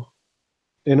anymore.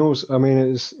 It's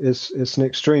an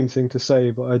extreme thing to say,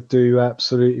 but I do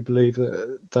absolutely believe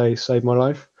that they saved my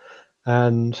life.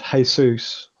 And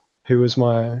Jesus, who was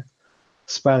my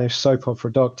Spanish soap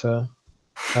opera doctor,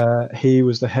 he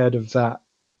was the head of that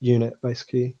unit,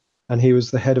 basically. And he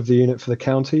was the head of the unit for the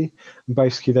county. And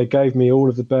basically, they gave me all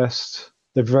of the best.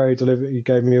 They very deliberately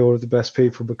gave me all of the best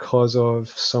people because of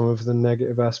some of the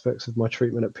negative aspects of my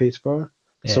treatment at Peterborough.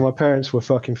 Yeah. So my parents were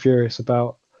fucking furious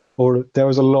about there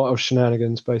was a lot of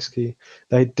shenanigans, basically.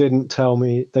 They didn't tell them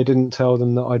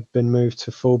that I'd been moved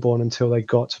to Fulbourn until they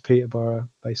got to Peterborough,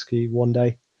 basically, one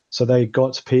day. So they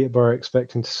got to Peterborough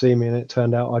expecting to see me, and it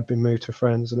turned out I'd been moved to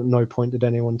Friends, and at no point did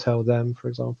anyone tell them, for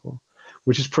example,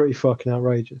 which is pretty fucking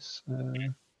outrageous.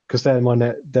 because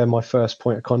they're my first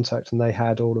point of contact, and they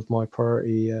had all of my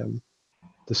priority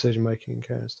decision making and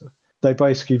care and stuff. They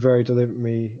basically very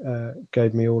deliberately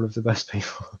gave me all of the best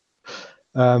people.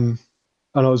 And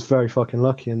I was very fucking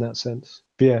lucky in that sense.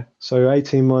 But yeah, so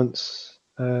 18 months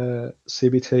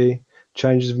CBT,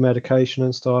 changes of medication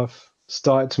and stuff.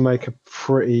 Started to make a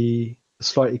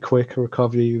slightly quicker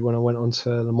recovery when I went on to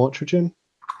lamotrigine.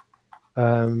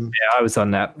 Yeah, I was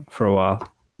on that for a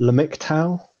while.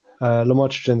 Lamictal.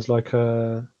 Lamotrigine's like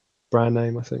a brand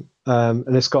name, I think.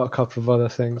 And it's got a couple of other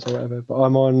things or whatever. But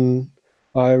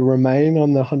I remain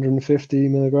on the 150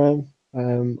 milligram.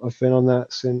 I've been on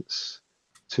that since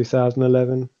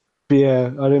 2011. But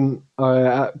yeah,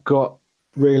 I got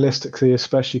realistically,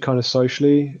 especially kind of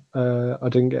socially, I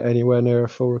didn't get anywhere near a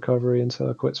full recovery until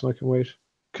I quit smoking weed.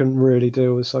 Couldn't really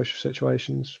deal with social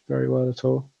situations very well at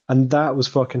all. And that was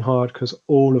fucking hard because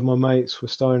all of my mates were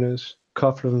stoners. A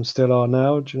couple of them still are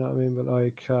now, do you know what I mean? But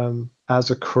like,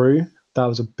 as a crew, that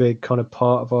was a big kind of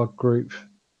part of our group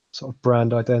sort of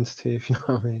brand identity, if you know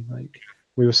what I mean. Like,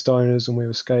 we were stoners and we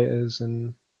were skaters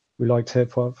and we liked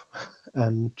hip hop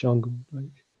and jungle.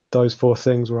 Like, those four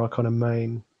things were our kind of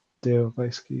main deal,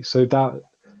 basically. So that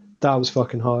was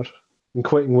fucking hard. And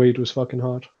quitting weed was fucking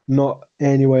hard. Not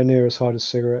anywhere near as hard as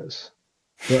cigarettes,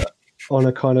 but on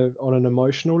an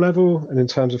emotional level, and in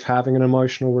terms of having an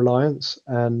emotional reliance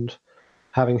and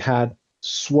having had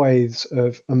swathes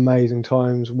of amazing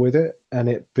times with it, and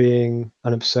it being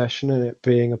an obsession and it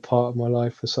being a part of my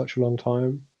life for such a long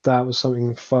time, that was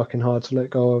something fucking hard to let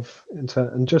go of,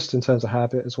 and just in terms of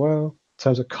habit as well, in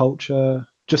terms of culture,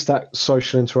 just that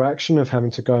social interaction of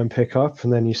having to go and pick up,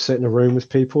 and then you sit in a room with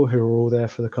people who are all there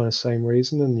for the kind of same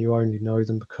reason, and you only know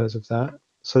them because of that.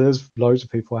 So there's loads of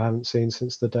people I haven't seen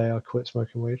since the day I quit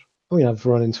smoking weed. I mean, I've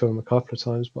run into them a couple of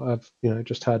times, but I've,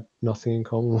 just had nothing in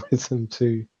common with them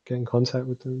to get in contact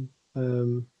with them.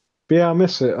 But yeah, I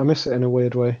miss it. I miss it in a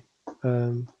weird way.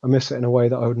 I miss it in a way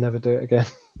that I would never do it again.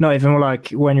 Not even like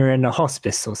when you're in a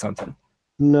hospice or something.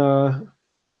 No.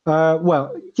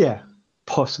 Well, yeah,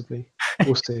 possibly.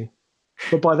 We'll see.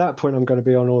 But by that point, I'm going to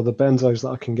be on all the benzos that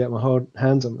I can get my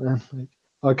hands on, man. Like,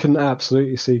 I can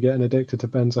absolutely see getting addicted to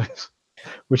benzos,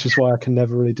 which is why I can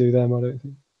never really do them, I don't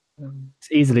think.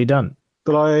 It's easily done.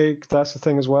 But like, that's the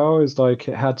thing as well, is like,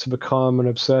 it had to become an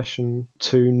obsession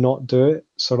to not do it.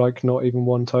 So like, not even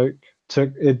one toke.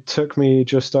 It took me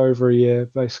just over a year,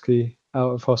 basically,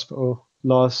 out of hospital.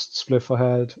 Last spliff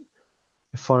I had,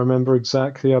 if I remember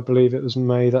exactly, I believe it was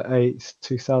May the 8th,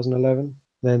 2011.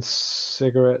 Then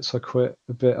cigarettes, I quit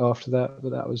a bit after that,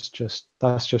 but that's just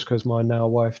because my now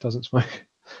wife doesn't smoke.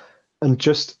 And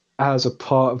just as a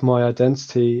part of my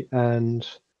identity and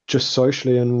just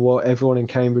socially, and what everyone in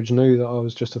Cambridge knew, that I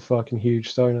was just a fucking huge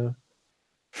stoner.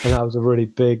 And that was a really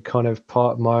big kind of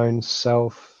part of my own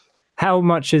self. How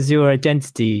much has your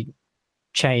identity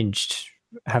changed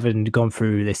having gone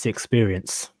through this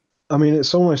experience? I mean,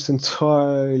 it's almost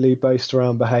entirely based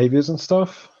around behaviors and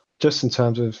stuff, just in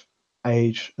terms of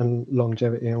age and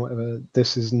longevity and whatever.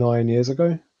 This is 9 years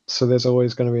ago, so there's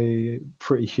always going to be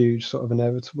pretty huge sort of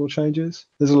inevitable changes.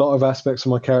 There's a lot of aspects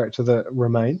of my character that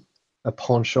remain, a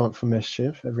penchant for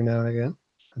mischief every now and again,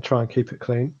 and try and keep it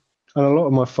clean. And a lot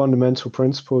of my fundamental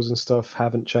principles and stuff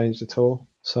haven't changed at all,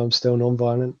 so I'm still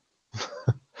non-violent.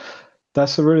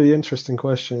 That's a really interesting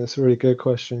question. It's a really good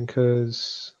question,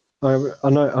 because I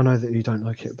know that you don't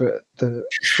like it, but the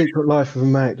secret life of a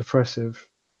manic depressive,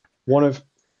 one of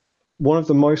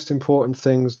the most important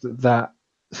things that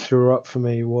threw up for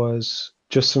me was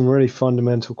just some really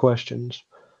fundamental questions.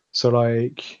 So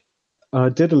like, I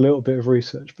did a little bit of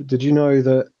research, but did you know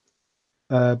that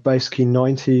basically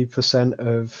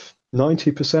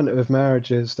 90% of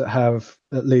marriages that have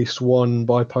at least one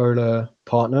bipolar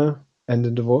partner end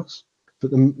in divorce?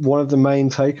 But one of the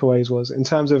main takeaways was, in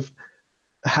terms of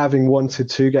having wanted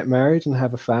to get married and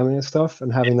have a family and stuff,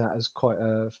 and having that as quite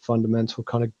a fundamental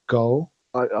kind of goal,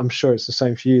 I'm sure it's the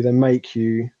same for you. They make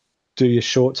you do your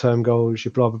short-term goals,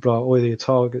 your blah, blah, blah, all your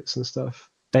targets and stuff.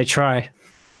 They try.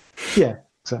 Yeah,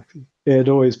 exactly. It had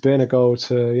always been a goal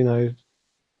to,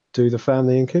 do the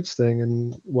family and kids thing,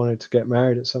 and wanted to get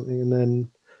married at something. And then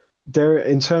there,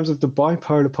 in terms of the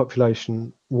bipolar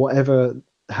population,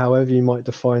 however you might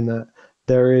define that,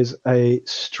 there is a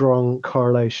strong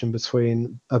correlation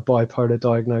between a bipolar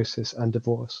diagnosis and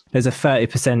divorce. There's a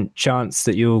 30% chance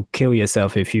that you'll kill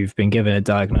yourself if you've been given a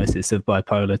diagnosis of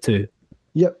bipolar 2.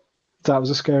 Yep, that was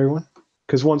a scary one.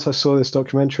 Because once I saw this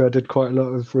documentary, I did quite a lot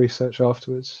of research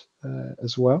afterwards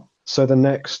as well. So the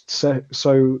next, so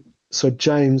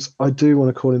James, I do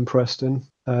want to call him Preston.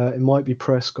 It might be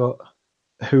Prescott,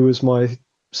 who was my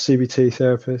CBT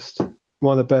therapist.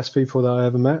 one of the best people that I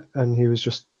ever met, and he was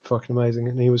just fucking amazing,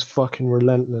 and he was fucking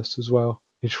relentless as well.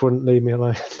 He just wouldn't leave me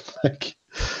alone. And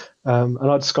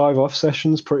I'd Skype off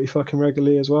sessions pretty fucking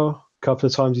regularly as well. A couple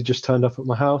of times he just turned up at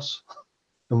my house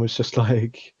and was just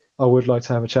like, I would like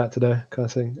to have a chat today, kind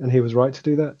of thing. And he was right to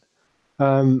do that.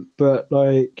 But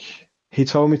like, he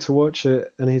told me to watch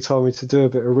it, and he told me to do a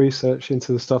bit of research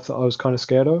into the stuff that I was kind of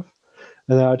scared of.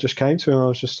 And then I just came to him. I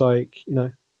was just like,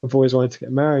 I've always wanted to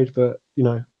get married, but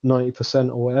 90%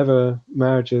 or whatever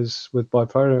marriages with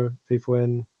bipolar people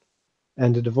end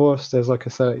in divorce. There's like a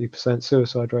 30%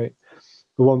 suicide rate.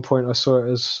 At one point, I saw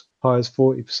it as high as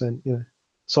 40%.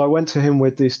 So I went to him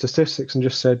with these statistics and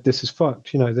just said, "This is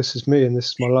fucked. This is me, and this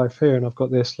is my life here, and I've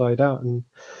got this laid out." And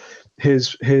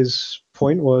his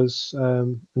point was,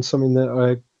 and something that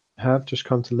I have just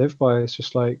come to live by, it's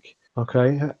just like,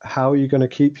 okay, how are you going to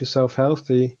keep yourself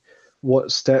healthy?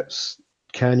 What steps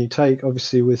can you take,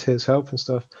 obviously with his help and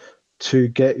stuff, to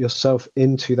get yourself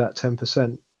into that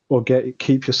 10% or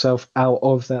keep yourself out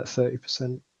of that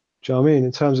 30%? Do you know what I mean?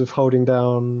 In terms of holding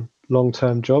down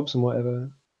long-term jobs and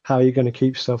whatever, how are you going to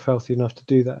keep yourself healthy enough to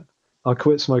do that? I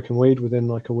quit smoking weed within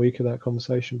like a week of that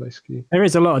conversation, basically. There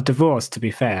is a lot of divorce, to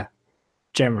be fair,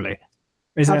 generally.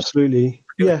 Absolutely.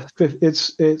 Yeah,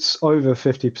 it's over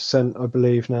 50%, I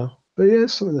believe, now. But yeah,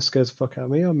 it's something that scares the fuck out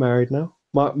of me. I'm married now.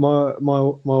 My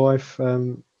wife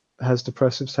has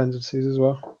depressive tendencies as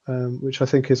well, which I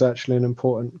think is actually an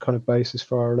important kind of basis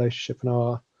for our relationship and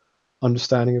our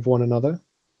understanding of one another.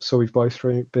 So we've both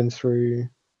been through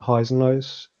highs and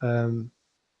lows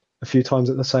a few times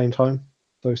at the same time.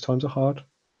 Those times are hard.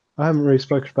 I haven't really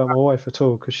spoken about my wife at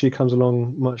all because she comes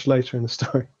along much later in the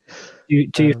story. Do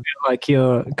you feel like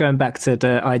you're going back to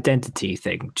the identity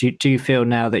thing? Do you feel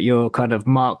now that you're kind of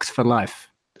marked for life?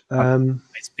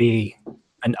 Always be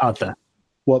an other.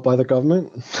 What, by the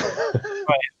government?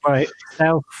 Right.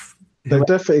 Self. They've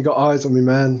definitely got eyes on me,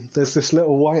 man. There's this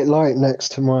little white light next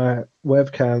to my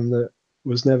webcam that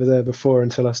was never there before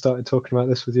until I started talking about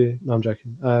this with you. No, I'm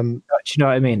joking. Do you know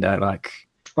what I mean, though? Like,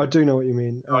 I do know what you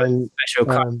mean. A special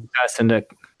kind of person that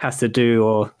has to do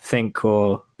or think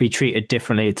or be treated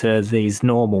differently to these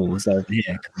normals over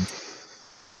here.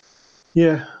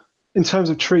 Yeah. In terms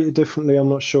of treated differently, I'm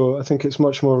not sure. I think it's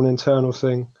much more of an internal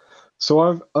thing.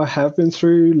 So I have been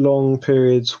through long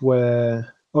periods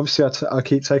where obviously I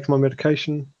keep taking my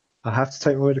medication. I have to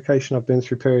take my medication. I've been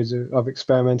through periods I've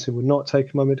experimented with not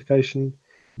taking my medication.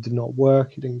 It did not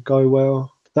work. It didn't go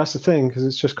well. That's the thing, because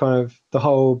it's just kind of the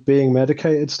whole being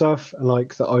medicated stuff and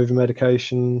like the over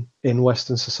medication in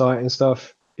Western society and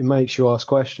stuff. It makes you ask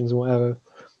questions and whatever.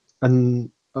 And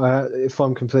if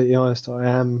I'm completely honest, I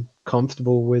am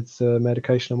comfortable with the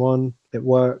medication I'm on. It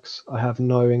works. I have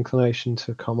no inclination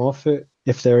to come off it.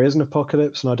 If there is an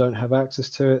apocalypse and I don't have access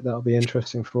to it, that'll be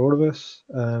interesting for all of us.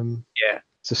 Yeah.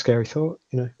 It's a scary thought,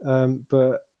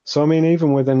 but so, I mean,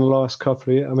 even within the last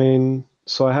couple of years,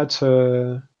 so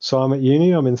I'm at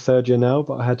uni, I'm in third year now,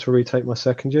 but I had to retake my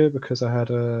second year because I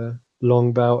had a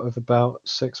long bout of about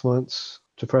 6 months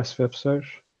depressive episode,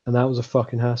 and that was a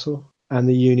fucking hassle. And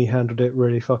the uni handled it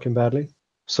really fucking badly.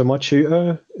 So my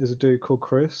tutor is a dude called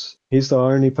Chris. He's the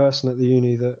only person at the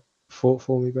uni that fought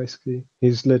for me, basically.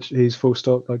 He's full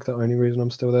stop, like the only reason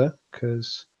I'm still there,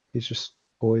 because he's just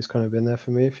always kind of been there for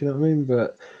me, if you know what I mean.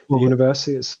 But the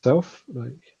university itself,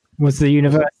 like, was the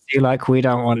university like, we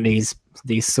don't want these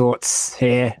sorts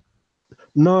here?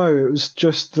 No, it was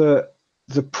just so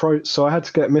I had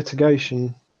to get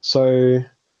mitigation. So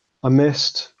I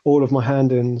missed all of my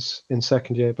hand-ins in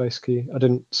second year, basically.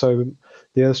 So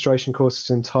the illustration course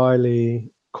is entirely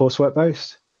coursework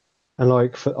based, and I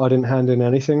didn't hand in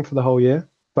anything for the whole year.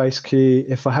 Basically,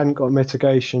 if I hadn't got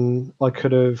mitigation, I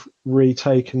could have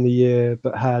retaken the year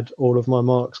but had all of my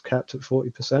marks capped at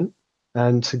 40%.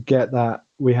 And to get that,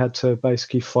 we had to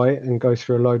basically fight and go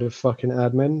through a load of fucking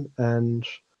admin. And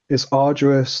it's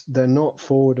arduous. They're not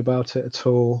forward about it at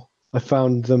all. I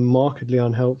found them markedly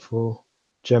unhelpful,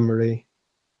 generally.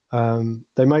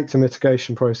 They make the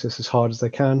mitigation process as hard as they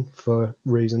can for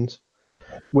reasons,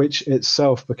 which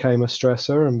itself became a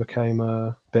stressor and became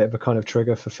a bit of a kind of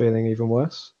trigger for feeling even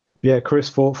worse. Yeah, Chris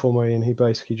fought for me and he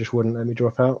basically just wouldn't let me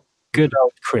drop out. Good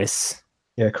old Chris.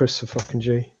 Yeah, Chris is a fucking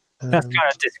G. That's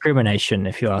kind of discrimination,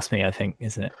 if you ask me, I think,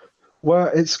 isn't it?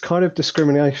 Well, it's kind of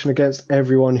discrimination against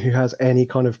everyone who has any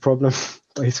kind of problem,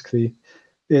 basically.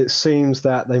 It seems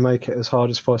that they make it as hard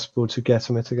as possible to get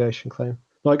a mitigation claim.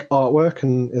 Like artwork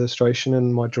and illustration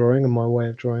and my drawing and my way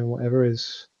of drawing, whatever,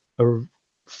 is a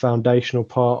foundational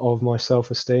part of my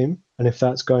self-esteem. And if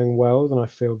that's going well, then I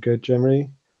feel good generally.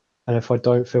 And if I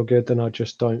don't feel good, then I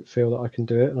just don't feel that I can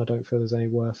do it. And I don't feel there's any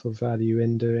worth or value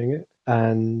in doing it.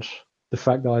 And the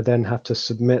fact that I then have to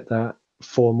submit that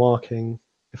for marking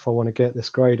if I want to get this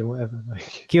grade or whatever.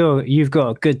 Like, You've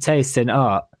got good taste in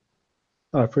art,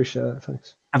 I appreciate that.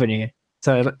 Thanks. haven't you?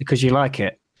 So because you like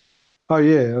it. Oh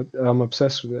yeah, I'm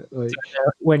obsessed with it. Like,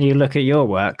 When you look at your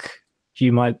work,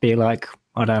 you might be like,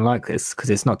 I don't like this because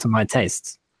it's not to my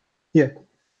taste. yeah,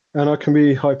 and I can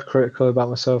be hypercritical about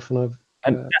myself, and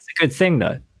And that's a good thing,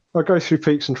 though. I go through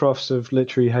peaks and troughs of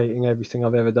literally hating everything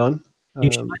I've ever done. I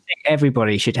think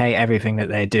everybody should hate everything that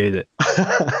they do. That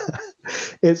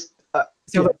It's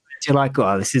yeah. you're like,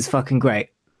 oh, this is fucking great.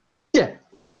 Yeah,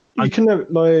 you can never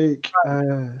like.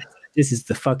 This is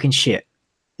the fucking shit.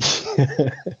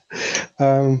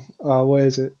 What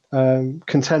is it?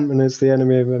 Contentment is the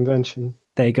enemy of invention.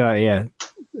 There you go. Yeah,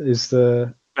 Is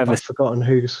the Clever. I've forgotten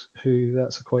who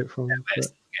that's a quote from. But,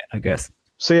 I guess.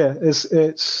 so yeah,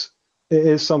 it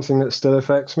is something that still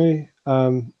affects me.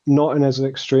 Not in as an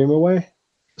extreme a way.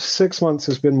 6 months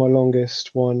has been my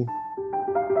longest one.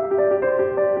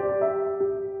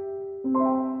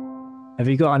 Have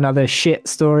you got another shit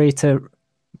story to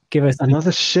give us?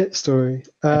 Another shit story.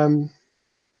 I'm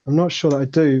not sure that I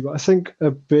do, but I think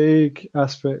a big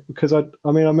aspect, because I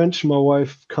mentioned my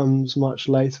wife comes much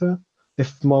later.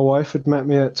 If my wife had met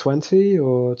me at 20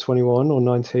 or 21 or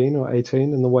 19 or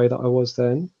 18 in the way that I was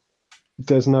then,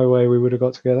 there's no way we would have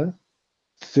got together.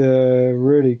 The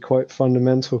really quite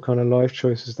fundamental kind of life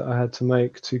choices that I had to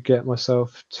make to get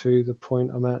myself to the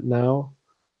point I'm at now,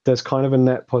 there's kind of a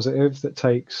net positive that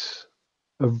takes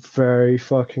a very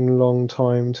fucking long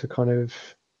time to kind of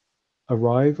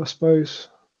arrive, I suppose,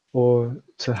 or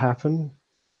to happen.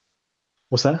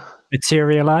 What's that?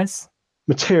 Materialize.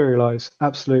 Materialize.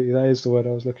 Absolutely, that is the word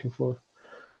I was looking for.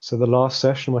 So the last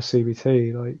session of my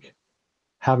CBT, like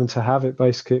having to have it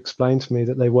basically explained to me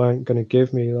that they weren't going to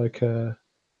give me like a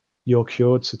 "you're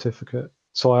cured" certificate.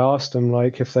 So I asked them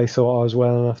like if they thought I was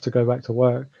well enough to go back to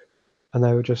work, and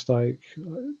they were just like,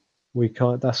 "We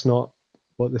can't. That's not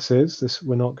what this is.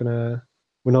 We're not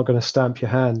gonna stamp your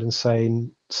hand and say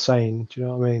sane." Do you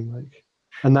know what I mean? Like,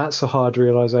 and that's a hard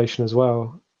realization as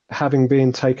well. Having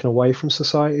been taken away from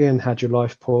society and had your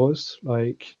life paused,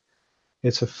 like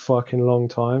it's a fucking long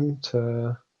time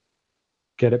to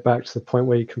get it back to the point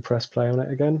where you can press play on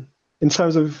it again. In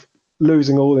terms of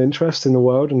losing all interest in the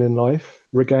world and in life,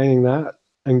 regaining that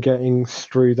and getting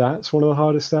through that's one of the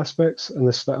hardest aspects. And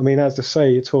this, I mean, as I say,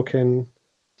 you're talking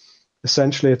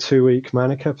essentially a 2-week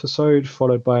manic episode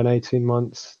followed by an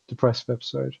 18-month depressive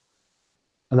episode.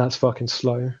 And that's fucking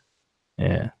slow.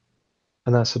 Yeah.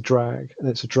 And that's a drag. And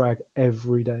it's a drag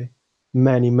every day.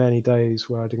 Many, many days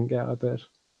where I didn't get out of bed.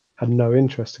 Had no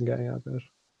interest in getting out of bed.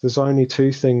 There's only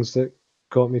 2 things that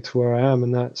got me to where I am,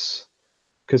 and that's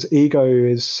because ego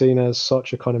is seen as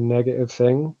such a kind of negative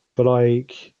thing. But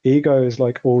like ego is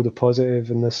like all the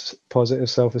positive and this positive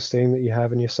self-esteem that you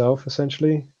have in yourself,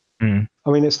 essentially. Mm.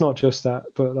 I mean, it's not just that,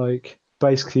 but like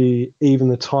basically even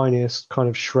the tiniest kind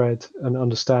of shred and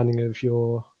understanding of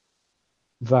your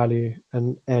value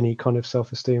and any kind of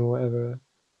self-esteem or whatever,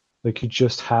 like you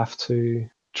just have to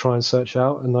try and search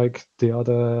out. And like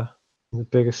the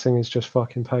biggest thing is just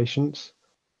fucking patience.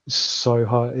 It's so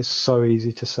hard. It's so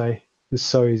easy to say. It's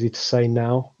so easy to say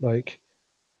now, like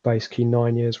basically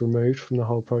 9 years removed from the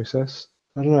whole process.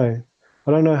 I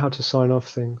don't know how to sign off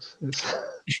things. It's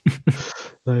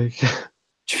like, Do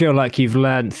you feel like you've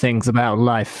learned things about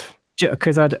life?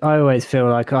 Because I always feel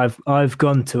like I've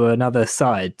gone to another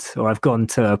side, or I've gone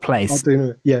to a I place. do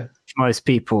know. Yeah. Most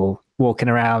people walking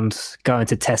around, going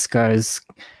to Tesco's,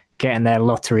 getting their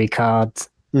lottery cards,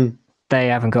 they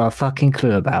haven't got a fucking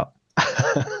clue about.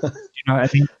 Do you know what I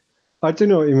mean? I do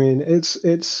know what you mean.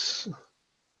 It's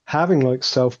having like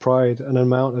self-pride and an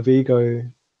amount of ego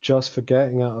just for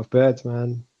getting out of bed,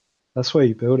 man. That's where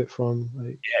you build it from.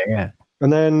 Like, Yeah.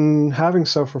 and then having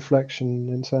self-reflection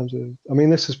in terms of, I mean,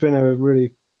 this has been a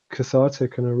really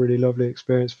cathartic and a really lovely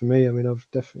experience for me. I mean, I've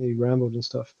definitely rambled and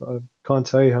stuff, but I can't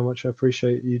tell you how much I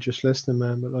appreciate you just listening,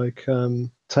 man. But like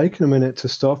taking a minute to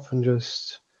stop and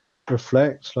just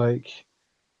reflect, like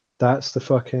that's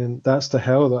the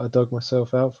hell that I dug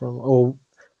myself out from, or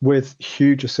with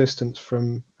huge assistance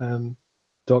from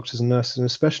doctors and nurses, and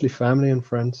especially family and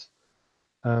friends.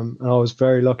 And I was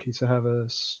very lucky to have a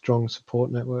strong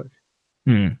support network.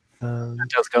 That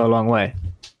does go a long way.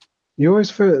 I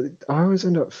always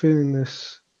end up feeling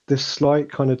this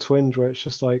slight kind of twinge where it's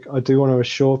just like, I do want to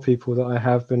assure people that I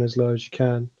have been as low as you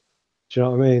can. Do you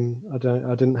know what I mean? I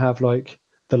didn't have like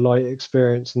the light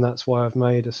experience, and that's why I've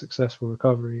made a successful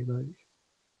recovery. Like,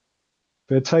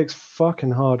 but it takes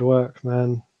fucking hard work,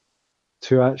 man,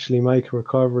 to actually make a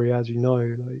recovery, as you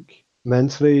know, like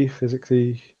mentally,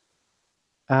 physically,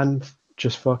 and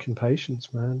just fucking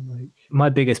patience, man. Like, My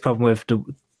biggest problem with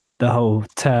the whole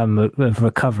term of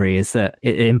recovery is that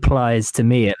it implies to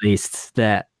me, at least,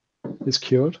 that it's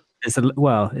cured.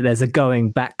 there's a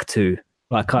going back to,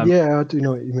 like, I'm Yeah, I do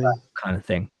know what you mean. kind of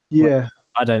thing. Yeah,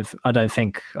 I don't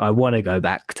think I want to go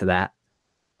back to that.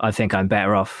 I think I'm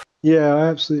better off. yeah, I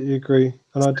absolutely agree,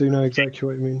 and I do know exactly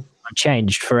what you mean. I'm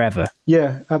changed forever.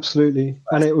 Yeah, absolutely.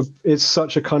 And it's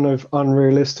such a kind of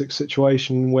unrealistic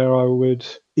situation where I would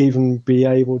even be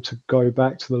able to go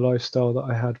back to the lifestyle that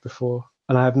I had before.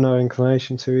 And I have no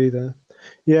inclination to either.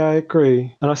 Yeah, I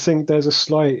agree. And I think there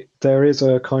is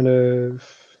a kind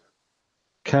of,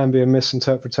 can be a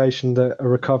misinterpretation that a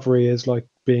recovery is like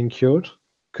being cured,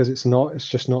 because it's not. It's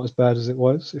just not as bad as it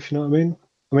was, if you know what I mean.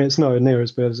 I mean, it's nowhere near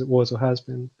as bad as it was or has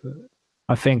been. But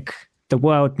I think the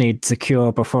world needs a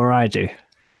cure before I do.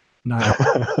 No.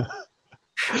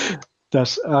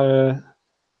 that's the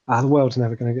world's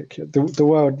never going to get cured. The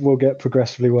world will get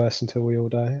progressively worse until we all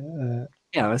die.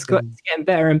 Yeah, it's getting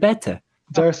better and better.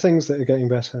 There are things that are getting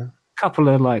better. A couple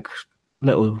of like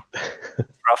little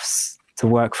roughs to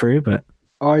work through, but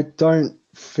I don't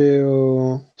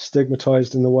feel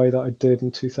stigmatized in the way that I did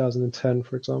in 2010,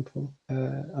 for example.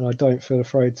 And I don't feel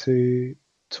afraid to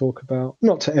talk about,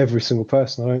 not to every single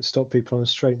person. I don't stop people on the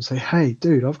street and say, hey,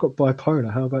 dude, I've got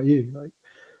bipolar. How about you?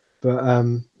 But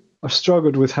I've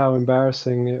struggled with how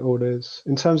embarrassing it all is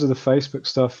in terms of the Facebook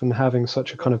stuff and having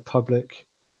such a kind of public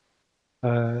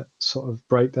sort of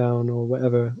breakdown or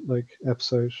whatever, like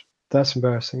episode. That's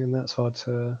embarrassing, and that's hard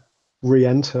to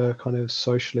re-enter kind of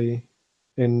socially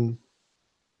into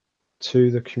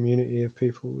the community of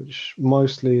people, which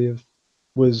mostly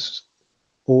was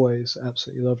always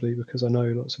absolutely lovely, because I know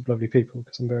lots of lovely people,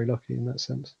 because I'm very lucky in that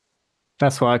sense.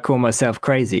 that's why I call myself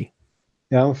crazy.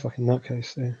 Yeah, I'm a fucking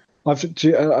nutcase. So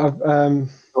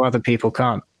Other people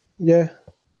can't. yeah,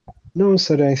 no one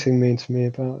said anything mean to me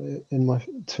about it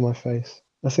to my face.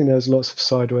 I think there's lots of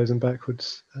sideways and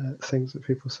backwards things that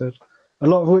people said, a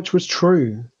lot of which was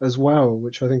true as well,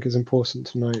 which I think is important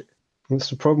to note. That's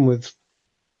the problem with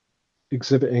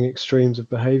exhibiting extremes of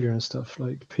behavior and stuff.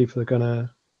 Like, people are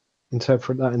gonna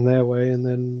interpret that in their way, and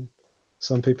then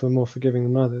some people are more forgiving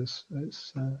than others.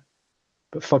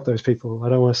 But fuck those people. I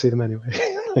don't want to see them anyway.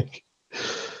 Like,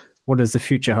 What does the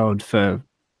future hold for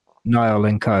Niall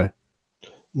and Co?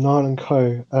 Niall and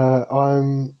Co.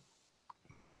 I'm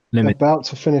Limit. about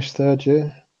to finish third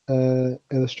year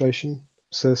illustration.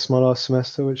 So this is my last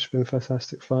semester, which has been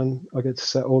fantastic fun. I get to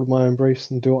set all of my own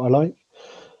briefs and do what I like.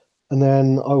 And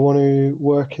then I want to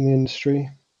work in the industry.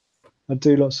 I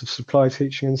do lots of supply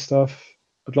teaching and stuff.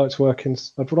 I'd like to work with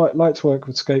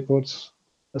skateboards.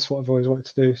 That's what I've always wanted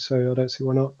to do, so I don't see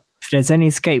why not. If there's any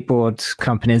skateboard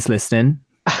companies listening,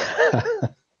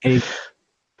 hey,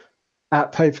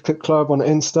 At Paperclip Club on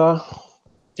Insta.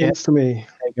 Yeah. Insta me.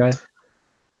 there you go.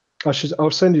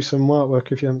 I'll send you some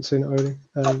artwork if you haven't seen it already.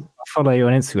 I'll follow you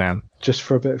on Instagram. Just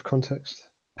for a bit of context.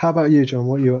 How about you, John?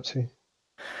 What are you up to?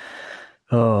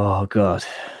 Oh God,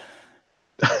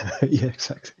 Yeah,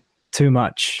 exactly. too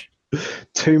much.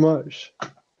 Too much.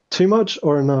 Too much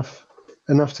or enough?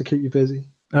 Enough to keep you busy?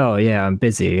 Oh yeah, I'm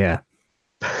busy. Yeah.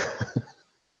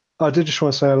 I did just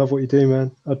want to say I love what you do,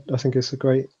 man. I think it's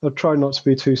I try not to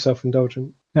be too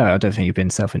self-indulgent. No, I don't think you've been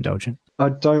self-indulgent. I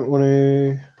don't want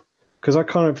to, because I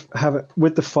kind of have it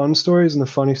with the fun stories and the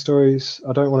funny stories.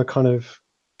 I don't want to kind of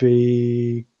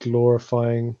be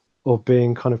glorifying or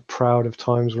being kind of proud of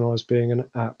times when I was being an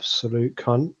absolute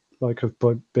cunt, like of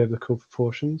biblical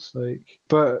proportions. Like,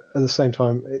 but at the same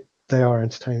time, they are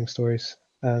entertaining stories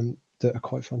that are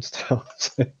quite fun to tell.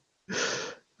 So,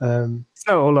 It's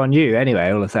not all on you anyway.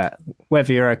 All of that.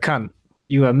 Whether you're a cunt,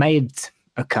 you were made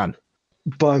a cunt.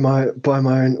 by my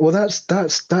own. Well, that's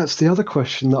the other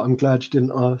question that I'm glad you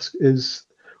didn't ask, is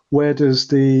where does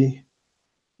the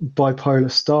bipolar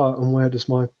start and where does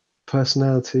my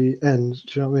personality end?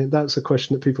 Do you know what I mean? That's a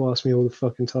question that people ask me all the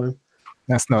fucking time.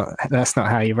 That's not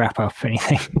how you wrap up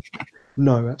anything.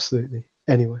 No, absolutely.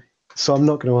 Anyway, so I'm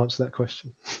not going to answer that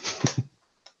question.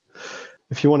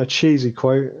 If you want a cheesy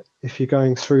quote, if you're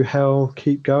going through hell,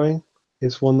 keep going,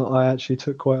 is one that I actually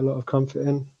took quite a lot of comfort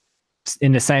in.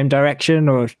 In the same direction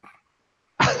or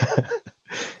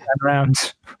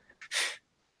around?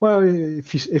 Well,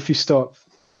 if you stop,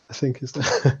 I think is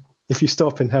the if you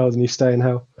stop in hell, then you stay in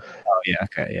hell. Oh yeah,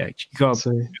 okay, yeah. You got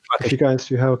So if you're going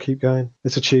through hell, keep going.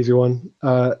 It's a cheesy one.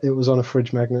 It was on a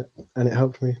fridge magnet, and it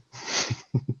helped me.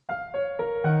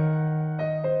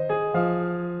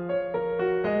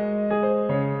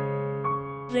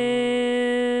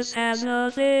 This has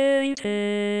nothing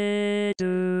to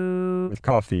do with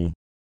coffee.